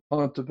is the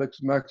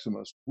Pontifex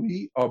Maximus.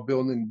 We are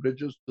building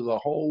bridges to the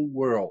whole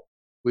world.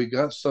 We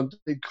got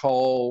something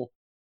called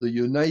the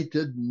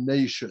United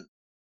Nations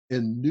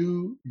in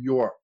New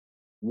York.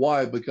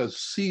 Why?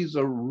 Because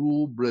Caesar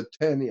ruled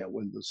Britannia.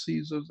 When the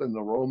Caesars and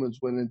the Romans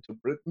went into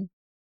Britain,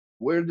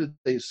 where did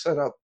they set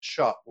up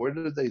shop? Where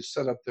did they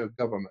set up their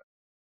government?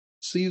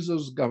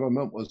 Caesar's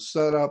government was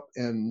set up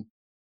in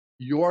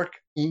York,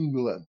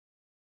 England.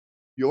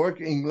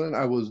 York, England,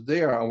 I was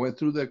there. I went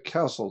through their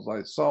castles.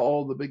 I saw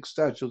all the big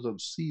statues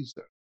of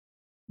Caesar.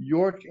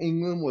 York,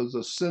 England was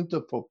a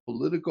center for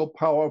political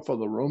power for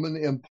the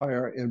Roman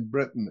Empire in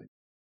Brittany.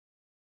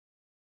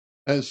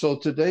 And so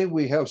today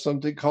we have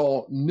something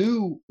called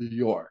New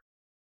York.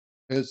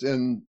 It's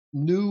in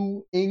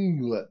New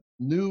England,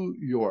 New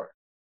York.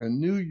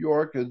 And New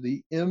York is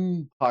the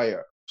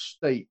empire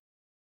state.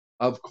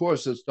 Of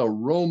course, it's the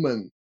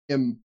Roman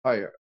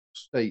Empire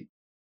state.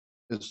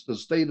 It's the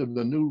state of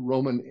the new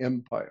Roman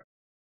Empire.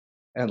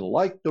 And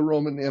like the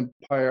Roman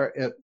Empire,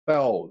 it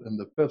fell in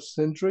the 5th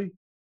century.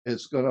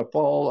 It's going to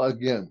fall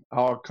again.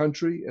 Our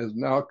country is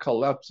now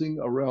collapsing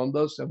around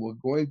us, and we're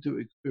going to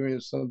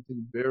experience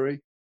something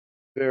very,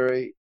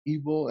 very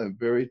evil and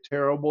very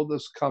terrible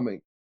that's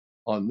coming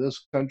on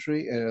this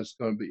country, and it's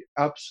going to be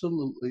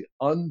absolutely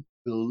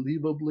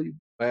unbelievably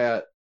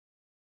bad.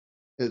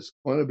 It's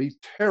going to be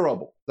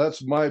terrible.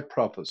 That's my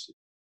prophecy.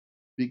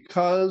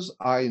 Because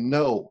I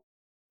know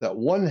that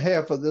one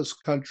half of this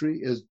country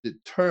is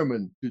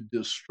determined to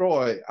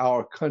destroy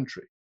our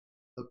country.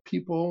 The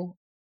people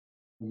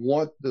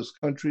want this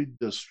country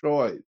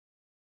destroyed.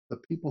 The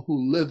people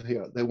who live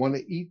here, they want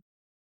to eat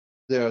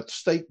their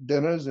steak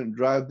dinners and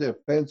drive their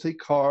fancy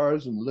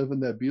cars and live in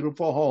their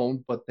beautiful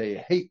homes, but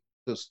they hate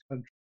this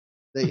country.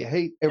 They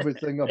hate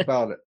everything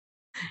about it.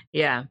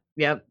 Yeah.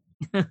 Yep.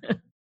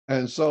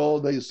 And so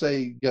they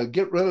say, yeah,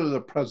 get rid of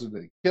the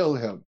president, kill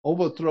him,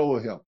 overthrow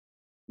him.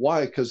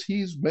 Why? Because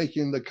he's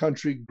making the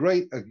country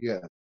great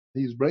again.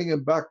 He's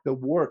bringing back the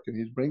work, and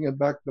he's bringing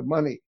back the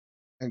money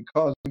and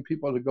causing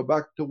people to go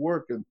back to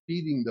work and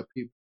feeding the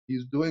people.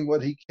 He's doing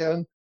what he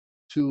can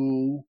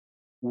to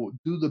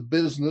do the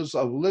business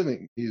of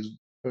living. He's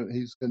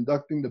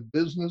conducting the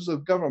business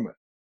of government,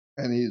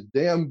 and he's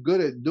damn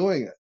good at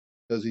doing it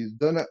because he's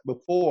done it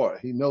before.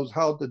 He knows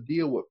how to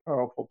deal with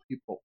powerful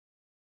people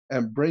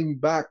and bring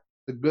back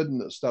the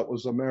goodness that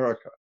was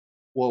America.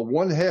 Well,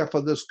 one half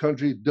of this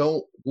country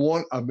don't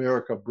want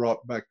America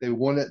brought back. They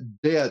want it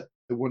dead.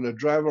 They want to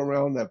drive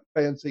around their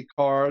fancy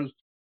cars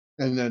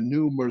and their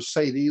new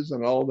Mercedes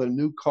and all their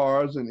new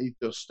cars and eat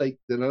their steak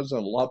dinners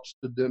and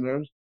lobster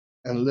dinners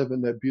and live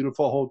in their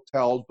beautiful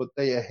hotels, but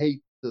they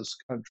hate this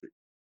country.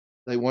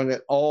 They want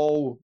it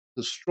all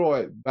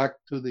destroyed, back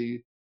to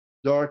the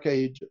dark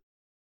ages.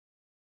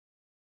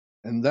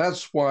 And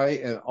that's why,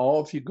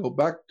 if you go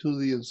back to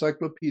the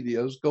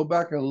encyclopedias, go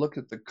back and look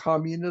at the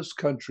communist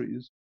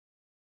countries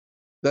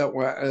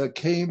that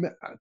came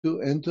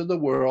into the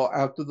world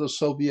after the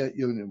Soviet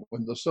Union.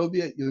 When the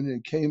Soviet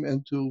Union came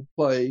into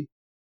play,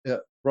 it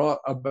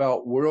brought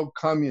about world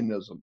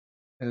communism.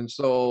 And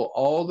so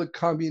all the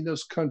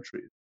communist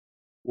countries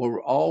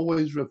were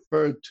always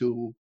referred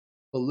to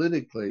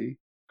politically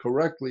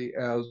correctly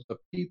as the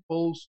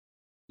People's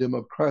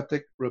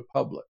Democratic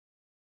Republic.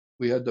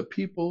 We had the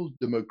People's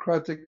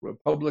Democratic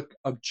Republic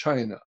of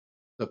China,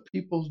 the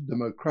People's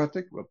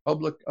Democratic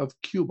Republic of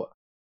Cuba,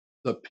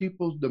 the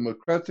People's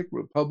Democratic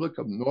Republic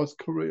of North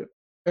Korea.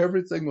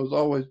 Everything was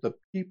always the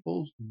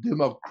People's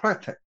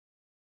Democratic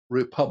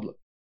Republic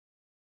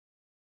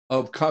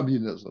of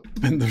communism.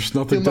 And there's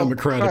nothing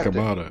democratic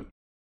about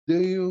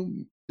it.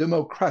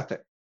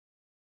 Democratic.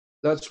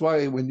 That's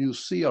why when you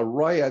see a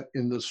riot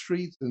in the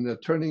streets and they're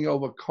turning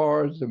over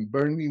cars and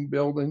burning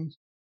buildings,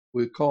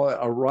 we call it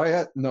a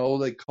riot? No,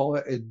 they call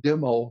it a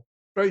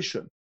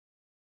demonstration.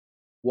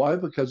 Why?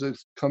 Because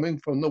it's coming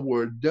from the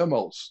word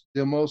demos.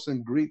 Demos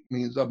in Greek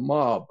means a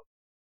mob.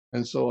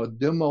 And so a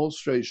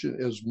demonstration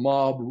is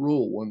mob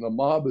rule. When the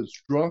mob is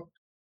drunk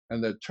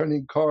and they're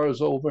turning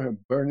cars over and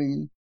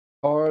burning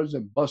cars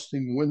and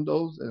busting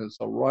windows, and it's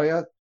a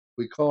riot,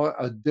 we call it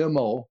a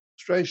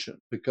demonstration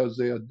because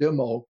they are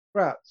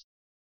Democrats.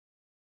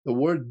 The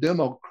word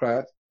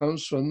Democrat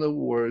comes from the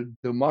word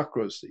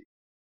democracy.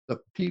 The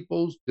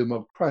People's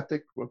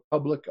Democratic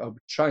Republic of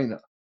China,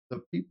 the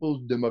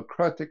People's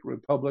Democratic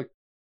Republic.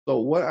 So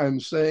what I'm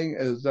saying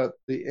is that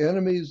the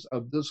enemies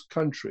of this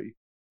country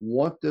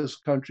want this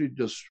country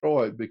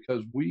destroyed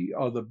because we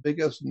are the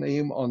biggest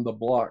name on the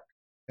block.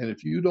 And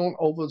if you don't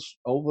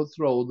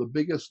overthrow the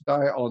biggest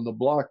guy on the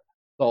block,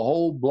 the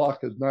whole block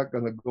is not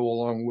going to go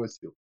along with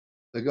you.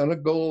 They're going to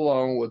go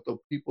along with the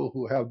people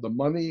who have the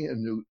money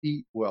and who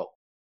eat well.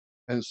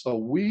 And so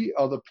we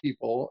are the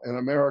people in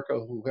America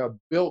who have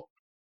built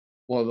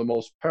one of the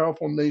most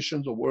powerful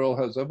nations the world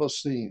has ever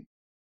seen.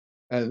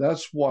 And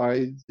that's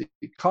why the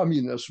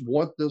communists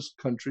want this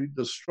country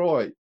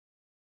destroyed.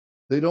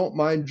 They don't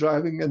mind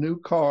driving in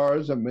new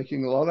cars and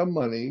making a lot of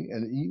money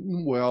and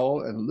eating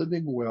well and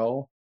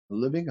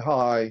living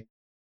high,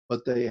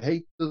 but they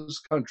hate this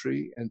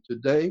country. And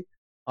today,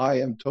 I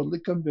am totally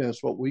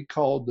convinced what we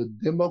call the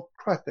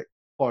Democratic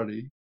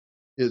Party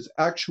is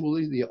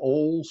actually the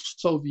old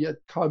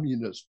Soviet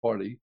Communist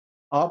Party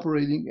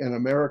operating in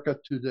America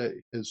today.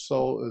 Is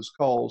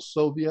called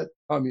Soviet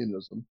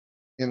communism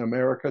in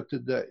America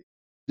today.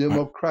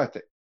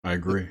 Democratic. I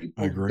agree.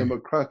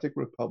 Democratic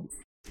Republic.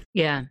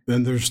 Yeah.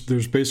 And there's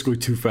basically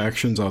two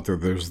factions out there.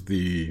 There's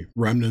the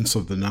remnants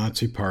of the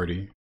Nazi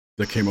Party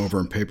that came over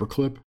in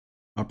Paperclip,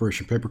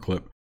 Operation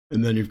Paperclip,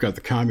 and then you've got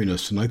the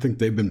communists. And I think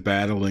they've been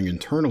battling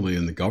internally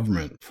in the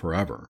government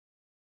forever,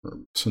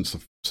 since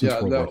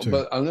World War II.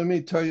 But let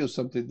me tell you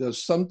something.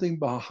 There's something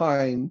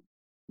behind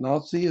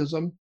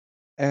Nazism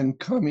and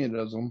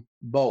communism,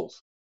 both.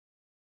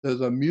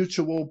 There's a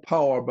mutual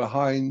power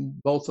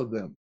behind both of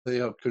them. They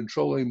are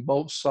controlling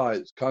both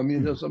sides,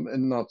 communism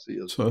and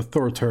Nazism. So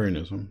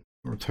authoritarianism.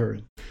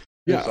 Authoritarian.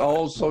 It's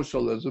all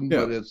socialism,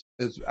 but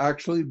it's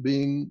actually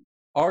being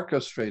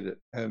orchestrated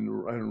and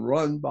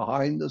run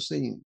behind the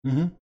scenes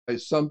by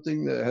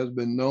something that has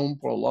been known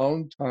for a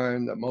long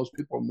time that most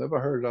people have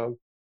never heard of.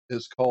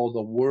 Is called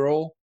the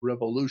World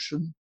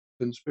Revolution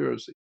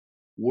Conspiracy,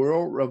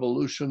 World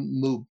Revolution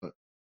Movement.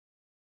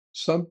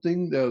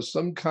 There's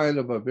some kind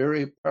of a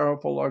very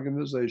powerful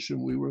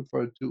organization we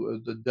refer to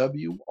as the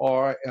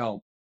WRM,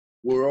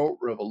 World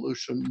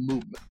Revolution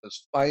Movement.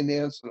 It's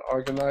financed and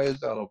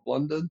organized out of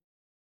London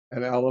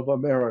and out of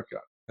America.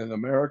 And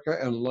America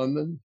and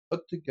London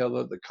put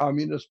together the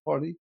Communist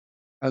Party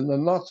and the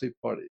Nazi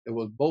Party. It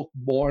was both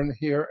born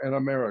here in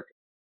America.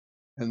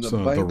 And the So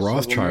the banks of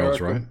Rothschilds,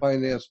 America right?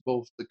 financed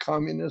both the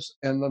communists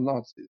and the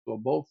Nazis. Were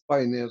both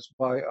financed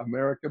by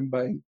American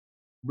bank,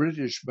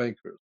 British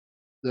bankers.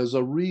 There's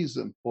a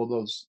reason for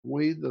the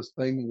way this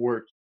thing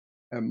works.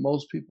 And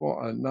most people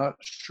are not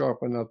sharp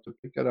enough to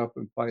pick it up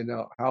and find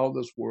out how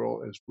this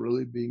world is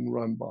really being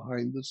run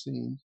behind the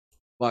scenes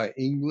by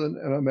England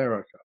and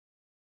America.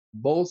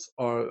 Both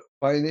are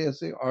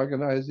financing,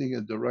 organizing,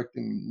 and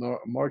directing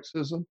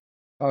Marxism,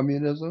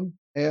 communism,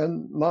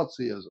 and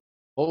Nazism.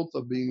 Both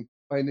are being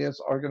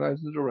financed,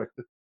 organized, and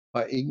directed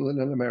by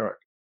England and America.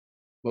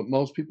 But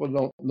most people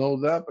don't know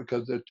that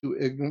because they're too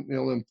ignorant and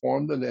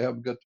ill-informed, and they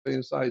haven't got the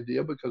faintest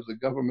idea because the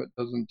government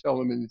doesn't tell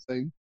them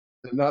anything.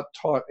 They're not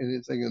taught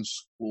anything in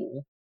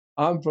school.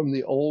 I'm from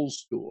the old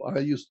school. I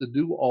used to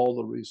do all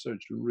the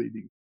research and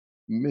reading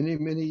many,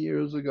 many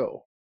years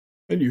ago.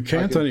 And you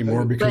can't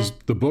anymore because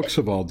the books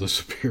have all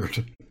disappeared.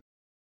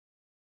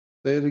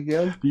 Say it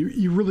again?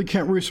 You really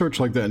can't research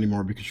like that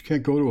anymore because you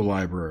can't go to a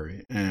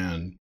library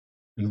and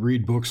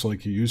read books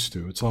like you used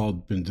to. It's all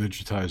been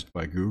digitized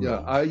by Google. Yeah,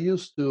 I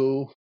used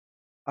to.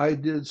 I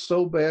did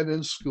so bad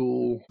in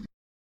school.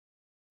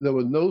 There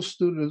were no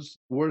students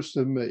worse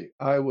than me.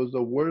 I was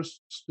the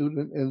worst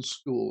student in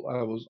school.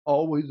 I was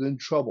always in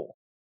trouble.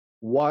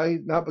 Why?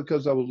 Not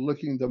because I was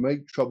looking to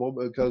make trouble,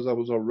 but because I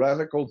was a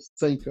radical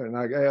thinker and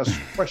I asked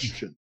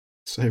questions.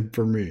 Same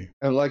for me.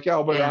 And like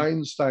Albert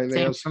Einstein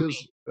asked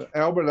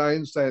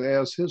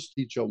his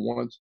teacher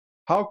once,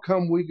 how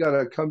come we got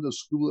to come to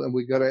school and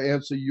we got to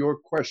answer your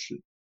question,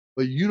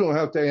 but you don't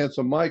have to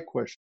answer my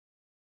question?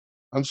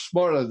 I'm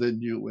smarter than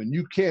you, and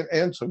you can't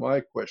answer my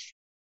question.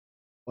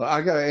 Well,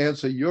 I got to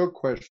answer your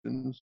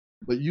questions,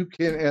 but you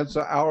can't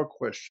answer our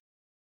question.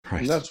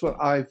 Right. And that's what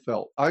I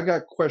felt. I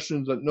got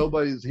questions that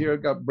nobody's here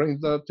got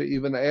brings up to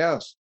even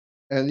ask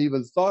and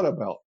even thought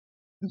about.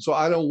 And so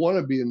I don't want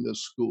to be in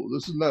this school.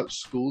 This is not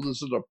school.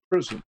 This is a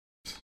prison.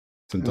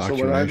 And so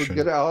when I would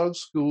get out of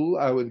school,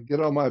 I would get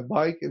on my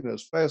bike, and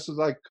as fast as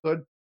I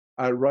could,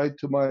 I'd ride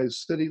to my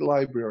city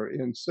library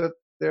and sit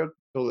there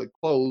till it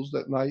closed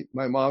at night.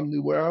 My mom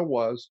knew where I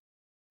was.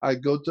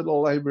 I'd go to the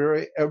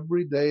library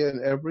every day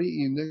and every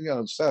evening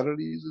on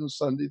Saturdays and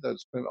Sundays. I'd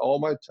spend all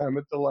my time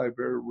at the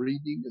library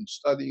reading and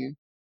studying,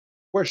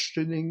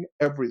 questioning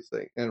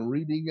everything, and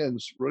reading and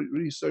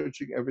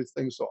researching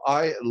everything, so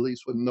I at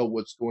least would know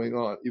what's going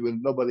on. Even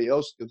if nobody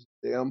else gives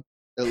a damn,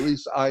 at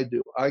least I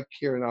do. I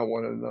care and I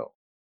want to know.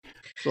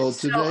 So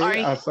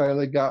today I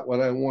finally got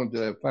what I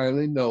wanted. I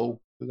finally know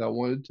because I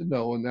wanted to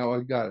know, and now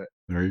I got it.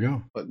 There you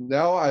go. But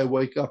now I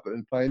wake up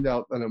and find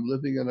out that I'm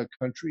living in a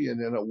country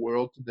and in a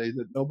world today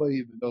that nobody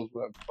even knows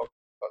what I'm talking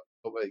about.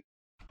 Nobody.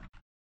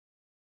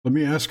 Let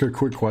me ask a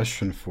quick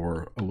question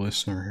for a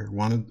listener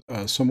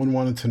here. Someone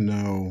wanted to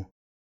know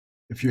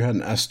if you had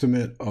an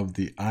estimate of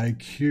the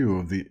IQ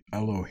of the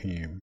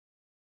Elohim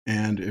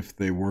and if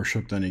they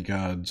worshipped any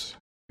God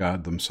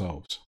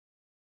themselves.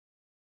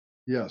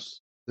 Yes,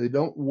 they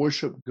don't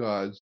worship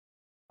gods.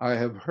 I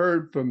have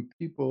heard from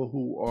people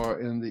who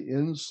are in the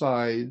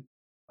inside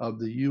of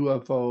the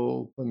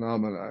UFO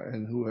phenomena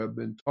and who have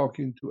been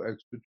talking to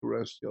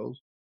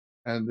extraterrestrials,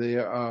 and they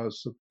are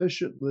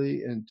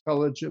sufficiently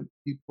intelligent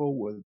people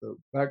with the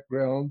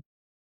background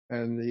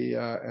and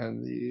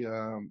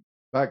the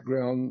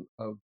background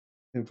of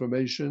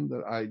information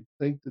that I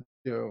think that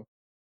they're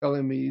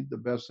telling me the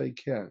best they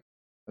can.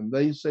 And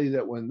they say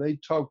that when they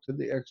talk to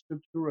the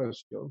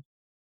extraterrestrials,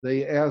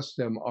 they ask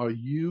them, are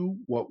you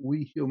what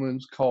we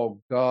humans call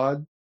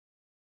God?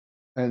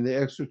 And the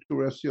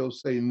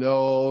extraterrestrials say,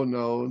 no,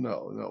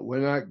 we're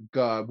not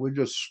God. We're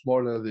just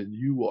smarter than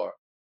you are.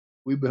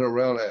 We've been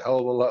around a hell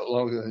of a lot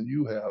longer than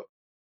you have.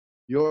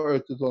 Your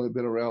Earth has only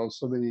been around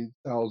so many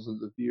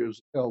thousands of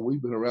years. Hell,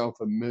 we've been around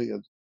for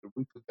millions.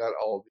 We forgot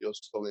all the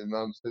silly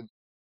nonsense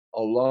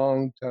a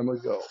long time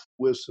ago.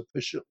 We're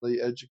sufficiently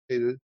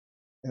educated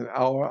in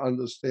our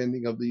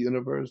understanding of the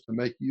universe to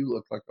make you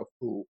look like a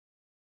fool.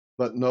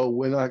 But no,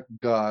 we're not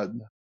God.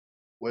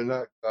 We're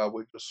not God.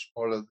 We're just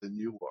smarter than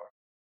you are.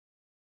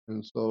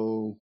 And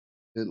so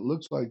it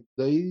looks like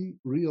they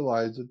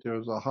realize that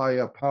there's a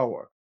higher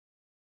power.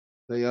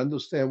 They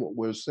understand what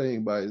we're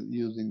saying by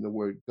using the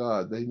word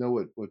God. They know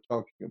what we're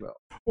talking about.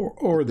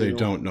 Or they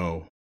don't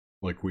know,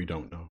 like we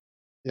don't know.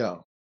 Yeah.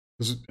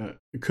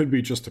 It could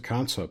be just a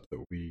concept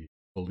that we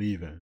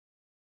believe in.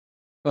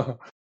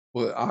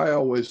 Well, I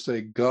always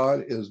say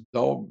God is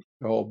dog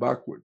spelled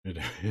backward.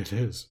 It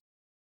is.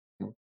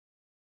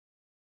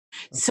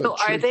 So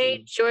are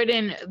they,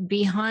 Jordan,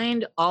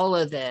 behind all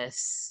of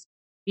this,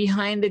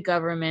 behind the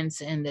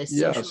governments and this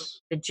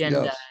socialist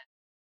agenda? Yes.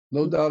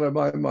 No doubt in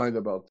my mind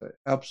about that.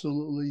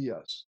 Absolutely,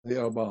 yes. They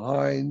are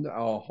behind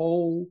our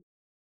whole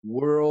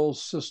world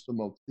system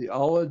of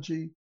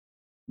theology,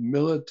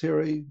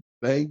 military,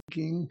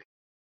 banking,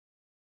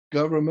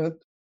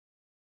 government,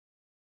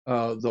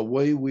 the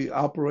way we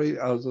operate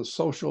as a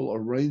social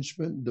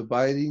arrangement,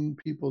 dividing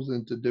peoples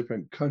into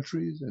different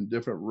countries and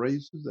different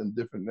races and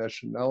different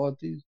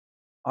nationalities.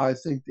 I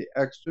think the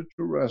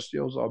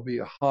extraterrestrials are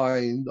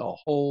behind the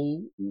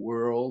whole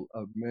world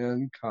of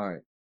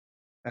mankind.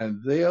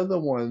 And they are the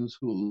ones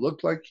who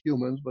look like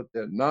humans, but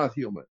they're not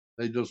human.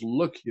 They just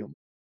look human.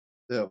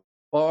 They're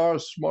far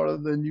smarter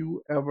than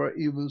you ever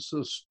even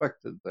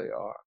suspected they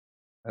are.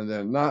 And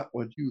they're not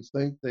what you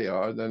think they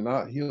are. They're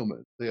not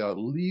human. They are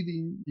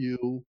leading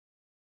you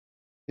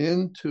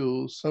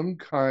into some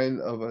kind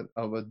of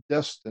a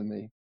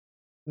destiny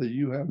that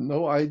you have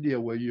no idea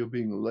where you're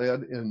being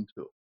led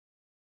into.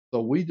 So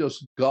we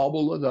just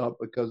gobble it up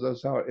because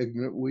that's how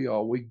ignorant we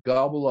are. We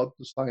gobble up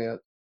the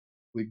science.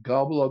 We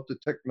gobble up the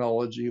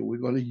technology. We're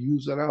going to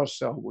use it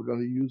ourselves. We're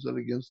going to use it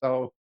against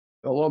our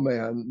fellow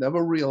man,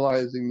 never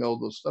realizing, though,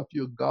 the stuff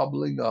you're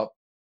gobbling up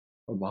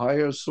from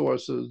higher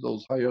sources,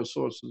 those higher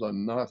sources are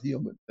not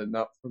human. They're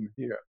not from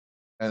here.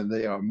 And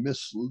they are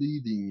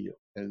misleading you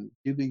and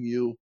giving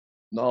you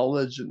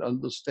knowledge and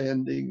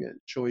understanding and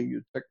showing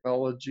you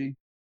technology,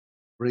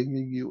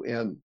 bringing you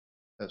in,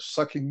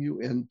 sucking you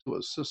into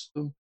a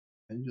system.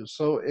 And you're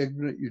so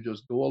ignorant, you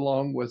just go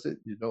along with it.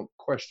 You don't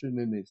question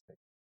anything.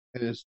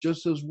 And it's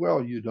just as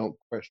well you don't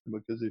question,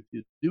 because if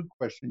you do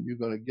question, you're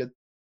going to get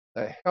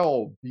the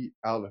hell beat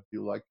out of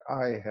you like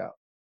I have.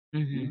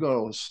 You're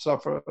going to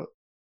suffer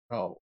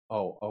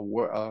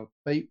a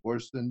fate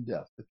worse than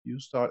death if you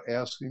start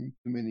asking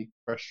too many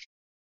questions.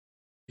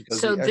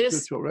 Because So the this,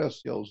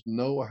 extraterrestrials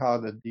know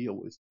how to deal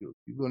with you. If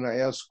you're going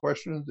to ask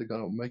questions, they're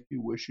going to make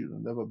you wish you'd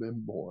have never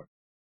been born.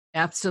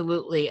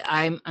 absolutely,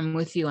 I'm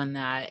with you on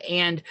that.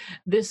 And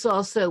this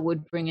also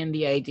would bring in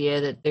the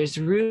idea that there's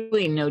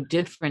really no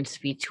difference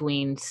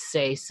between,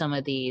 say, some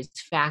of these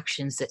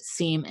factions that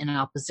seem in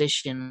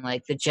opposition,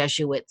 like the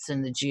Jesuits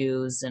and the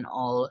Jews and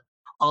all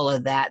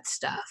of that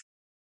stuff.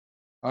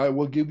 I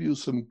will give you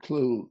some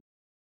clues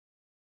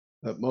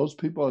that most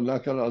people are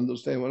not going to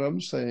understand what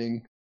I'm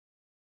saying,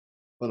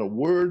 but a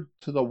word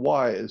to the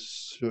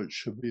wise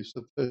should be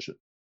sufficient.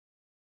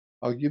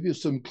 I'll give you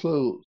some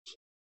clues.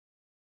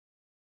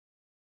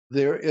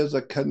 There is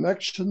a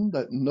connection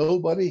that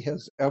nobody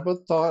has ever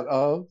thought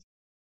of,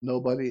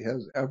 nobody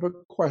has ever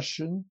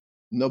questioned,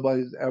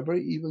 nobody's ever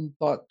even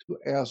thought to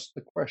ask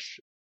the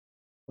question.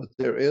 But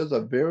there is a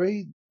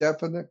very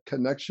definite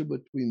connection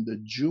between the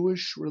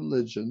Jewish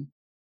religion,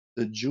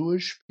 the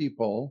Jewish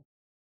people,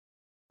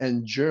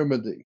 and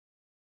Germany.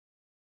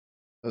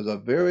 There's a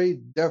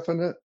very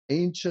definite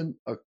ancient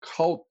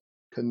occult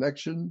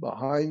connection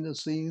behind the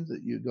scenes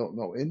that you don't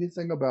know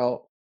anything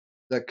about,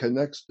 that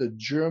connects the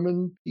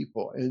German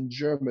people in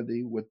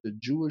Germany with the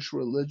Jewish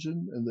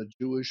religion and the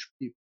Jewish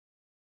people.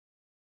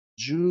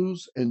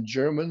 Jews and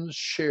Germans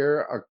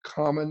share a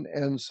common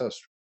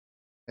ancestry,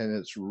 and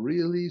it's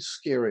really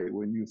scary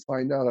when you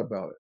find out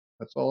about it.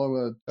 That's all I'm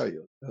going to tell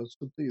you. That's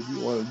the thing. If you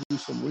want to do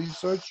some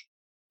research,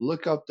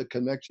 look up the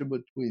connection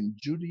between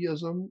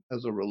Judaism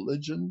as a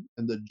religion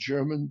and the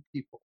German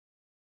people,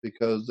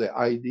 because the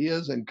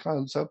ideas and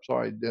concepts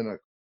are identical.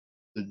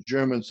 The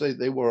Germans say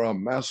they were a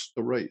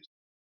master race,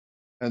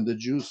 and the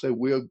Jews say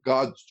we're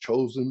God's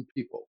chosen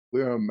people.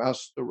 We're a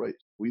master race.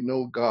 We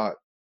know God,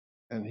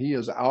 and He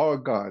is our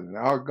God, and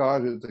our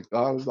God is the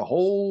God of the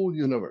whole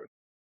universe.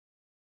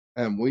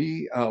 And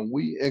we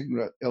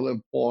ignorant,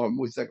 ill-informed,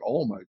 we think,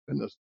 oh my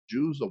goodness,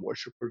 Jews are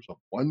worshipers of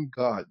one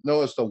God.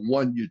 No, it's the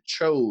one you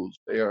chose,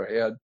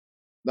 Airhead,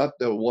 not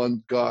the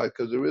one God,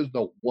 because there is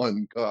no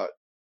one God.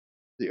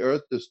 The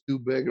earth is too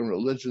big and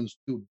religion's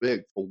too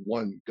big for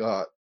one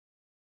God.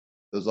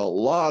 There's a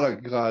lot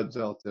of gods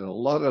out there, a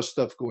lot of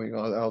stuff going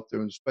on out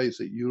there in space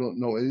that you don't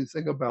know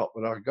anything about,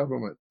 but our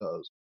government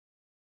does.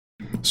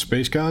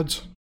 Space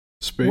gods?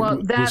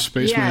 Well,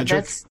 Space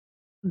magic?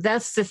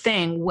 That's the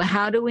thing.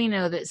 How do we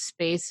know that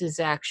space is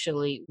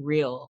actually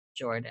real,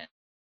 Jordan?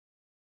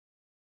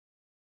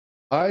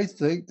 I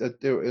think that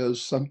there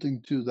is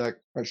something to that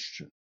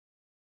question,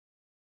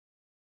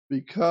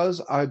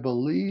 because I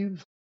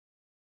believe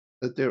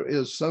that there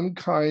is some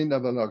kind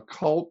of an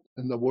occult,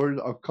 and the word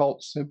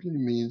occult simply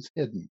means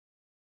hidden.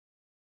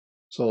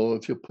 So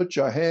if you put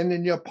your hand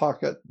in your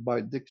pocket,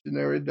 by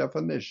dictionary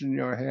definition,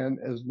 your hand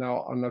is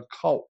now an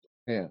occult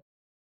hand.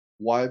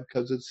 Why?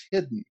 Because it's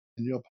hidden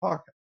in your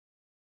pocket.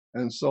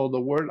 And so the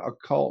word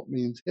occult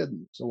means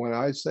hidden. So when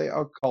I say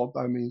occult,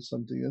 I mean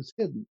something that's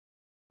hidden.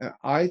 And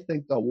I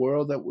think the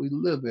world that we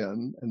live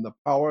in and the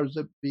powers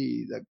that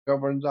be that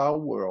governs our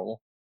world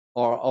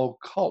are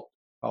occult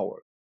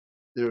powers.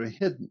 They're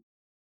hidden.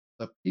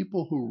 The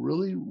people who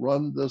really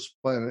run this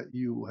planet,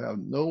 you have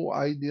no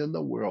idea in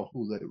the world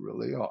who they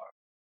really are.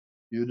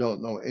 You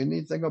don't know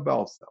anything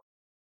about them.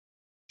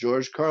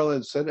 George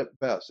Carlin said it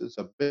best. It's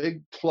a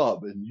big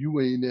club and you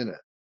ain't in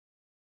it.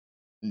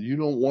 And you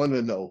don't want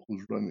to know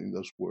who's running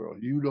this world.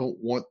 You don't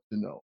want to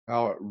know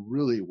how it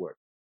really works.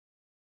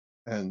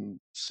 And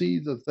see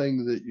the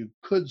thing that you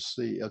could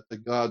see if the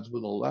gods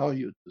would allow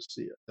you to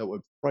see it, that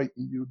would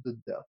frighten you to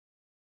death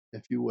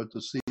if you were to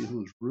see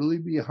who's really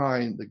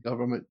behind the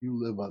government you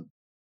live under,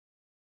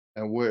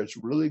 and where it's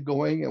really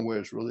going and where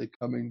it's really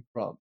coming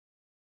from.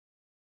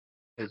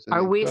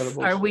 Are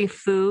we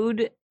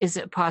food? Is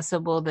it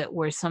possible that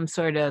we're some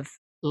sort of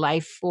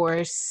life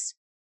force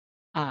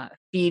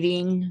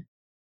feeding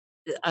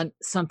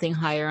something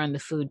higher on the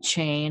food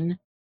chain?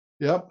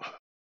 Yep,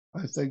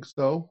 I think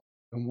so.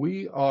 And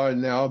we are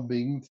now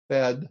being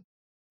fed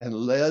and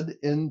led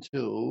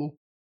into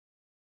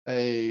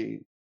a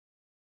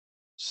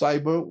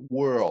cyber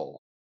world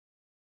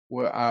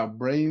where our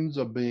brains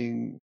are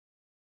being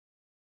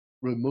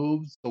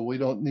removed, so we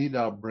don't need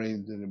our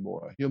brains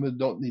anymore. Humans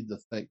don't need to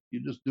think. You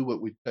just do what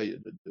we tell you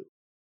to do.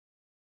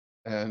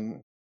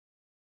 And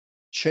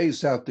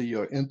chase after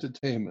your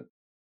entertainment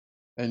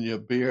and your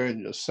beer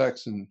and your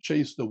sex and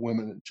chase the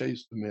women and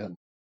chase the men.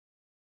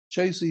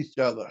 Chase each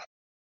other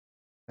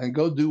and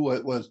go do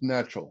what was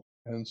natural.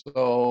 And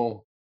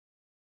so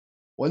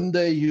one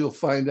day you'll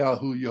find out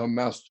who your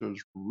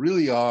masters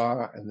really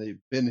are, and they've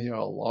been here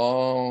a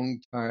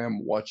long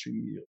time watching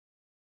you.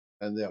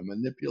 And they're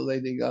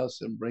manipulating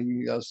us and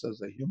bringing us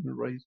as a human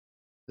race.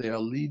 They are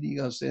leading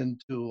us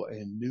into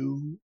a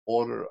new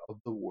order of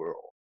the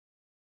world.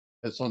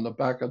 It's on the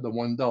back of the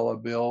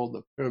 $1 bill,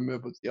 the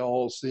pyramid with the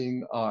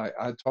all-seeing eye.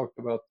 I talked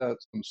about that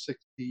some 60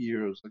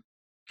 years ago.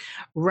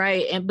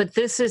 Right. But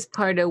this is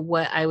part of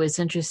what I was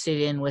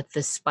interested in with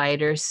the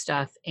spider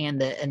stuff and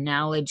the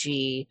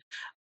analogy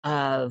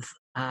of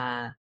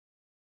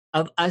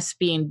us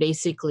being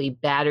basically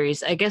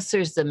batteries. I guess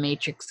there's the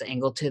Matrix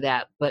angle to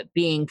that, but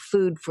being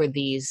food for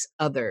these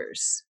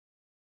others.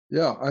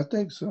 Yeah, I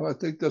think so. I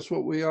think that's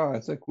what we are. I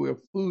think we're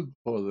food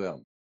for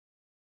them.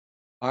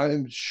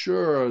 I'm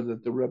sure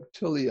that the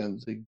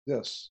reptilians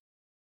exist.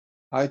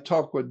 I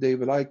talked with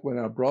David Icke when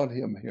I brought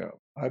him here.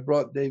 I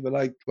brought David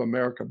Icke to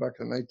America back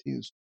in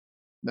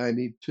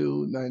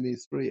 1992,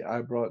 93.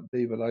 I brought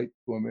David Icke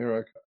to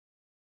America.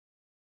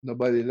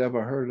 Nobody had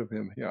ever heard of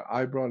him here.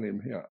 I brought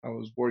him here. I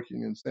was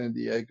working in San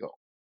Diego.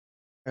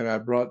 And I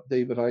brought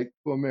David Icke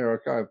to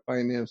America. I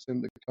financed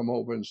him to come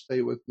over and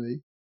stay with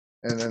me.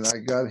 And then I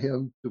got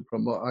him to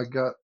promote, I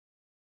got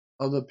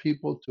other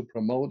people to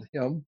promote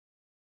him,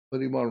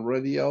 put him on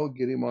radio,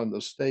 get him on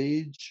the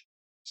stage,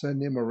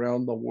 send him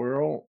around the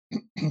world,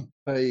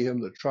 pay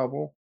him to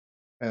travel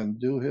and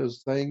do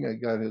his thing. I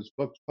got his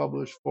books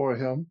published for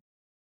him.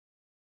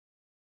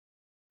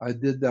 I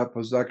did that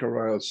for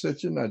Zecharia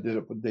Sitchin. I did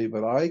it for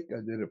David Icke.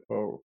 I did it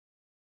for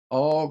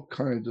all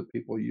kinds of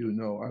people you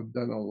know. I've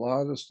done a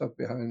lot of stuff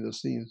behind the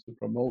scenes to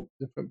promote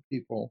different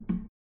people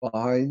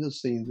behind the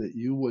scenes that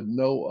you would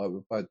know of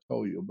if I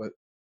told you, but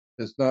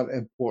it's not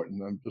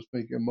important. I'm just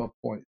making my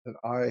point that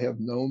I have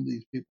known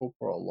these people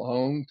for a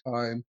long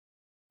time,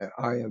 and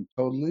I am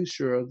totally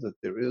sure that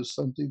there is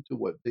something to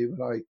what David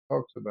Icke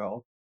talks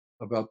about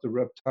the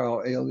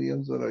reptile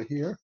aliens that are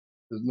here.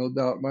 There's no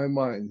doubt in my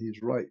mind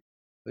he's right.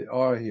 They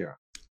are here.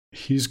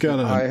 He's got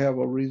I have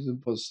a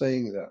reason for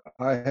saying that.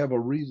 I have a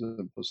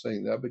reason for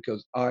saying that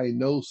because I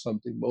know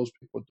something most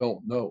people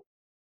don't know.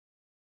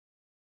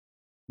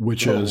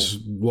 Which is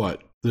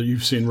what? That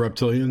you've seen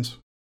reptilians?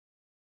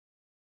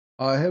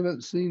 I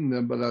haven't seen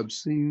them, but I've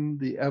seen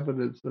the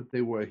evidence that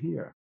they were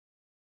here.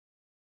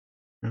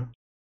 Yeah,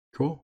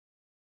 cool.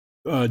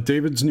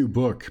 David's new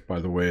book, by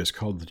the way, is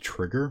called The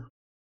Trigger.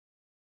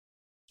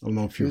 I don't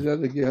know if you... Say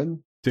that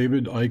again?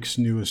 David Icke's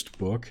newest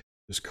book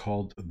is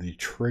called The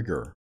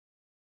Trigger.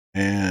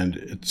 And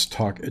it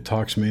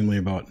talks mainly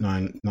about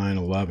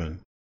 9/11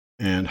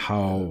 and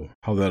how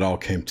that all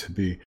came to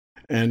be,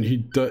 and he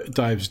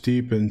dives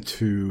deep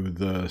into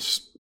the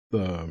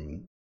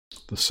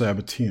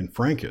Sabbatean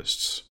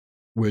Frankists,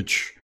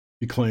 which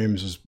he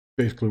claims is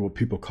basically what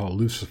people call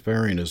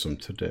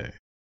Luciferianism today.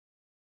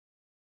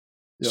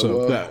 Yeah, so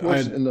well, of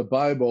course, in the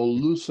Bible,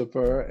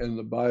 Lucifer in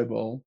the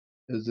Bible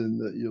is in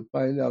the. You'll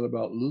find out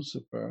about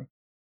Lucifer,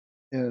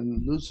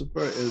 and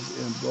Lucifer is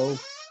in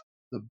both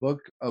the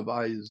book of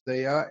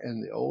Isaiah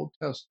in the Old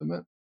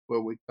Testament,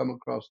 where we come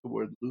across the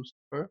word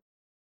Lucifer,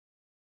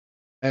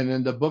 and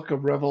in the book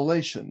of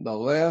Revelation. The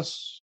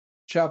last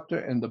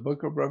chapter in the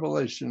book of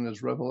Revelation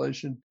is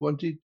Revelation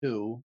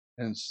 22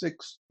 and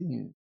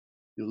 16.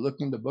 You look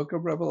in the book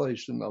of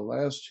Revelation, the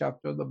last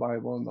chapter of the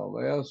Bible, and the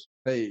last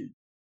page,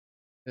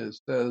 it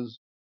says,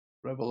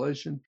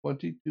 Revelation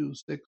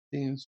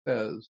 22:16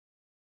 says,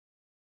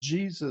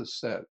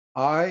 Jesus said,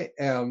 I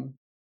am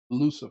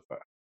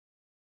Lucifer.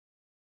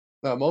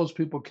 Now, most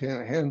people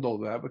can't handle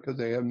that because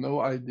they have no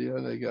idea.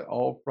 They get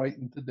all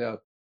frightened to death.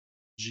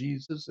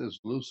 Jesus is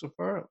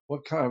Lucifer?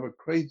 What kind of a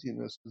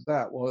craziness is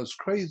that? Well, it's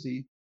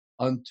crazy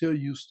until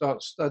you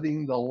start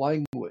studying the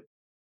language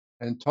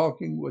and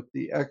talking with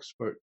the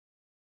expert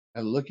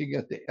and looking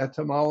at the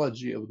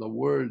etymology of the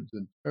words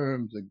and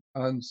terms and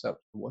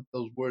concepts and what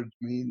those words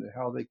mean and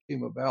how they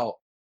came about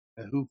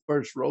and who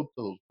first wrote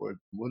those words.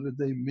 What did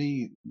they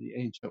mean in the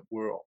ancient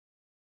world?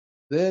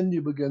 Then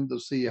you begin to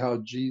see how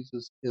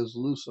Jesus is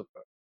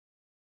Lucifer.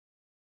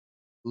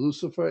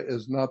 Lucifer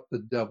is not the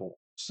devil.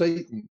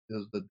 Satan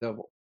is the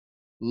devil.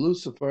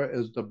 Lucifer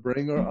is the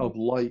bringer of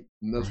light,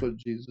 and that's what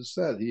Jesus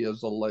said. He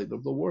is the light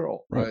of the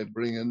world. Right. I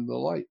bring in the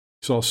light.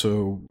 He's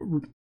also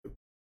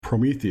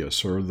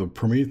Prometheus, or the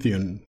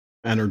Promethean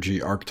energy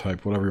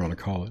archetype, whatever you want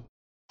to call it.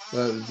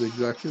 That is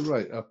exactly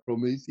right. A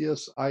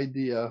Prometheus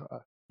idea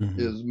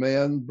is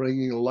man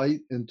bringing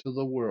light into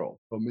the world.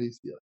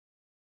 Prometheus.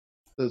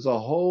 There's a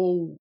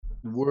whole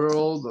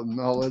world of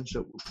knowledge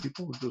that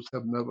people just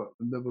have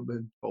never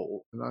been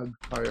told, and I'm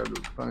tired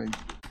of trying to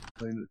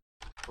explain it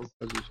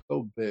because it's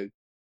so big,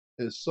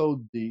 it's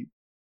so deep,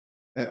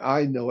 and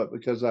I know it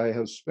because I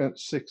have spent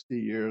 60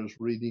 years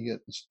reading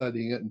it and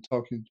studying it and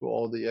talking to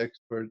all the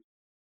experts.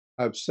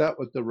 I've sat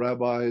with the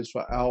rabbis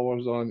for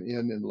hours on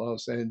end in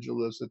Los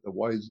Angeles at the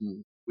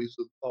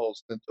Wiesenthal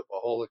Center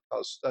for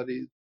Holocaust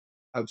Studies.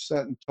 I've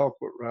sat and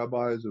talked with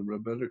rabbis and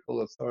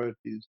rabbinical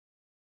authorities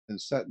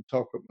and sat and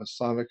talked with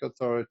Masonic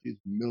authorities,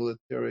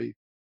 military.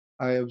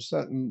 I have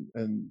sat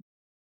and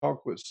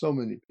talked with so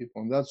many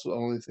people, and that's the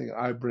only thing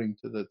I bring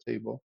to the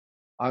table.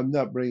 I'm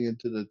not bringing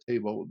to the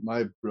table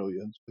my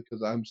brilliance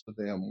because I'm so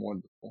damn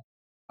wonderful.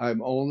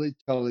 I'm only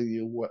telling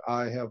you what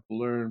I have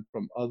learned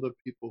from other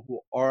people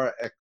who are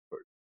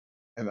experts,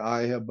 and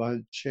I have by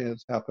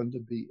chance happened to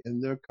be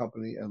in their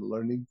company and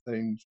learning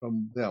things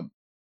from them.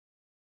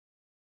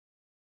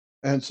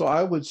 And so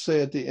I would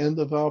say at the end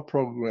of our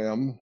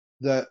program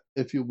that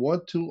if you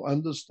want to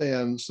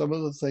understand some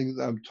of the things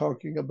I'm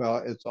talking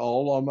about, it's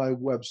all on my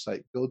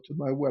website. Go to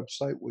my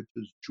website, which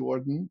is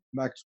Jordan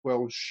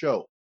Maxwell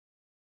Show.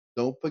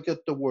 Don't forget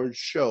the word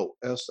show,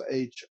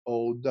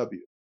 SHOW,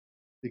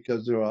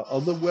 because there are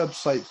other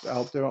websites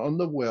out there on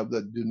the web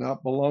that do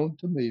not belong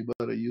to me,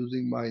 but are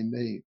using my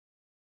name.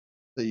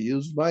 They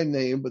use my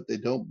name, but they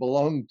don't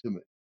belong to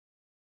me.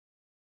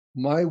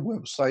 My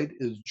website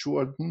is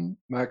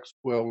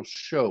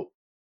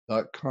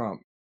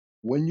jordanmaxwellshow.com.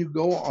 When you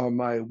go on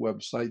my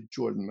website,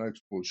 Jordan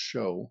Maxwell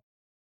Show,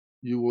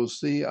 you will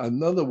see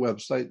another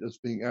website that's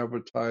being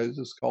advertised.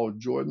 It's called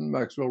Jordan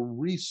Maxwell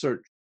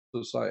Research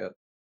Society.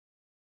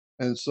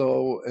 And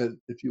so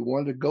if you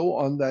want to go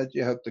on that,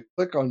 you have to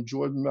click on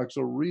Jordan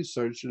Maxwell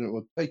Research, and it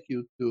will take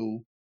you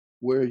to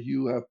where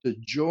you have to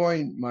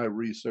join my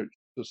research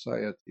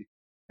society.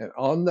 And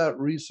on that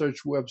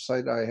research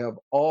website, I have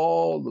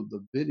all of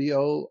the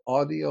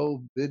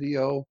audio,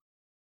 video,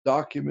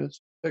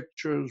 documents,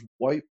 pictures,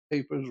 white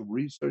papers,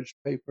 research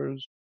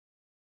papers,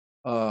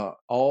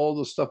 all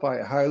the stuff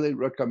I highly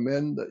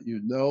recommend that you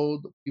know,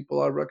 the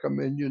people I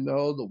recommend you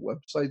know, the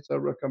websites I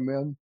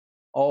recommend,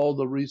 all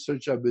the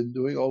research I've been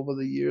doing over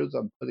the years,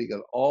 I'm putting it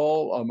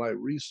all on my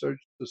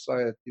Research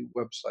Society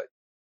website.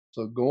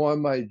 So go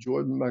on my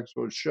Jordan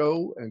Maxwell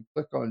Show and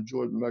click on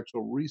Jordan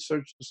Maxwell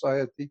Research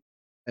Society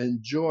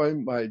and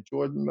join my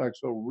Jordan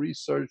Maxwell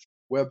Research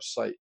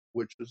website,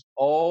 which is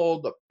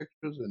all the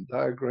pictures and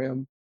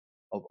diagrams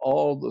of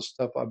all the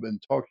stuff I've been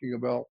talking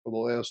about for the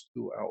last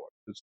 2 hours.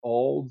 It's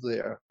all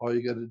there. All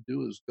you got to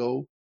do is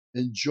go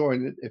and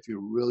join it if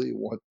you really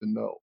want to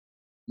know.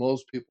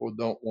 Most people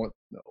don't want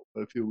to know,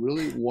 but if you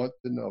really want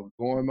to know,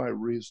 go on my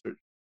research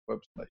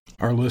website.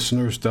 Our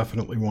listeners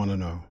definitely want to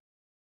know.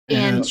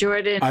 And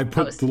Jordan, I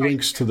put the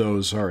links to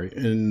those,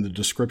 in the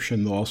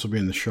description. They'll also be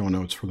in the show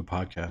notes for the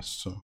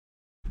podcast. So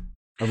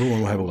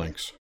everyone will have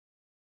links.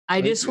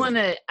 I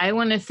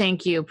want to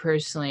thank you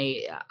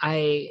personally.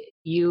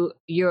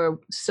 You're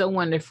so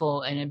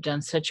wonderful and have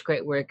done such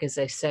great work. As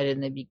I said in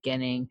the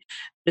beginning,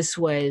 this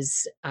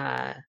was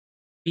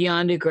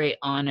beyond a great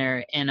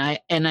honor, and I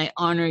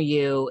honor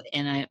you.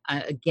 And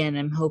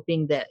I'm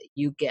hoping that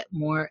you get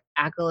more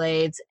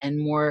accolades and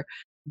more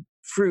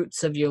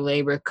fruits of your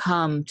labor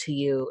come to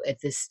you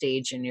at this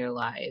stage in your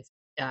life.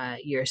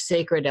 You're a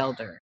sacred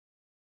elder.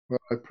 Well,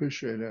 I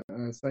appreciate it,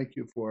 and I thank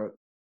you for it.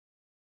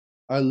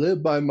 I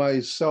live by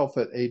myself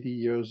at 80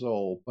 years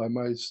old, by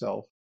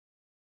myself.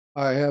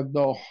 I have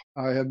no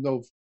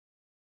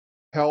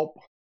help.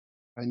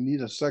 I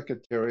need a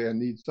secretary. I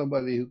need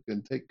somebody who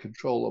can take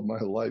control of my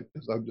life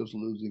because I'm just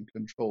losing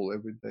control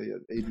every day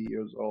at 80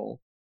 years old.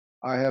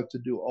 I have to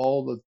do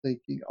all the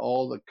thinking,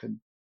 all the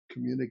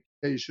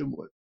communication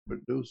with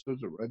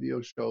producers of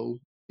radio shows,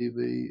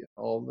 TV,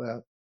 all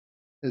that.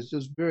 It's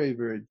just very,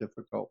 very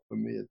difficult for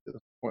me at this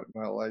point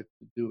in my life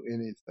to do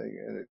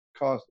anything. And it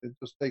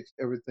just takes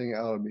everything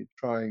out of me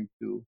trying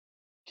to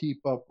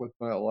keep up with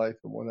my life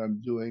and what I'm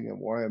doing and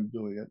why I'm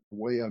doing it, the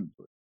way I'm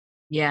doing it.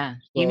 Yeah.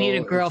 You need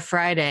a Girl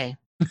Friday.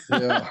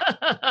 Yeah.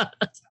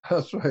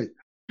 That's right.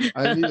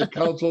 I need a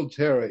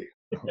consultary.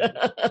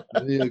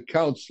 I need a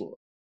counselor.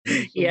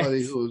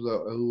 Somebody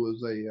who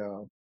is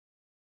a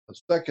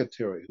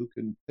secretary who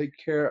can take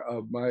care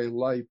of my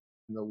life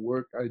and the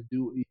work I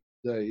do each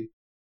day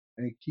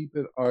and keep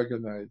it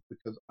organized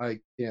because I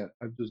can't.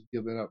 I've just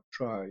given up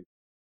trying.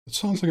 It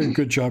sounds like a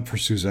good job for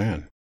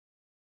Suzanne.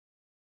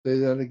 Say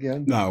that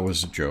again? No, it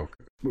was a joke.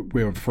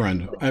 We have a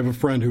friend. I have a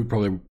friend who'd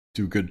probably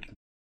do a good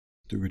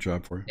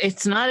job for you.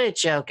 It's not a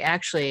joke,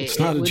 actually. It's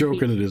not a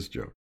joke, and it is a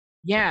joke.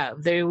 Yeah,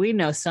 we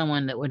know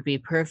someone that would be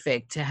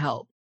perfect to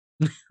help.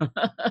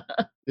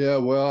 Yeah,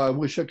 well, I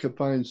wish I could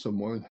find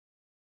someone.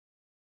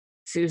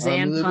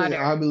 Suzanne Potter.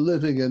 I'm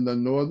living in the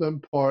northern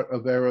part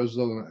of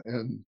Arizona,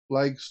 in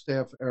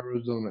Flagstaff,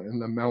 Arizona, in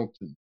the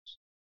mountains,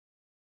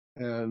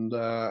 and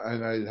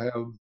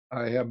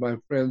I have my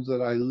friends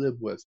that I live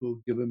with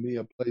who've given me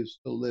a place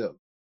to live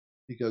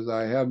because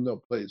I have no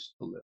place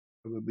to live.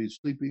 I would be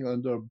sleeping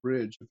under a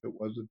bridge if it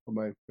wasn't for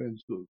my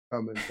friends who have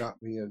come and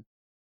got me and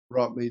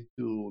brought me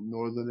to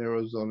northern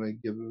Arizona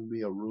and given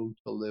me a room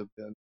to live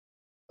in,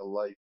 a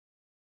life,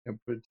 and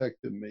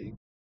protected me.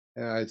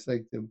 And I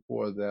thank them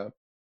for that.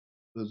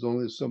 There's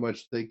only so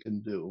much they can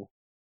do.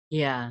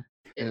 Yeah.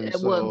 And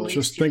Well, at so, least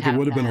Just you think it have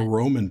would have been a that.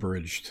 Roman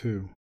bridge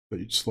too that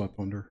you'd slept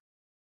under.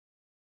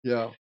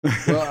 yeah.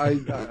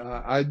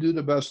 Well, I do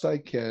the best I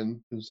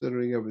can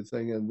considering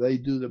everything, and they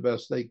do the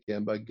best they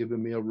can by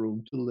giving me a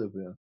room to live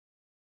in.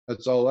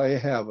 That's all I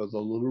have is a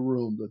little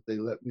room that they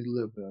let me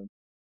live in.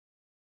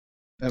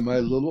 And my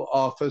little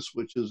office,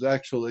 which is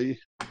actually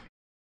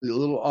the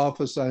little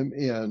office I'm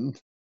in,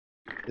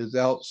 is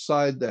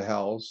outside the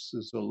house.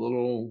 It's a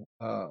little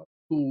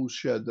tool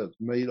shed that's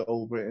made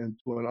over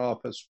into an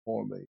office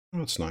for me. Oh,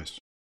 that's nice.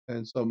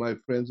 And so my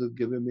friends have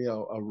given me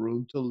a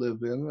room to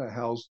live in, a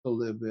house to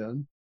live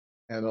in,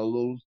 and a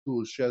little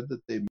tool shed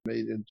that they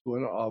made into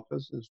an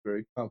office. It's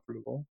very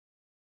comfortable.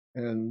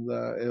 And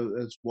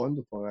it's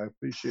wonderful. I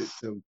appreciate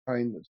the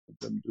kindness of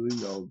them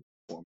doing all this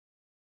for me.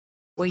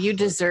 Well, you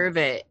deserve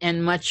it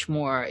and much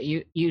more.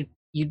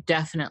 You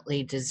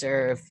definitely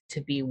deserve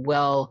to be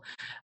well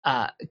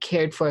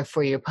cared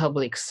for your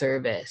public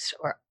service,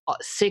 or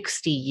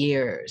 60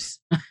 years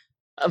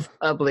of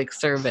public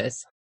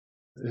service.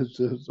 It's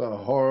a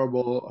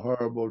horrible,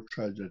 horrible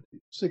tragedy.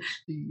 60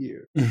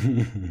 years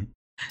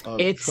of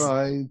It's-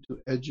 trying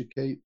to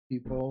educate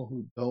people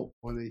who don't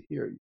want to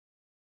hear you.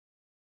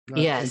 Not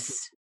interested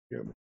Yes. to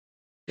hear me.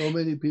 So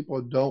many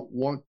people don't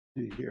want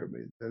to hear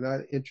me. They're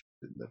not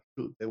interested in the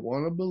truth. They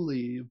want to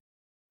believe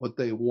what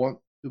they want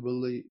to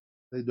believe.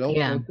 They don't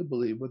Yeah. want to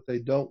believe what they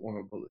don't want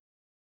to believe.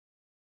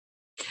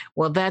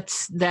 Well,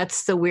 that's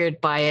the weird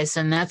bias,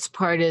 and that's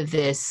part of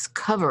this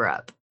cover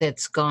up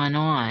that's gone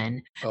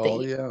on Oh,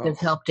 that yeah. you've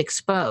helped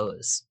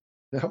expose.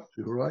 Yeah,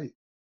 you're right.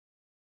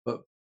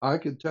 But I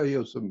can tell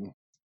you some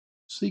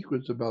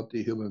secrets about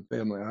the human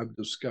family I've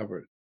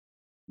discovered.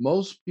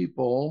 Most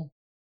people,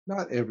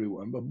 not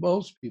everyone, but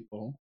most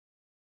people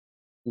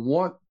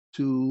want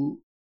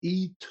to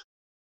eat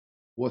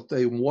what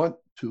they want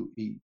to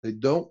eat. They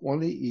don't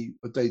want to eat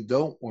what they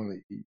don't want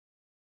to eat.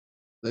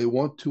 They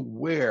want to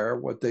wear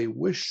what they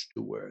wish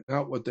to wear,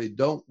 not what they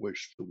don't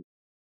wish to wear.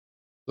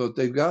 So if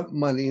they've got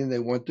money and they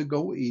want to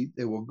go eat,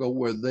 they will go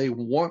where they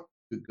want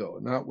to go,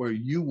 not where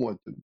you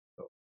want them to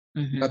go.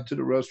 Mhm. Not to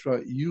the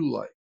restaurant you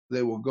like.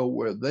 They will go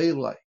where they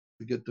like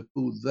to get the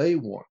food they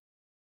want.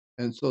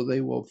 And so they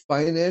will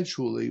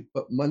financially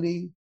put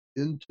money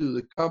into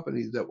the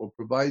companies that will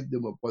provide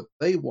them with what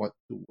they want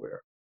to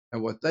wear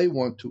and what they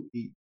want to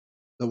eat,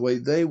 the way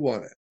they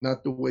want it,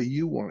 not the way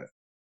you want it.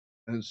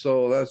 And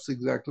so that's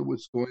exactly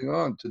what's going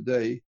on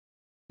today.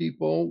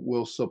 People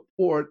will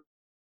support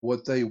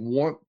what they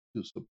want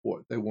to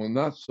support. They will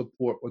not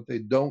support what they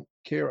don't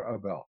care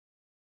about.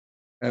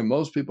 And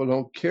most people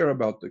don't care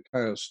about the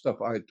kind of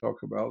stuff I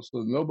talk about, so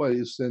nobody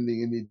is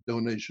sending any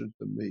donations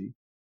to me.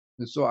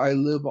 And so I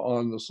live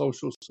on the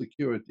Social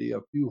Security,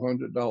 a few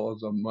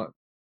 $100s a month,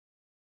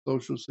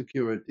 Social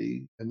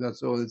Security, and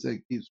that's the only thing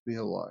that keeps me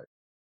alive.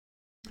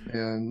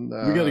 And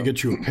We got to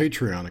get you a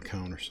Patreon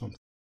account or something.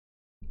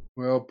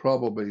 well,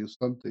 probably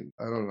something.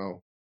 I don't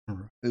know. All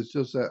right. It's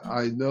just that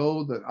I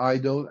know that I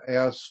don't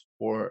ask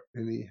for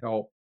any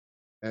help,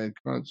 and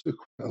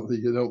consequently,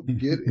 you don't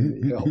get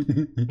any help.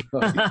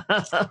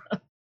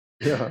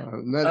 Yeah,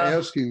 I'm not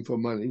asking for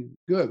money.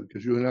 Good,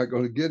 because you're not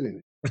going to get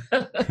any.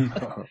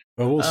 Well,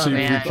 we'll Oh, see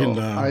man. if we can.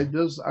 I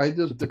just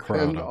get the crowd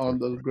depend out on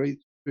there. the great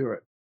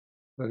spirit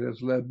that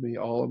has led me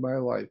all of my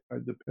life. I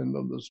depend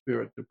on the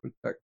spirit to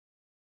protect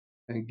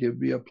and give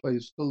me a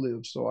place to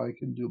live so I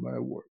can do my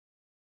work.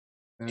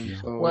 And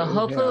Yeah. so Well, it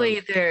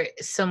hopefully has.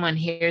 someone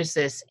hears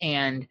this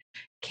and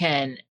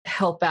can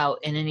help out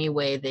in any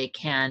way they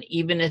can,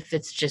 even if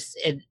it's just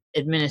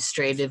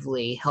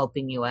administratively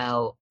helping you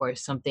out or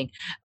something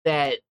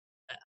that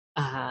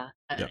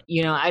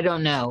Yeah. I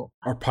don't know.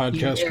 Our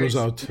podcast goes There's-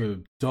 out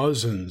to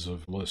dozens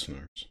of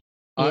listeners.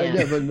 I Yeah.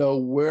 never know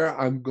where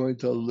I'm going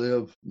to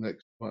live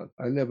next month.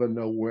 I never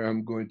know where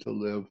I'm going to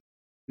live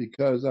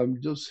because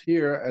I'm just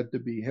here at the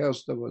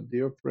behest of a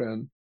dear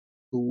friend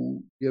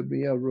who gives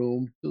me a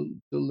room to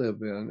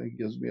live in and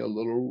gives me a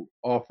little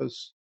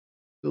office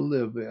to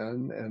live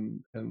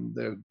in, and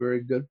they're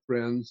very good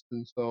friends.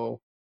 And so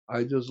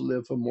I just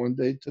live from one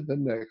day to the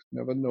next,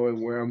 never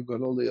knowing where I'm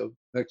going to live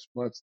next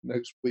month,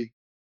 next week.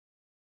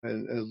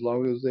 And as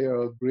long as they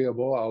are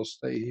agreeable, I'll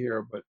stay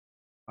here. But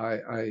I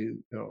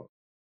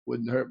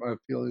wouldn't hurt my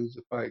feelings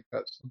if I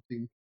got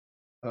something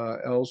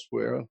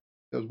elsewhere,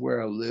 because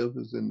where I live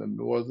is in the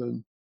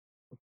northern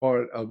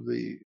part of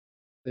the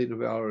state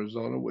of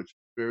Arizona, which is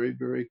very,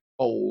 very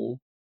cold.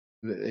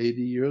 And at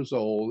 80 years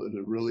old, and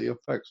it really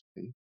affects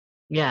me.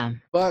 Yeah.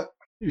 But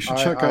You should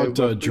check out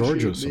Georgia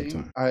appreciate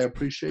sometime. I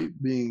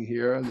appreciate being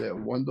here, and they're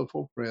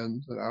wonderful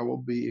friends, and I will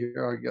be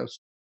here, I guess,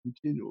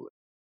 continually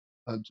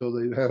until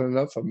they've had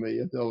enough of me,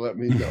 and they'll let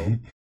me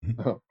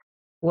know.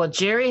 Well,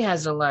 Jerry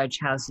has a large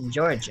house in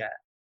Georgia.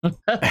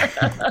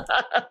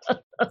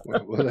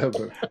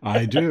 Whatever.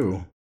 I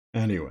do.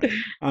 Anyway,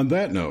 on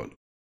that note,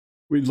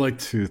 we'd like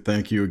to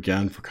thank you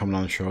again for coming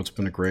on the show. It's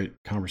been a great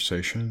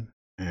conversation.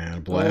 and a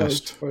Oh,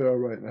 blast. it's quite all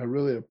right. And I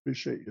really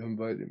appreciate you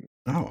inviting me.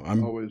 Oh,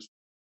 I'm Always.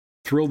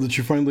 thrilled that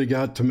you finally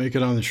got to make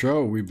it on the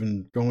show. We've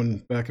been going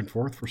back and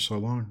forth for so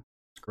long.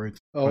 It's great.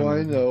 Oh,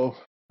 I know.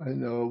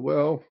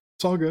 Well,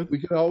 It's all good. we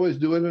can always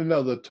do it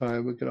another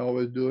time. We can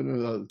always do it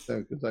another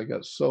time because I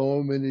got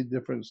so many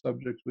different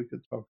subjects we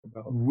could talk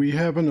about. We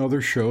have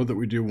another show that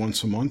we do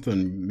once a month,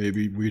 and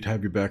maybe we'd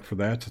have you back for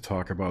that to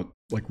talk about,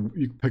 like,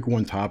 you pick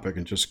one topic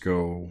and just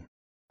go.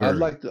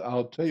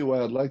 I'll tell you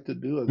what I'd like to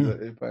do is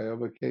that if I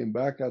ever came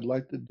back, I'd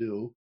like to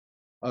do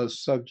a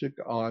subject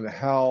on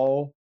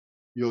how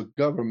your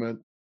government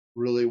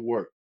really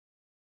works.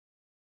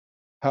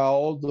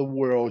 How the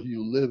world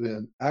you live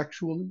in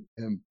actually,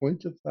 in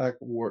point of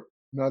fact, works,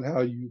 not how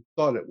you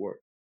thought it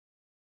worked.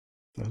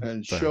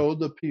 And show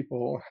the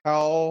people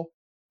how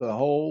the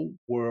whole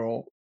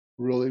world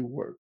really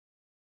works.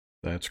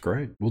 That's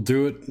great. We'll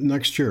do it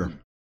next year,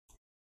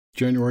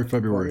 January,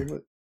 February.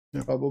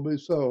 Probably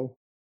so.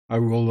 I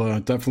will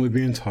definitely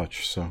be in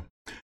touch. So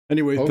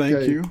anyway,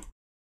 Thank you.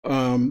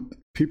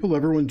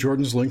 Everyone,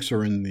 Jordan's links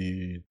are in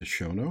the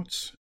show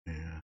notes.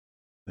 And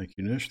thank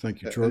you, Nish.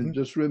 Thank you, Jordan. And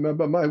just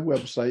remember my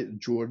website,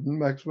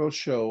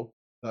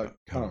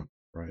 jordanmaxwellshow.com.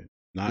 Right.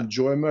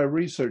 Join my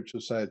research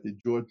society,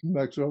 Jordan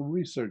Maxwell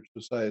Research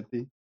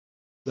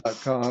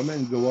Society.com,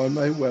 and go on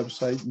my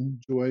website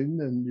and join,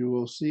 and you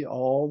will see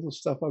all the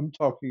stuff I'm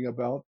talking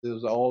about.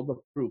 There's all the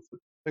proof,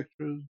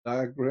 pictures,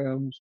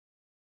 diagrams,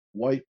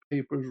 white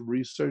papers,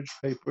 research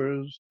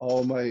papers,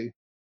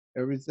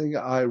 everything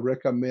I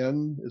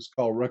recommend is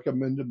called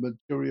recommended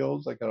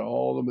materials. I got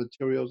all the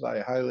materials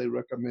I highly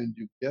recommend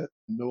you get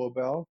and know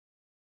about.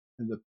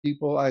 And the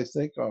people I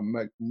think are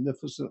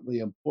magnificently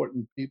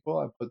important people,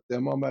 I put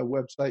them on my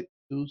website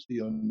too, so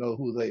you'll know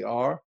who they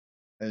are.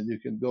 And you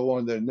can go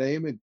on their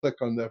name and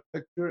click on their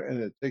picture,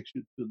 and it takes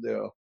you to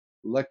their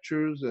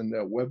lectures and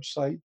their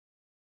website.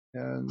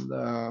 And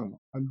I'm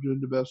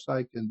doing the best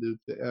I can do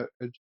to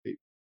educate the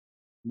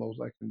most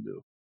I can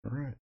do. All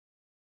right,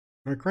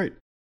 great.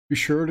 Be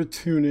sure to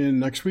tune in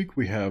next week.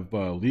 We have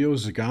Leo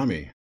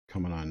Zagami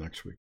coming on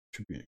next week.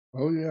 Should be.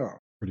 Oh, yeah.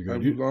 Pretty good. I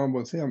was on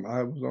with him.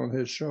 I was on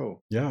his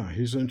show. Yeah,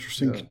 he's an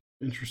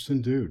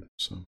interesting dude.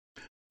 So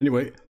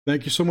anyway,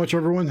 thank you so much,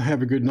 everyone.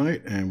 Have a good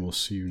night, and we'll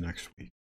see you next week.